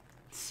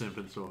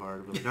simping so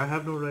hard. I'd be like, I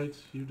have no rights.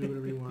 You do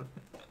whatever you want.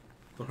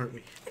 Don't hurt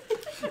me.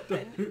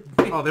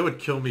 Oh, they would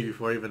kill me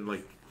before I even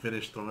like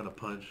finished throwing a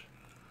punch.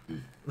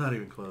 Not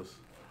even close.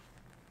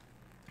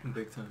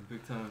 Big time,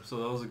 big time. So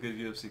that was a good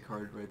UFC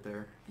card right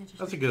there.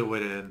 That's a good way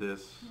to end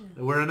this.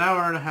 We're an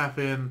hour and a half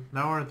in, an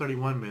hour and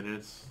 31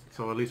 minutes.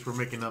 So at least we're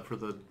making up for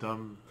the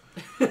dumb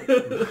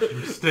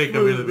mistake I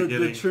made at the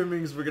beginning. The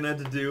trimmings we're gonna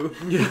have to do.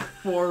 Yeah.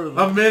 4 of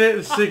A them. minute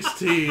and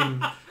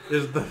 16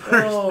 is the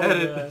first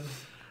edit.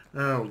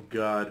 Man. Oh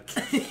god.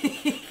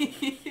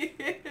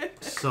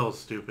 So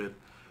stupid.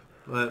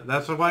 But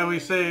that's why we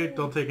say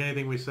don't take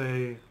anything we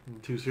say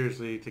too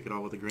seriously. Take it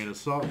all with a grain of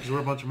salt because we're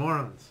a bunch of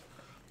morons.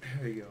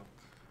 There you go.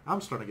 I'm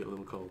starting to get a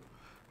little cold.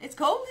 It's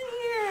cold in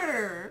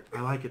here.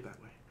 I like it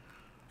that way.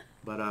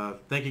 But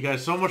thank you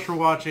guys so much for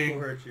watching.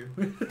 We'll hurt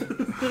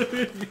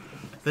you.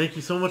 Thank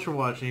you so much for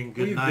watching.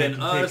 Good We've night been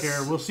and us. take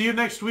care. We'll see you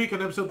next week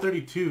on episode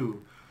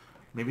 32.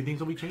 Maybe things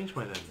will be changed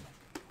by then.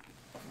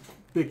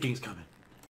 Big things coming.